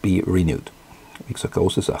be renewed. Wie gesagt,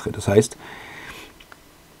 große Sache. Das heißt,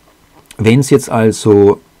 wenn es jetzt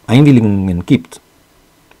also Einwilligungen gibt,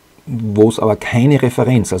 wo es aber keine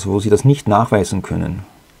Referenz, also wo Sie das nicht nachweisen können,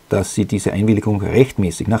 dass Sie diese Einwilligung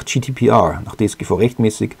rechtmäßig nach GDPR, nach DSGVO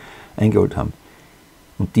rechtmäßig eingeholt haben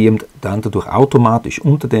und die eben dann dadurch automatisch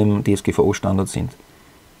unter dem DSGVO-Standard sind,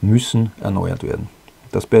 müssen erneuert werden.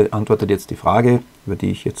 Das beantwortet jetzt die Frage, über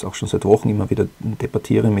die ich jetzt auch schon seit Wochen immer wieder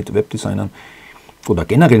debattiere mit Webdesignern oder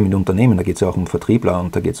generell mit Unternehmen. Da geht es ja auch um Vertriebler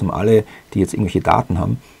und da geht es um alle, die jetzt irgendwelche Daten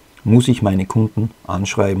haben. Muss ich meine Kunden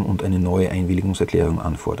anschreiben und eine neue Einwilligungserklärung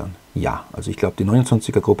anfordern? Ja, also ich glaube, die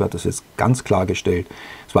 29er-Gruppe hat das jetzt ganz klar gestellt.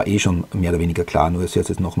 Es war eh schon mehr oder weniger klar, nur sie hat es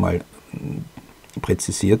jetzt nochmal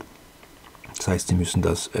präzisiert. Das heißt, sie müssen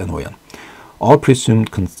das erneuern. All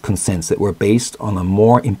presumed consents that were based on a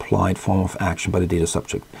more implied form of action by the data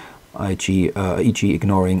subject, e.g.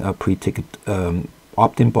 ignoring a pre-ticket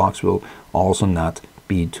opt-in box, will also not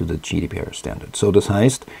be to the GDPR standard. So, das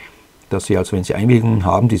heißt, dass Sie also, wenn Sie Einwilligungen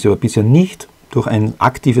haben, die Sie aber bisher nicht durch ein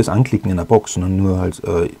aktives Anklicken einer Box, sondern nur halt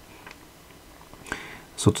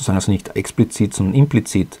sozusagen also nicht explizit, sondern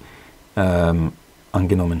implizit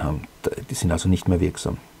angenommen haben, die sind also nicht mehr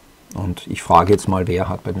wirksam. Und ich frage jetzt mal, wer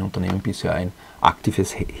hat bei den Unternehmen bisher ein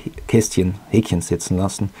aktives Häkchen setzen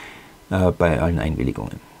lassen bei allen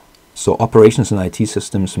Einwilligungen. So, Operations and IT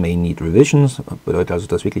Systems may need revisions, bedeutet also,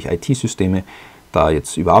 dass wirklich IT-Systeme da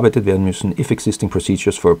jetzt überarbeitet werden müssen. If existing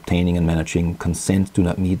procedures for obtaining and managing consent do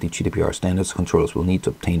not meet the GDPR standards, controllers will need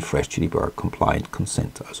to obtain fresh GDPR-compliant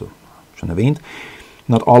consent. Also schon erwähnt.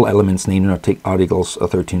 Not all elements named in Articles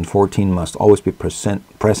 13 and 14 must always be present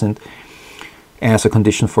as a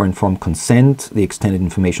condition for informed consent. The extended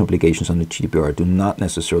information obligations under GDPR do not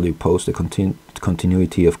necessarily oppose the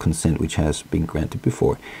continuity of consent which has been granted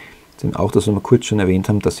before. Auch, dass wir kurz schon erwähnt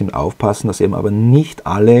haben, dass sie aufpassen, dass eben aber nicht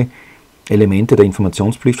alle Elemente der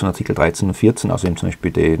Informationspflicht von Artikel 13 und 14, also eben zum Beispiel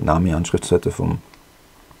die Name, Anschriftseite vom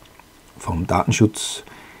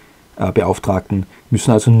Datenschutzbeauftragten, müssen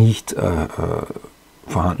also nicht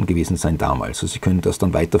vorhanden gewesen sein damals. Also Sie können das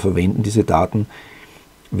dann weiter verwenden, diese Daten,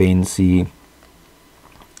 wenn Sie,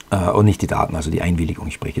 und nicht die Daten, also die Einwilligung,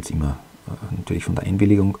 ich spreche jetzt immer natürlich von der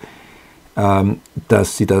Einwilligung,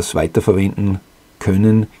 dass Sie das weiterverwenden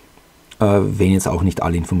können, wenn jetzt auch nicht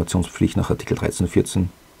alle Informationspflichten nach Artikel 13 und 14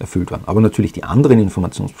 erfüllt waren. Aber natürlich die anderen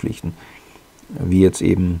Informationspflichten, wie jetzt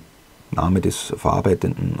eben Name des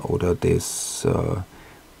Verarbeitenden oder die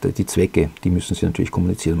Zwecke, die müssen Sie natürlich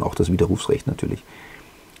kommunizieren, auch das Widerrufsrecht natürlich.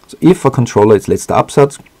 So, if a controller, jetzt letzter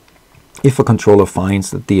Absatz, if a controller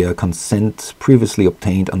finds that the consent previously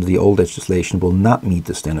obtained under the old legislation will not meet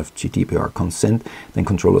the standard of GDPR consent, then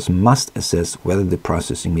controllers must assess whether the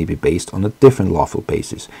processing may be based on a different lawful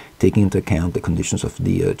basis, taking into account the conditions of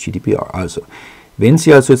the GDPR. Also, wenn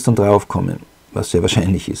Sie also jetzt dann drauf kommen, was sehr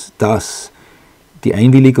wahrscheinlich ist, dass die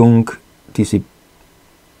Einwilligung, die Sie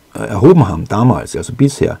erhoben haben damals, also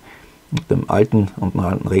bisher, mit dem alten und einer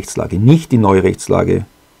alten Rechtslage, nicht die neue Rechtslage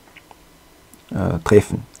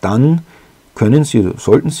treffen, dann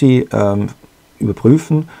sollten Sie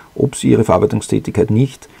überprüfen, ob Sie Ihre Verarbeitungstätigkeit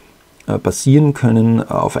nicht basieren können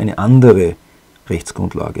auf eine andere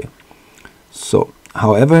Rechtsgrundlage. So,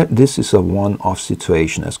 however, this is a one-off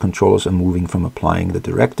situation as controllers are moving from applying the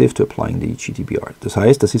directive to applying the GDPR. Das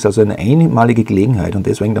heißt, das ist also eine einmalige Gelegenheit und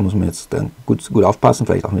deswegen, da muss man jetzt dann gut aufpassen,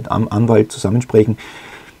 vielleicht auch mit Anwalt zusammensprechen.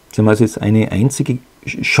 Sie haben also jetzt eine einzige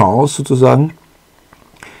Chance sozusagen,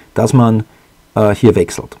 dass man hier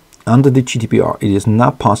wechselt. Under the GDPR, it is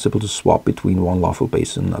not possible to swap between one lawful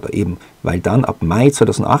basis and another. Eben, weil dann ab Mai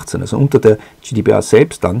 2018, also unter der GDPR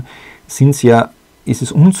selbst dann, sind es ja ist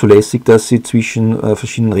es unzulässig, dass Sie zwischen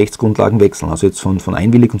verschiedenen Rechtsgrundlagen wechseln. Also jetzt von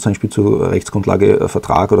Einwilligung zum Beispiel zu Rechtsgrundlage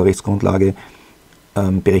Vertrag oder Rechtsgrundlage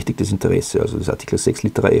berechtigtes Interesse, also das Artikel 6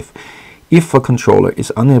 Litera F. If a controller is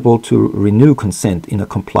unable to renew consent in a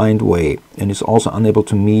compliant way and is also unable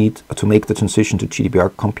to make the transition to GDPR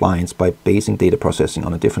compliance by basing data processing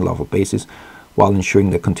on a different lawful basis while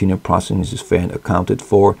ensuring that continued processing is fair and accounted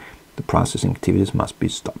for, the processing activities must be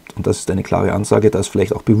stopped. Und das ist eine klare Ansage, das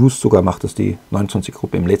vielleicht auch bewusst sogar macht das die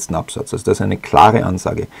 29-Gruppe im letzten Absatz. Also das ist eine klare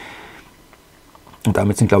Ansage. Und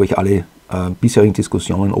damit sind, glaube ich, alle bisherigen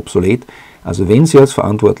Diskussionen obsolet. Also wenn Sie als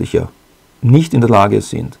Verantwortlicher nicht in der Lage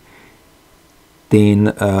sind,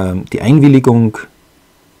 die Einwilligung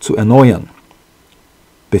zu erneuern,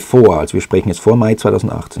 also wir sprechen jetzt vor Mai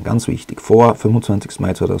 2018, ganz wichtig, vor 25.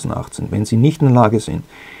 Mai 2018, wenn Sie nicht in der Lage sind,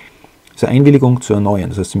 diese Einwilligung zu erneuern,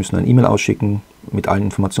 das heißt, Sie müssen ein E-Mail ausschicken mit allen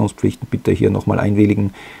Informationspflichten, bitte hier nochmal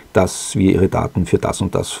einwilligen, dass wir Ihre Daten für das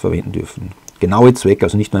und das verwenden dürfen. Genaue Zwecke,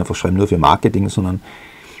 also nicht nur einfach schreiben, nur für Marketing, sondern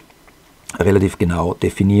relativ genau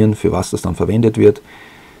definieren, für was das dann verwendet wird,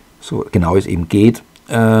 so genau es eben geht.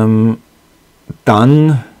 Und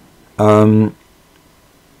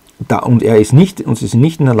Sie sind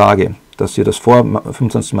nicht in der Lage, dass Sie das vor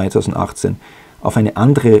 25. Mai 2018 auf eine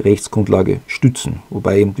andere Rechtsgrundlage stützen.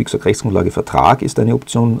 Wobei, wie gesagt, Rechtsgrundlage Vertrag ist eine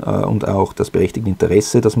Option und auch das berechtigte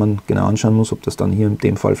Interesse, das man genau anschauen muss, ob das dann hier in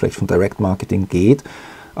dem Fall vielleicht von Direct Marketing geht.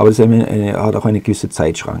 Aber das hat auch eine gewisse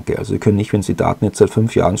Zeitschranke. Also Sie können nicht, wenn Sie Daten jetzt seit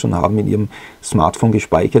 5 Jahren schon haben, in Ihrem Smartphone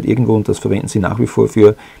gespeichert irgendwo und das verwenden Sie nach wie vor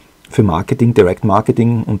für Marketing, Direct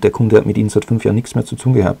Marketing und der Kunde hat mit Ihnen seit 5 Jahren nichts mehr zu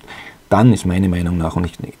tun gehabt, dann ist meine Meinung nach, und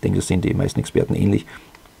ich denke, das sehen die meisten Experten ähnlich,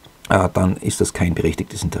 dann ist das kein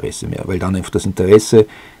berechtigtes Interesse mehr, weil dann einfach das Interesse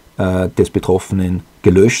des Betroffenen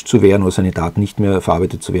gelöscht zu werden oder seine Daten nicht mehr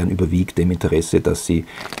verarbeitet zu werden, überwiegt dem Interesse, dass Sie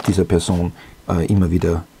dieser Person immer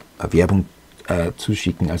wieder Werbung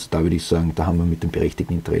zuschicken. Also da würde ich sagen, da haben wir mit dem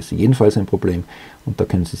berechtigten Interesse jedenfalls ein Problem und da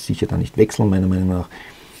können Sie sicher dann nicht wechseln, meiner Meinung nach.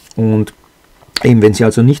 Und eben, wenn Sie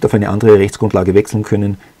also nicht auf eine andere Rechtsgrundlage wechseln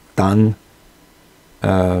können, dann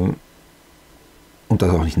und das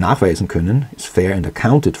auch nicht nachweisen können, ist fair and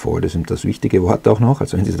accounted for, das ist das wichtige Wort auch noch,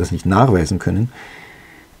 also wenn Sie das nicht nachweisen können,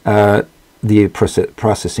 the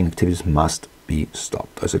processing activities must be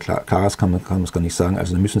stopped. Also klarer kann man es gar nicht sagen,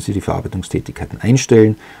 also dann müssen Sie die Verarbeitungstätigkeiten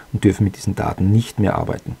einstellen und dürfen mit diesen Daten nicht mehr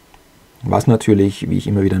arbeiten. Was natürlich, wie ich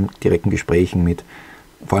immer wieder in direkten Gesprächen mit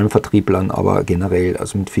vor allem Vertrieblern, aber generell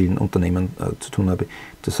also mit vielen Unternehmen zu tun habe,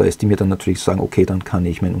 das heißt, die mir dann natürlich sagen, okay, dann kann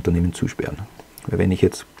ich mein Unternehmen zusperren. Weil wenn ich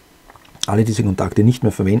jetzt alle diese Kontakte nicht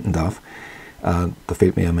mehr verwenden darf, da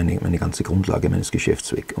fällt mir ja meine ganze Grundlage meines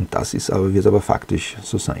Geschäfts weg. Und das wird aber faktisch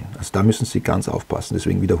so sein. Also da müssen Sie ganz aufpassen.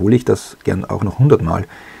 Deswegen wiederhole ich das gern auch noch 100-mal.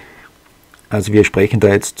 Also wir sprechen da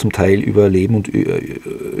jetzt zum Teil über Leben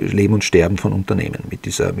und Sterben von Unternehmen mit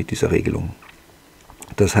dieser Regelung.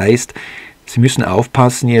 Das heißt, Sie müssen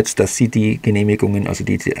aufpassen jetzt, dass Sie die Genehmigungen, also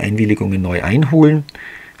diese Einwilligungen neu einholen.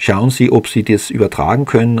 Schauen Sie, ob Sie das übertragen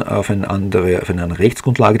können auf eine andere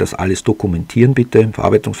Rechtsgrundlage, das alles dokumentieren bitte, im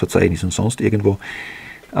Verarbeitungsverzeichnis und sonst irgendwo,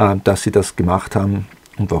 dass Sie das gemacht haben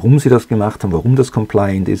und warum Sie das gemacht haben, warum das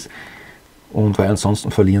compliant ist. Und weil ansonsten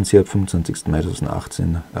verlieren Sie ab 25. Mai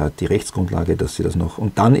 2018 die Rechtsgrundlage, dass Sie das noch,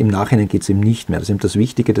 und dann im Nachhinein geht es eben nicht mehr. Das ist eben das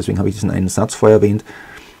Wichtige, deswegen habe ich diesen einen Satz vorher erwähnt.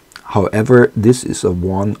 However, this is a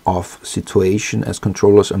one-off situation as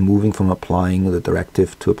controllers are moving from applying the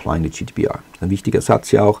directive to applying the GDPR. Ein wichtiger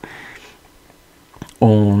Satz ja auch.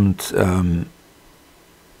 Und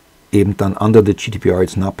eben dann under the GDPR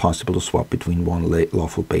it's not possible to swap between one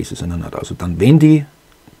lawful basis and another. Also dann, wenn die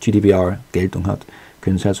GDPR Geltung hat,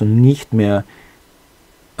 können Sie also nicht mehr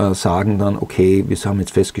sagen dann, okay, wir haben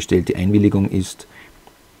jetzt festgestellt, die Einwilligung ist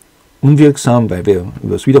unwirksam, weil wir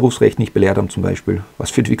über das Widerrufsrecht nicht belehrt haben zum Beispiel,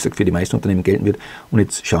 was wie gesagt für die meisten Unternehmen gelten wird. Und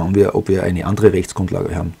jetzt schauen wir, ob wir eine andere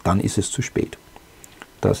Rechtsgrundlage haben. Dann ist es zu spät.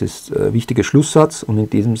 Das ist ein wichtiger Schlusssatz und in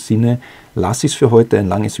diesem Sinne lasse ich es für heute, ein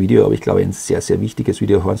langes Video, aber ich glaube ein sehr, sehr wichtiges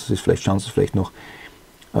Video. Hören Sie es vielleicht, schauen Sie es vielleicht noch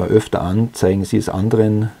öfter an, zeigen Sie es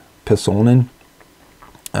anderen Personen,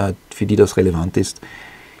 für die das relevant ist.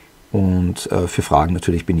 Und für Fragen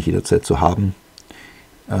natürlich bin ich jederzeit zu haben.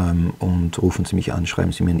 Und rufen Sie mich an,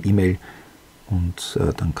 schreiben Sie mir eine E-Mail und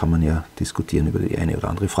dann kann man ja diskutieren über die eine oder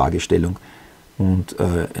andere Fragestellung. Und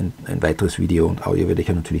ein weiteres Video und Audio werde ich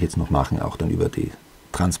ja natürlich jetzt noch machen, auch dann über die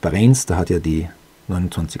Transparenz. Da hat ja die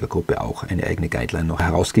 29er-Gruppe auch eine eigene Guideline noch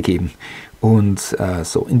herausgegeben. Und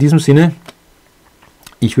so, in diesem Sinne,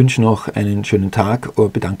 ich wünsche noch einen schönen Tag,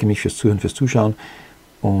 bedanke mich fürs Zuhören, fürs Zuschauen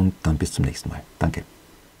und dann bis zum nächsten Mal. Danke.